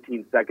for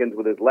 15 seconds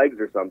with his legs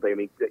or something. I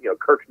mean, you know,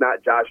 Kirk's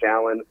not Josh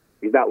Allen,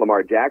 he's not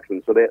Lamar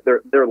Jackson, so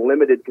they're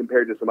limited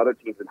compared to some other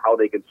teams in how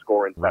they can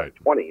score inside of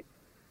 20.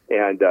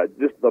 And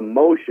just the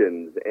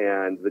motions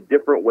and the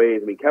different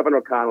ways. I mean, Kevin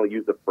O'Connell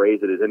used the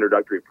phrase at his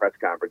introductory press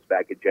conference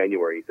back in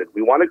January. He said,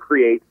 we want to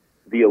create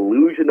the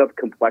illusion of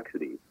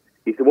complexity.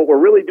 He said, what we're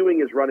really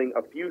doing is running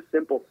a few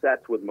simple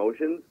sets with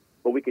motions,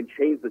 but we can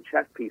change the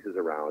chess pieces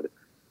around.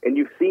 And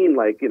you've seen,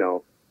 like, you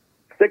know,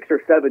 6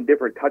 or 7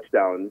 different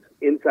touchdowns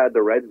inside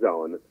the red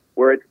zone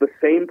where it's the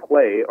same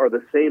play or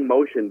the same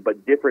motion,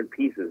 but different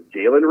pieces.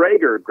 Jalen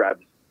Reagor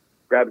grabs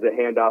a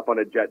handoff on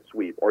a jet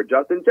sweep, or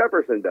Justin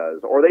Jefferson does,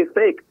 or they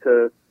fake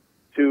to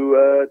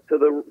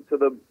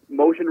the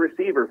motion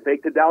receiver,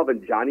 fake to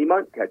Dalvin. Johnny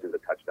Munt catches a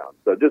touchdown.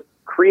 So just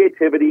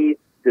creativity,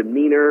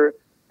 demeanor,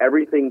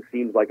 everything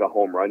seems like a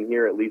home run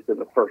here, at least in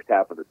the first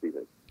half of the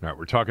season. All right,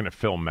 we're talking to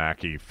Phil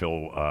Mackey.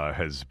 Phil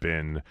has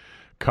been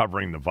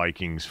covering the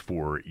Vikings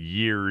for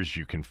years.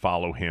 You can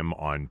follow him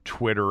on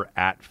Twitter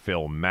at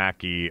Phil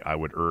Mackey. I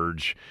would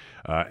urge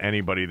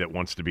anybody that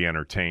wants to be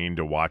entertained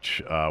to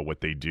watch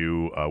what they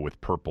do with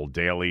Purple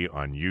Daily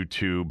on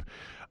YouTube.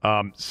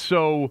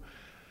 So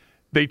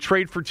they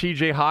trade for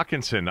TJ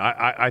Hawkinson.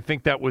 I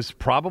think that was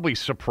probably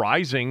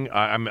surprising.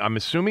 I'm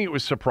assuming it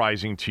was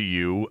surprising to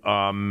you.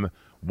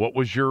 What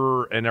was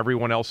your and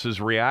everyone else's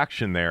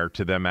reaction there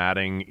to them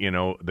adding, you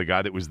know, the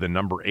guy that was the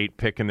number 8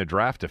 pick in the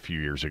draft a few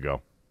years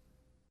ago?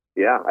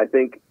 Yeah, I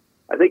think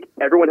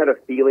everyone had a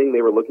feeling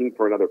they were looking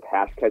for another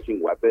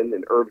pass-catching weapon,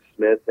 and Irv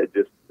Smith had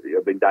just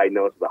been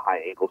diagnosed with a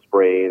high ankle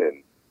sprain,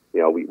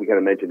 and we kind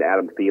of mentioned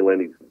Adam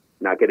Thielen. He's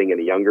not getting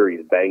any younger;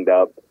 he's banged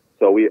up.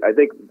 So I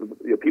think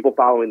people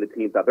following the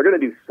team thought they're going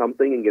to do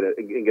something and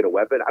get a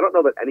weapon. I don't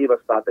know that any of us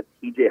thought that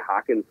T.J.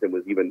 Hawkinson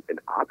was even an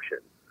option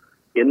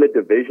in the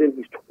division.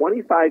 He's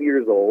 25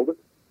 years old.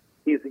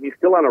 He's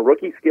still on a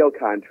rookie scale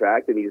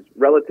contract, and he's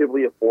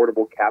relatively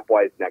affordable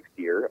cap-wise next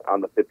year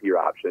on the 5th-year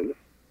option.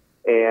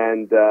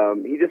 And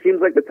he just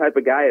seems like the type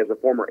of guy, as a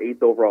former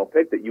 8th overall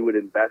pick, that you would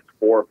invest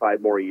 4 or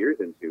 5 more years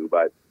into.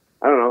 But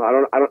I don't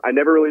know. I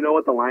never really know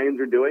what the Lions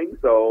are doing,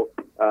 so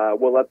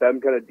we'll let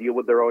them kind of deal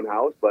with their own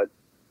house. But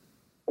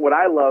what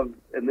I love,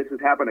 and this has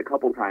happened a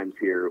couple times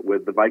here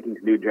with the Vikings'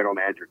 new general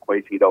manager,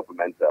 Kwesi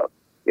Adofo-Mensah,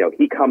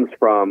 he comes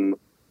from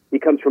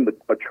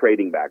a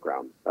trading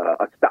background,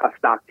 a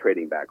stock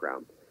trading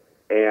background.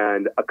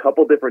 And a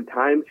couple different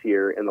times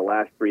here in the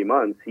last 3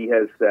 months, he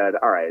has said,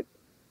 all right,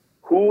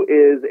 who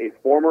is a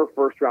former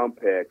first-round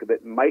pick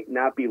that might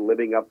not be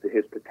living up to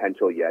his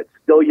potential yet,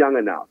 still young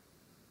enough?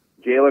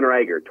 Jalen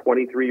Reagor,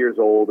 23 years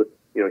old.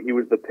 He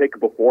was the pick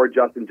before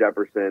Justin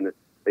Jefferson.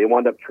 They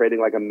wound up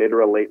trading like a mid or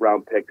a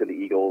late-round pick to the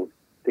Eagles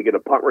to get a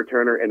punt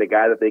returner and a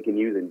guy that they can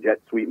use in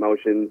jet sweep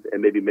motions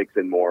and maybe mix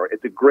in more.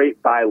 It's a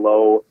great buy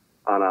low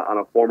on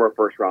a former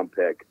first-round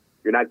pick.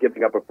 You're not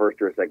giving up a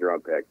first or a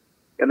second-round pick.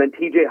 And then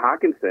T.J.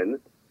 Hawkinson,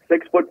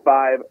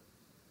 6'5",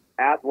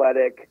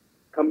 athletic,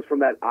 comes from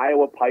that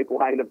Iowa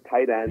pipeline of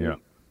tight ends. Yeah.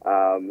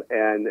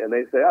 And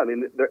they say,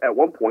 at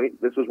one point,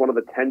 this was one of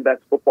the 10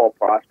 best football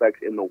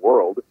prospects in the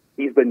world.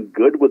 He's been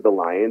good with the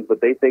Lions,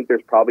 but they think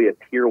there's probably a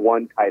tier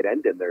 1 tight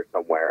end in there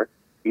somewhere.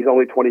 He's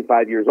only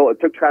 25 years old.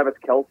 It took Travis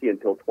Kelce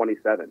until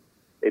 27.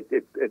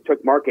 It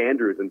took Mark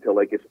Andrews until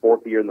like his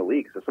 4th year in the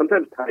league. So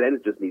sometimes tight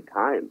ends just need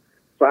time.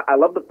 So I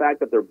love the fact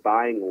that they're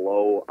buying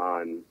low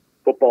on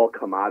football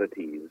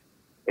commodities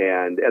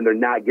and they're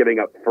not giving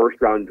up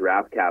first-round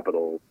draft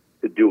capital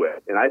to do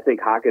it. And I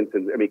think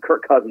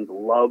Kirk Cousins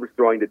loves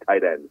throwing to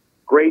tight ends.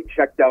 Great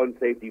check down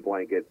safety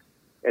blankets.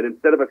 And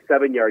instead of a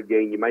 7-yard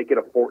gain, you might get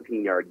a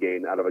 14-yard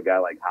gain out of a guy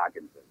like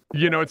Hockenson.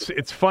 You know,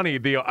 it's funny.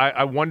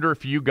 I wonder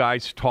if you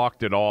guys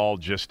talked at all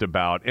just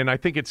about, and I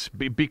think it's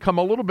become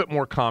a little bit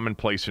more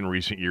commonplace in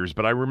recent years,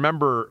 but I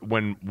remember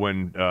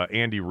when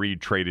Andy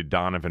Reid traded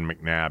Donovan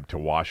McNabb to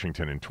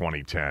Washington in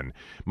 2010,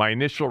 my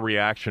initial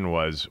reaction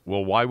was,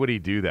 well, why would he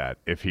do that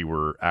if he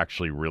were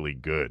actually really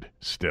good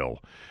still?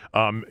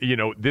 You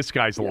know, this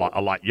guy's a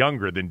lot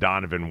younger than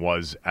Donovan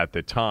was at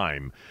the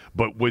time.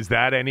 But was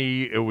that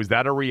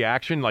a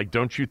reaction? Like,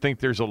 don't you think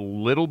there's a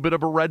little bit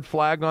of a red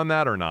flag on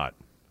that or not?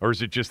 Or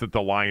is it just that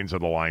the Lions are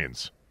the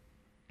Lions?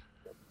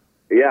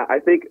 Yeah, I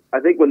think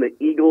when the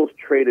Eagles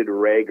traded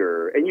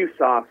Rager, and you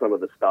saw some of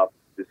the stuff,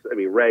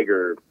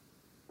 Rager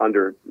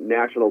under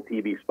national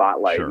TV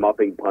spotlight, sure,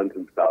 muffing punts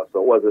and stuff.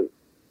 So it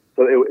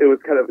was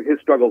kind of,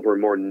 his struggles were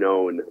more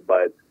known,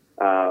 but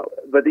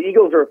the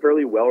Eagles are a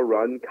fairly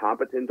well-run,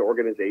 competent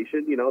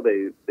organization. You know,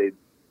 they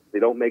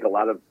don't make a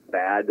lot of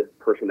bad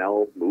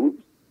personnel moves.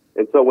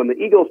 And so when the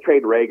Eagles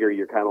trade Rager,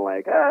 you're kind of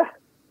like,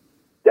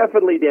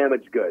 definitely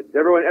damaged goods.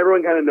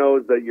 Everyone kind of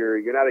knows that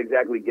you're not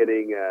exactly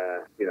getting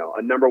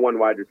a number one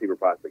wide receiver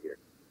prospect here.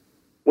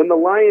 When the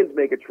Lions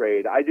make a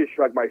trade, I just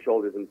shrug my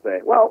shoulders and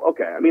say, well,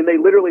 okay. I mean, they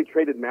literally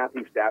traded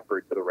Matthew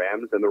Stafford to the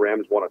Rams, and the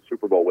Rams won a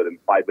Super Bowl with him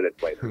 5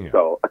 minutes later. Yeah.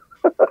 So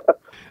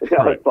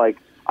right. It's like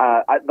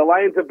the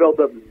Lions have built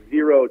up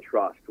zero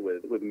trust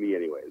with me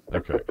anyways.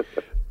 Okay.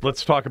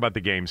 Let's talk about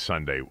the game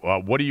Sunday.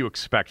 What do you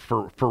expect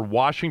for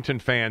Washington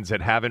fans that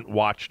haven't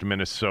watched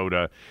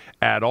Minnesota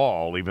at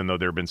all, even though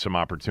there have been some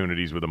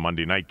opportunities with the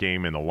Monday night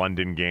game and the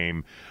London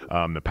game,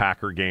 the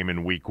Packer game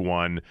in week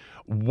 1?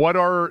 What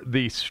are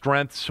the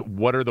strengths?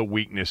 What are the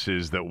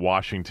weaknesses that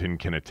Washington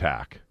can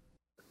attack?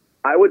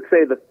 I would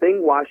say the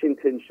thing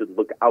Washington should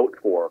look out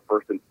for,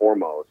 first and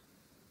foremost,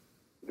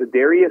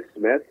 Zadarius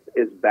Smith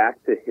is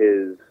back to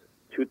his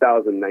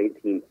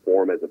 2019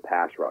 form as a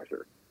pass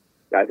rusher.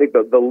 I think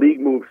the league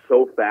moves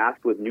so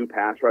fast with new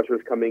pass rushers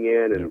coming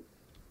in, and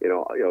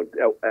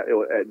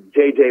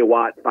J.J.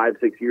 Watt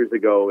 5-6 years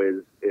ago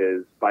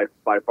is by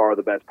far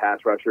the best pass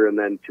rusher, and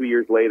then 2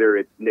 years later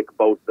it's Nick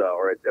Bosa,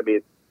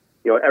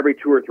 every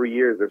 2 or 3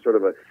 years there's sort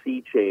of a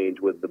sea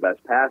change with the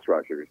best pass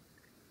rushers.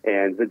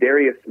 And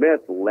Zadarius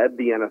Smith led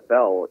the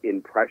NFL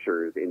in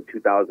pressures in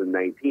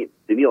 2019.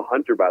 Danielle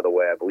Hunter, by the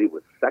way, I believe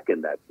was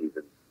second that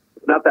season.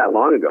 It's not that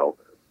long ago.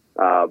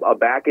 A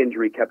back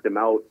injury kept him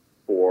out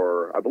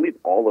for, I believe,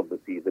 all of the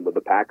season with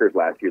the Packers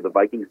last year. The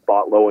Vikings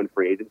bought low in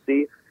free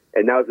agency,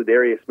 and now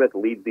Zadarius Smith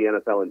leads the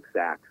NFL in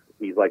sacks.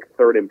 He's like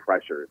third in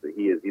pressures.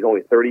 He's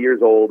only 30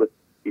 years old.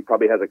 He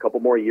probably has a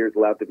couple more years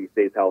left if he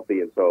stays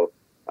healthy, and so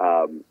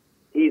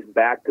he's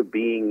back to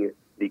being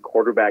the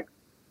quarterback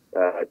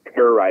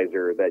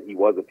terrorizer that he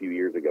was a few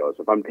years ago.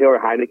 So if I'm Taylor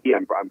Heineke,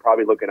 I'm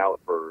probably looking out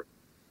for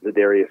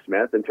Zadarius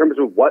Smith. In terms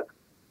of what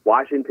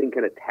Washington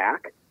can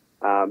attack,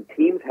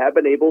 teams have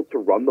been able to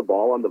run the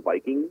ball on the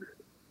Vikings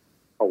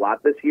a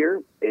lot this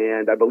year,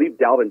 and I believe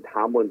Dalvin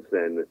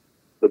Tomlinson,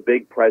 the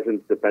big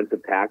presence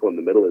defensive tackle in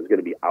the middle, is going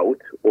to be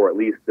out, or at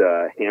least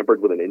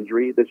hampered with an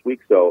injury this week.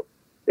 So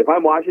if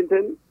I'm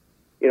Washington,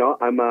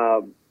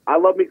 I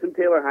love me some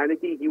Taylor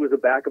Heineke. He was a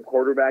backup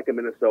quarterback in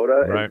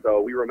Minnesota, right. And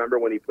so we remember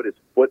when he put his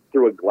foot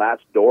through a glass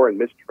door and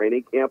missed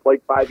training camp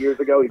like 5 years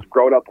ago. He's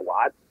grown up a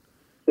lot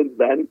since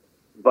then,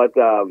 but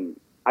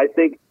I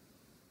think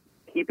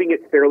keeping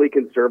it fairly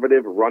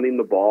conservative, running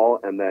the ball,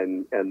 and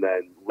then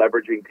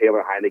leveraging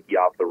Taylor Heineke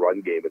off the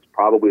run game is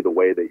probably the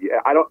way that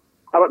I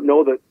don't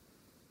know that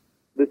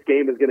this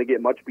game is going to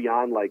get much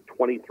beyond like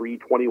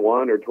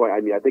 23-21 or 20. I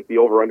mean, I think the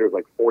over-under is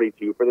like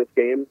 42 for this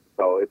game.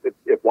 So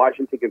if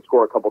Washington can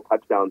score a couple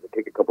touchdowns and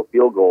kick a couple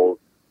field goals,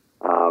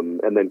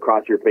 and then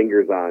cross your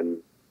fingers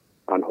on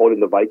holding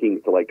the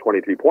Vikings to like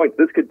 23 points,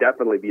 this could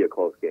definitely be a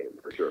close game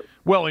for sure.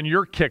 Well, and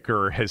your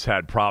kicker has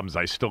had problems.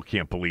 I still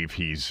can't believe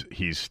he's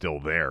still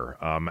there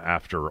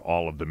after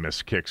all of the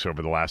missed kicks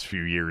over the last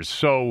few years.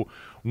 So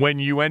when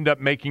you end up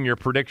making your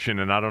prediction,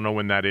 and I don't know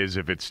when that is,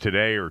 if it's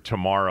today or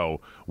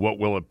tomorrow, what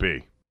will it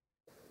be?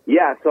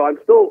 Yeah, so I'm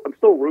still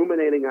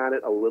ruminating on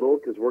it a little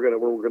because we're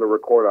gonna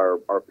record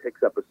our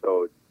picks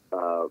episode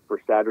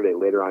for Saturday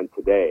later on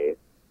today.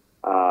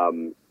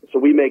 So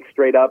we make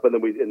straight up, and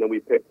then we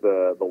pick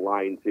the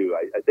line too.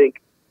 I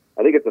think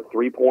it's a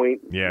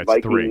 3-point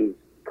Vikings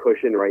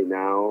cushion right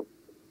now.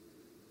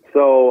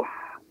 So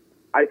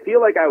I feel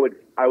like I would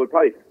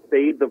probably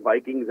fade the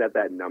Vikings at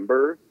that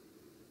number,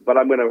 but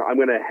I'm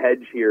gonna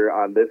hedge here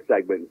on this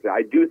segment.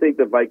 I do think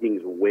the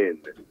Vikings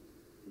win,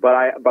 but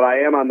I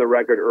am on the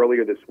record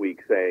earlier this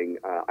week saying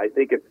I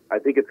think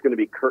it's going to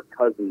be Kirk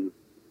Cousins'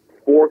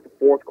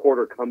 fourth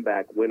quarter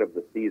comeback win of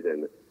the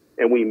season.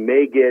 and we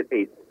may get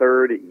a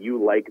third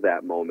 "you like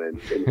that" moment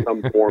in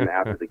some form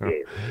after the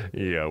game.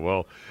 Yeah,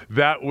 well,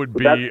 that would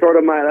be that's sort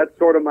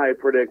of my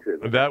prediction.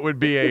 That would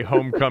be a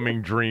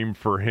homecoming dream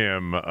for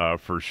him,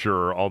 for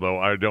sure. Although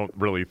I don't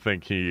really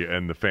think he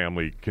and the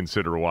family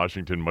consider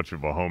Washington much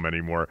of a home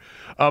anymore.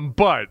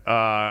 But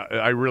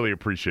I really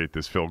appreciate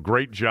this, Phil.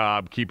 Great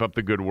job. Keep up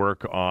the good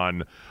work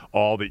on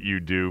all that you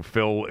do.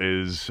 Phil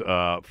is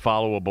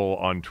followable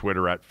on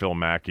Twitter at Phil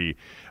Mackey.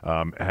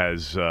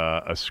 Has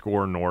a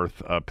Score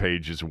North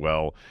page as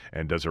well,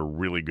 and does a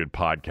really good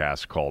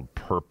podcast called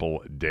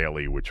Purple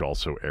Daily, which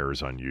also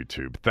airs on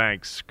YouTube.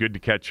 Thanks. Good to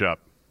catch up.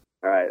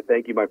 All right.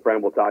 Thank you, my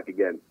friend. We'll talk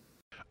again.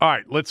 All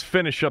right. Let's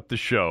finish up the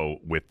show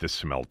with the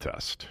smell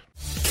test.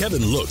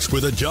 Kevin looks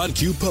where the John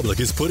Q. Public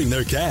is putting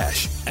their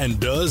cash and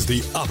does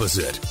the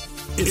opposite.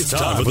 It's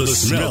time for the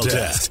smell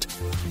test.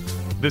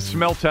 The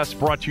smell test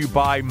brought to you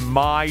by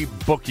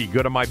MyBookie.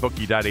 Go to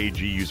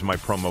mybookie.ag. Use my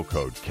promo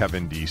code,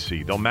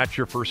 KevinDC. They'll match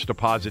your first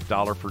deposit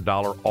dollar for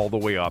dollar all the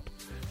way up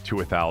to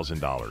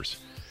 $1,000.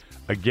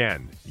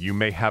 Again, you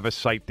may have a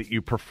site that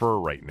you prefer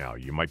right now.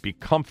 You might be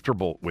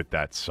comfortable with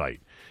that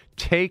site.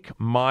 Take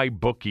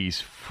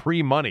MyBookie's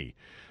free money.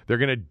 They're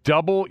going to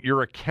double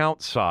your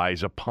account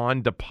size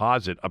upon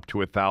deposit up to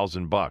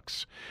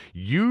 $1,000.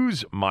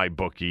 Use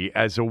MyBookie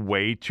as a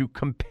way to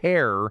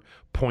compare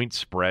point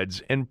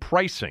spreads and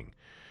pricing.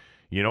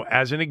 You know,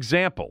 as an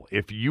example,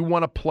 if you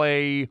want to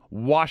play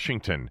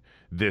Washington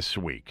this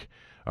week,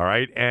 all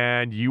right,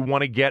 and you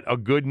want to get a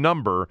good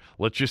number,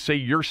 let's just say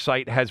your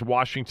site has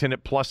Washington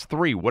at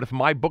 +3. What if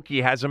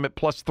MyBookie has them at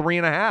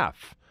 +3.5?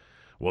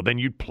 Well, then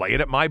you'd play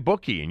it at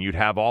MyBookie, and you'd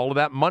have all of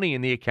that money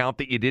in the account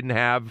that you didn't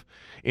have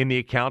in the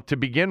account to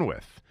begin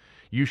with.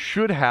 You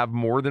should have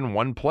more than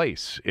one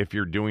place if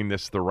you're doing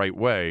this the right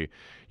way.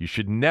 You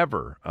should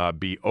never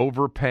be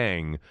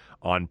overpaying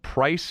on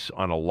price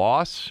on a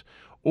loss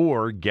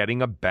or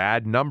getting a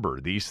bad number.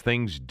 These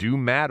things do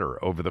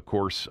matter over the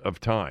course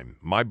of time.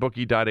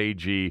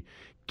 MyBookie.ag,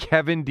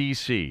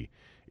 KevinDC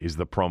is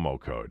the promo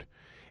code.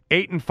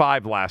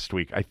 8-5 last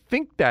week. I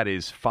think that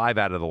is 5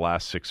 out of the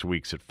last 6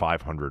 weeks at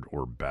 500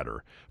 or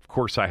better. Of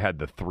course, I had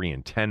the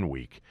 3-10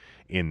 week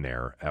in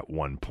there at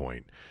one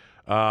point.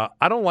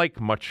 I don't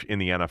like much in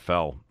the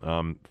NFL.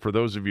 For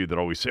those of you that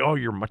always say, oh,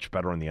 you're much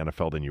better in the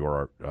NFL than you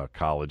are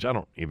college, I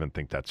don't even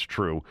think that's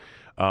true.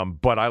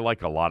 But I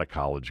like a lot of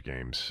college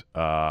games.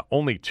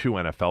 Only 2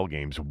 NFL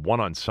games, one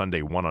on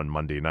Sunday, one on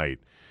Monday night.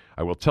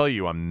 I will tell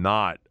you I'm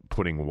not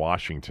putting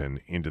Washington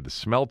into the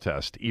smell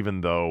test,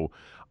 even though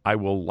I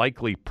will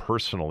likely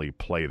personally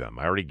play them.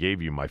 I already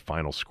gave you my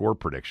final score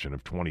prediction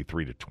of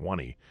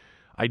 23-20.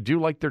 I do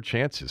like their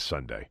chances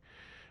Sunday.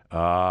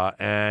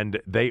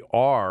 And they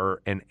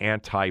are an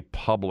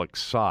anti-public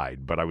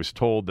side, but I was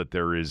told that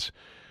there is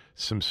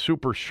some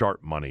super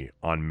sharp money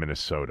on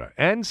Minnesota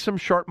and some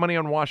sharp money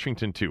on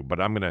Washington too, but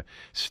I'm going to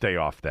stay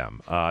off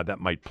them. That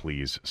might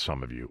please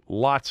some of you.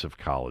 Lots of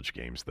college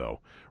games, though,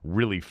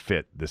 really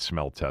fit the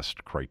smell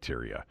test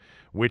criteria,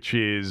 which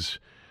is,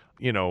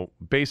 you know,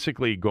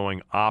 basically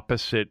going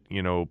opposite,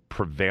 you know,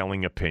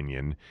 prevailing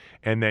opinion,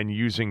 and then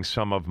using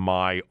some of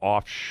my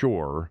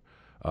offshore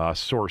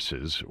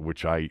sources,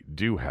 which I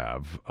do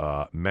have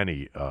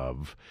many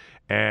of,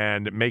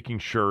 and making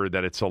sure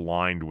that it's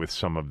aligned with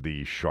some of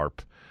the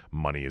sharp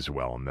money as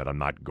well, and that I'm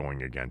not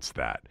going against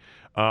that.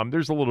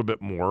 There's a little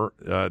bit more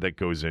that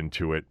goes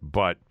into it,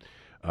 but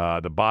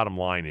the bottom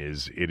line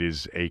is it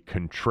is a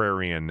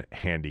contrarian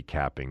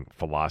handicapping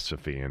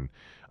philosophy. And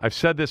I've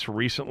said this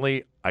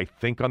recently, I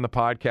think, on the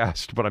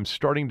podcast, but I'm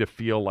starting to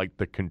feel like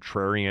the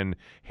contrarian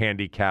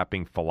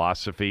handicapping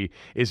philosophy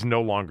is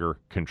no longer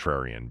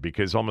contrarian,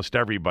 because almost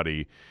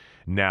everybody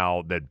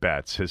now that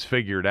bets has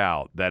figured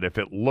out that if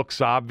it looks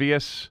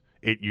obvious,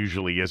 it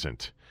usually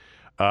isn't.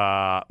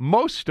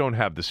 Most don't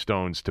have the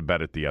stones to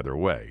bet it the other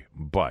way,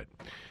 but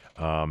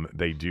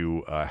they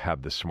do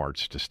have the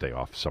smarts to stay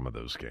off some of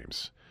those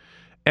games.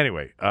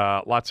 Anyway,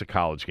 lots of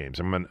college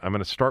games. I'm going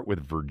to start with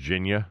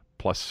Virginia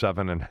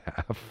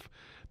 +7.5.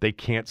 They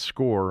can't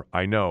score,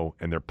 I know,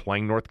 and they're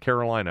playing North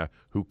Carolina,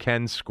 who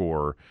can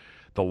score.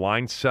 The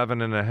line's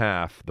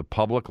 7.5. The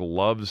public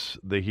loves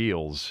the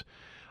heels.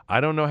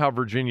 I don't know how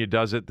Virginia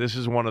does it. This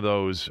is one of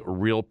those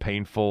real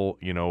painful,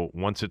 you know,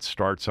 once it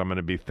starts, I'm going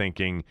to be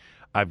thinking,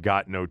 I've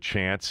got no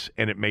chance,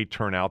 and it may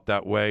turn out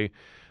that way.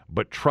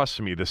 But trust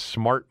me, the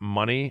smart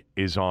money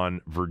is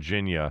on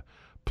Virginia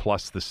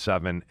plus the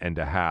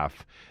 7.5.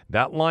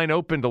 That line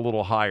opened a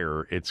little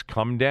higher. It's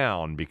come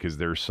down because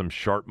there's some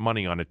sharp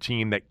money on a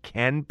team that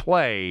can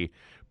play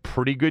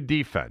pretty good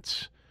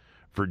defense.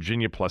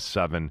 Virginia plus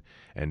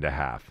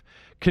 7.5.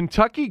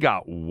 Kentucky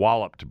got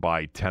walloped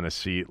by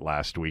Tennessee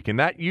last week, and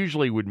that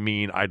usually would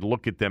mean I'd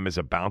look at them as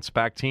a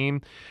bounce-back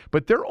team,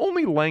 but they're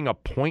only laying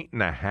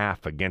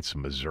 1.5 against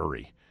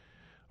Missouri,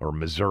 or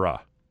Missouri.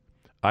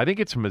 I think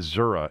it's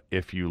Missouri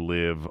if you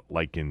live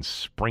like in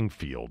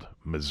Springfield,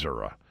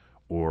 Missouri,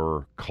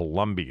 or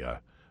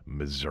Columbia,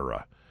 Missouri.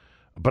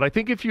 But I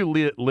think if you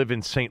live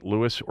in St.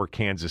 Louis or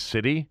Kansas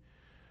City,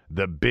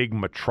 the big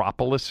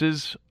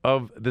metropolises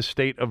of the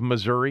state of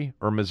Missouri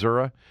or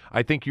Missouri.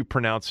 I think you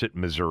pronounce it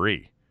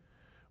Missouri,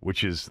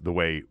 which is the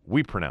way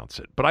we pronounce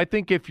it. But I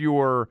think if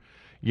you're,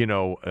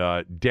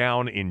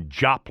 down in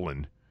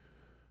Joplin,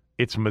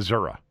 it's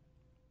Missouri.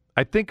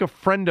 I think a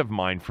friend of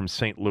mine from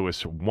St.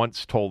 Louis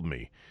once told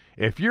me,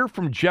 if you're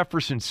from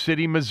Jefferson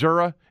City,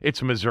 Missouri,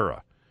 it's Missouri.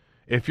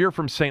 If you're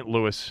from St.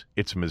 Louis,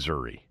 it's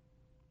Missouri.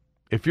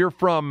 If you're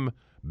from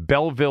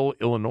Belleville,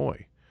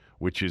 Illinois,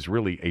 which is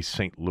really a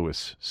St.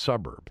 Louis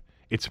suburb,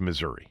 it's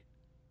Missouri.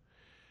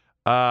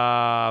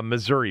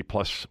 Missouri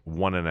plus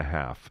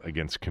 1.5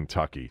 against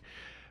Kentucky.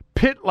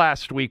 Pitt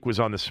last week was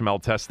on the smell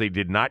test. They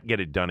did not get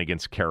it done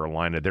against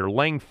Carolina. They're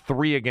laying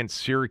 3 against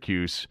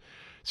Syracuse.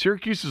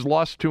 Syracuse has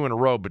lost 2 in a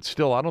row, but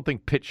still, I don't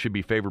think Pitt should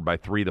be favored by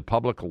 3. The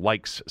public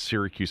likes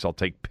Syracuse. I'll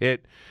take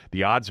Pitt.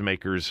 The odds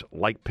makers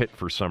like Pitt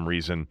for some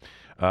reason.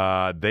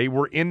 They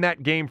were in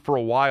that game for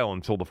a while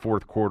until the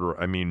fourth quarter.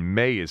 I mean,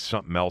 May is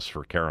something else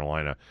for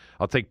Carolina.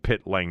 I'll take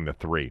Pitt laying the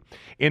 3.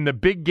 In the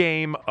big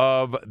game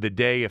of the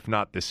day, if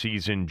not the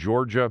season,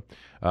 Georgia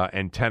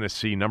and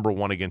Tennessee, number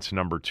 1 against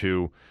number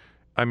 2.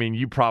 I mean,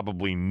 you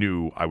probably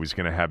knew I was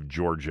going to have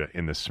Georgia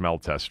in the smell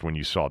test when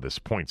you saw this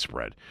point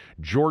spread.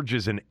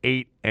 Georgia's an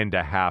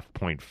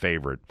 8.5-point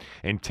favorite,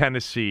 and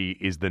Tennessee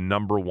is the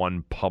number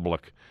 1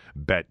 public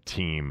bet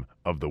team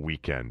of the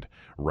weekend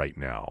right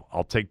now.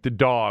 I'll take the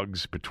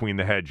dogs between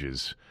the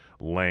hedges,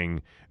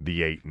 laying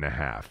the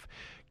 8.5.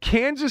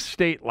 Kansas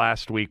State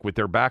last week with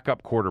their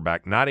backup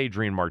quarterback, not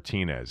Adrian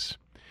Martinez,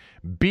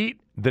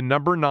 beat the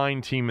number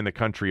 9 team in the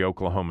country,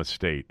 Oklahoma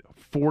State,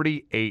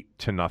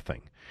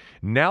 48-0.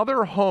 Now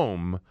they're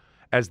home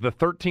as the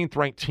 13th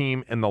ranked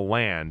team in the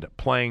land,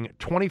 playing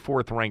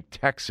 24th ranked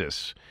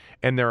Texas,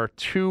 and they're a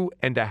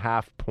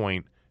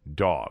 2.5-point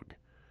dog.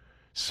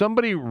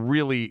 Somebody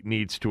really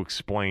needs to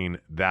explain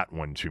that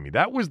one to me.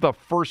 That was the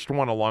first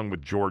one, along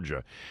with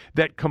Georgia,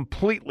 that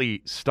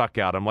completely stuck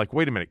out. I'm like,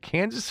 wait a minute.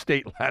 Kansas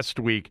State last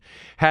week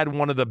had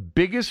one of the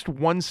biggest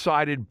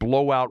one-sided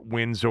blowout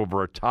wins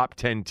over a top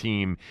 10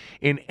 team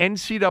in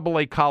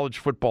NCAA college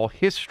football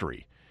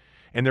history.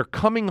 And they're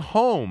coming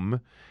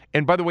home,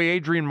 and by the way,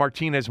 Adrian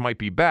Martinez might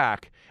be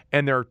back,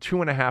 and they're a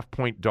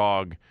 2.5-point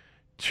dog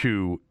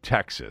to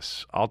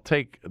Texas. I'll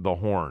take the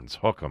Horns,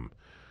 hook 'em,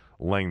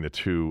 laying the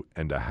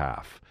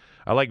 2.5.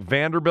 I like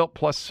Vanderbilt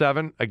plus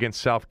 7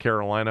 against South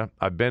Carolina.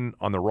 I've been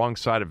on the wrong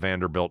side of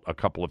Vanderbilt a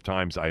couple of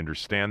times. I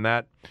understand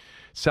that.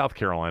 South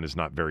Carolina's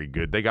not very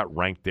good. They got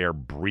ranked there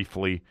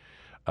briefly.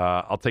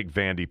 I'll take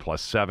Vandy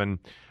plus 7.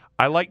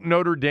 I like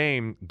Notre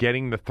Dame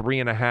getting the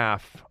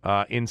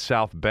 3.5 in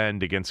South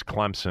Bend against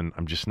Clemson.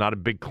 I'm just not a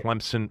big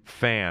Clemson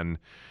fan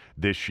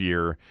this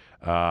year.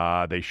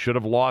 They should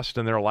have lost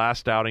in their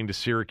last outing to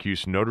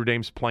Syracuse. Notre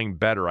Dame's playing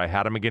better. I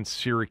had them against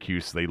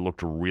Syracuse. They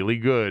looked really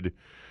good.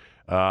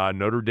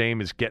 Notre Dame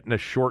is getting a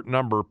short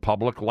number.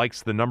 Public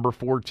likes the number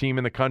 4 team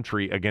in the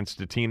country against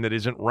a team that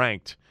isn't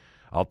ranked.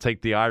 I'll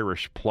take the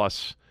Irish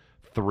plus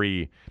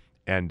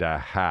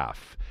 3.5.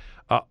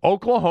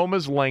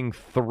 Oklahoma's laying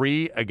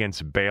 3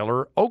 against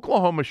Baylor.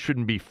 Oklahoma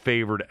shouldn't be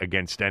favored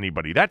against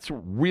anybody. That's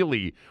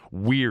really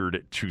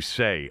weird to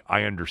say.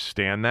 I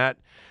understand that.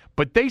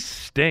 But they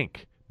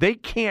stink. They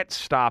can't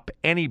stop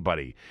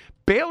anybody.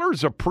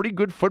 Baylor's a pretty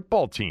good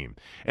football team,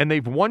 and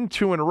they've won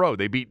 2 in a row.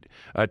 They beat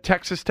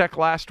Texas Tech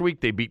last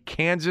week. They beat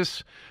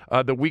Kansas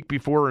the week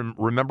before. And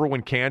remember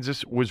when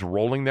Kansas was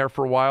rolling there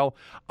for a while?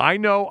 I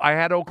know I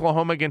had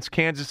Oklahoma against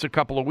Kansas a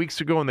couple of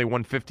weeks ago, and they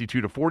won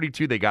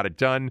 52-42. They got it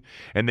done,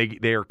 and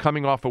they are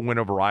coming off a win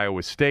over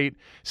Iowa State.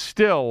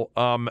 Still,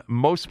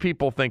 most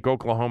people think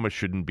Oklahoma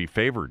shouldn't be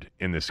favored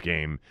in this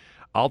game.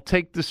 I'll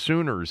take the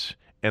Sooners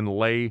and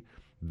lay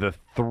the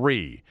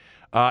 3.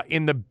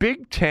 In the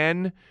Big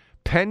Ten,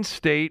 Penn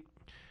State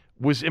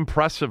was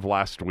impressive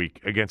last week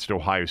against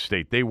Ohio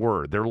State. They're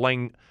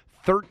laying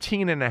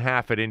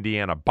 13.5 at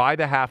Indiana. By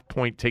the half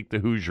point, take the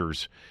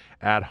Hoosiers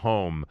at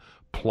home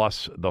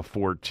plus the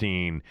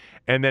 14.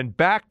 And then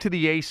back to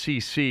the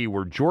ACC,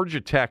 where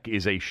Georgia Tech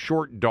is a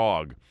short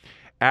dog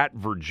at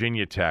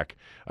Virginia Tech.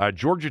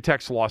 Georgia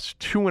Tech's lost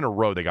 2 in a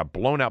row. They got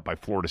blown out by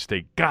Florida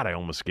State. God, I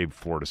almost gave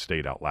Florida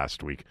State out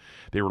last week.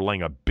 They were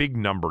laying a big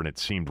number, and it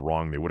seemed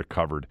wrong. They would have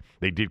covered.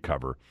 They did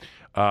cover.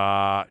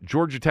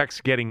 Georgia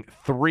Tech's getting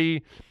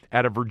 3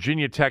 at a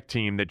Virginia Tech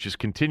team that just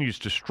continues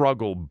to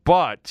struggle,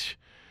 but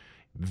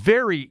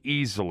very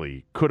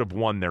easily could have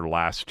won their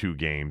last 2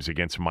 games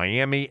against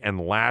Miami and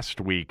last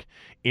week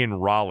in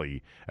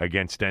Raleigh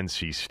against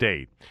NC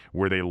State,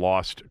 where they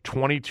lost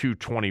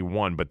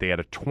 22-21, but they had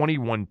a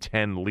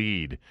 21-10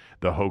 lead,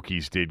 the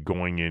Hokies did,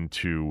 going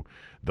into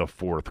the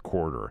fourth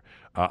quarter.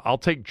 I'll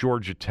take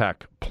Georgia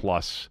Tech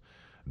plus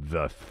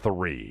the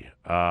 3.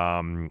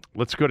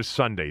 Let's go to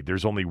Sunday.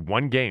 There's only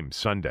one game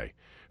Sunday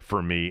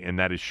for me, and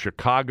that is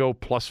Chicago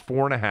plus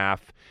 4.5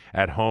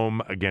 at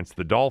home against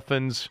the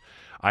Dolphins.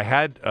 I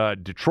had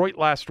Detroit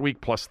last week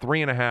plus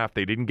 3.5.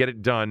 They didn't get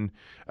it done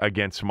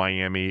against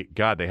Miami.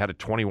 God, they had a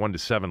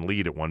 21-7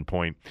 lead at one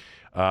point.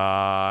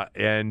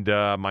 And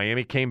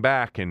Miami came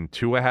back, and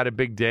Tua had a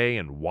big day,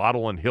 and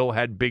Waddle and Hill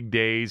had big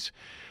days.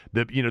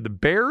 The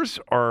Bears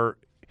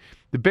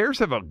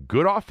have a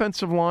good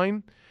offensive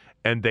line,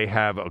 and they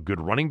have a good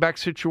running back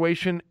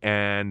situation.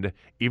 And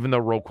even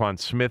though Roquan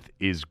Smith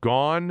is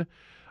gone,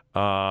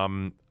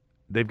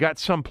 they've got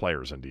some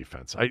players on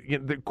defense.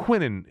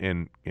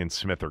 Quinn and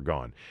Smith are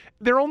gone.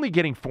 They're only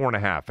getting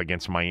 4.5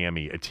 against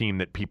Miami, a team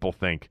that people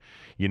think,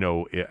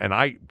 and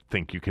I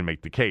think you can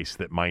make the case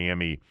that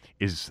Miami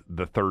is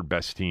the third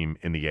best team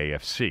in the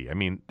AFC. I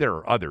mean, there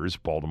are others,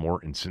 Baltimore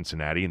and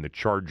Cincinnati, and the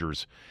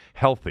Chargers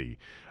healthy.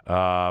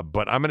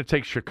 But I'm going to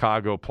take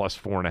Chicago plus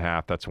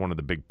 4.5. That's one of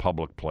the big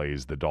public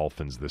plays, the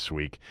Dolphins this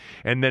week.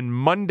 And then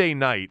Monday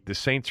night, the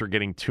Saints are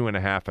getting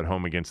 2.5 at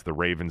home against the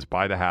Ravens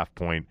by the half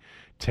point.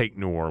 Take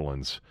New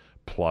Orleans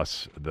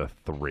plus the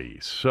 3.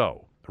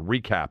 So,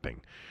 recapping.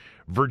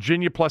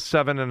 Virginia plus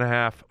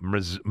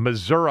 7.5.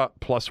 Missouri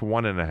plus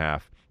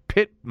 1.5.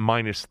 Pitt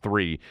minus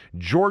 3.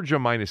 Georgia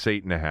minus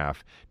 8.5.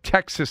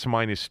 Texas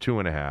minus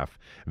 2.5.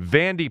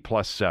 Vandy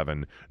plus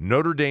 7.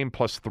 Notre Dame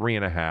plus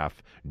 3.5.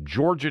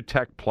 Georgia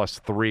Tech plus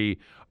 3.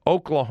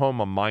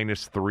 Oklahoma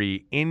minus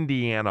 3.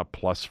 Indiana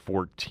plus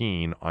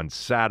 14 on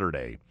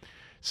Saturday.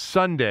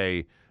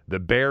 Sunday, the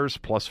Bears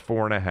plus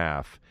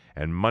 4.5.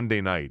 And Monday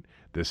night,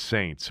 the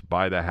Saints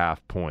by the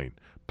half point,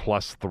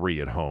 plus 3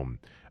 at home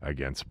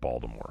against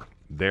Baltimore.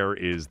 There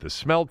is the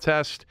smell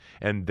test,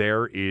 and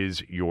there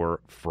is your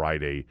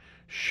Friday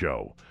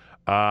show.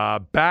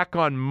 Back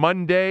on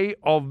Monday,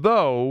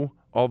 although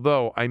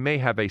I may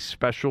have a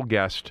special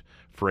guest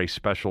for a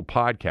special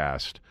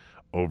podcast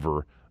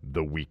over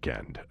the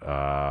weekend.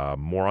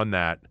 More on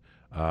that,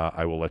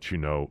 I will let you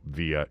know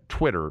via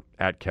Twitter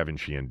at Kevin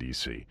Sheehan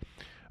DC.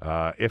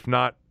 If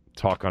not,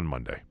 talk on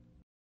Monday.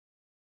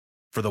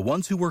 For the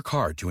ones who work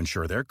hard to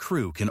ensure their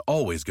crew can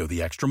always go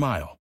the extra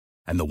mile,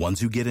 and the ones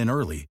who get in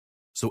early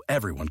so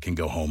everyone can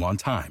go home on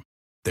time,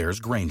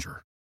 there's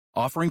Grainger,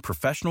 offering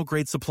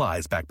professional-grade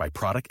supplies backed by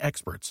product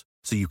experts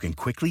so you can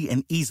quickly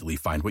and easily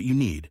find what you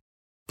need.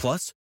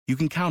 Plus, you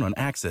can count on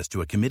access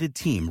to a committed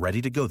team ready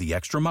to go the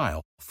extra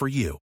mile for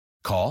you.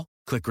 Call,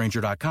 click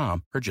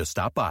Grainger.com, or just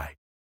stop by.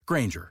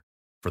 Grainger,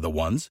 for the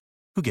ones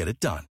who get it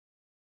done.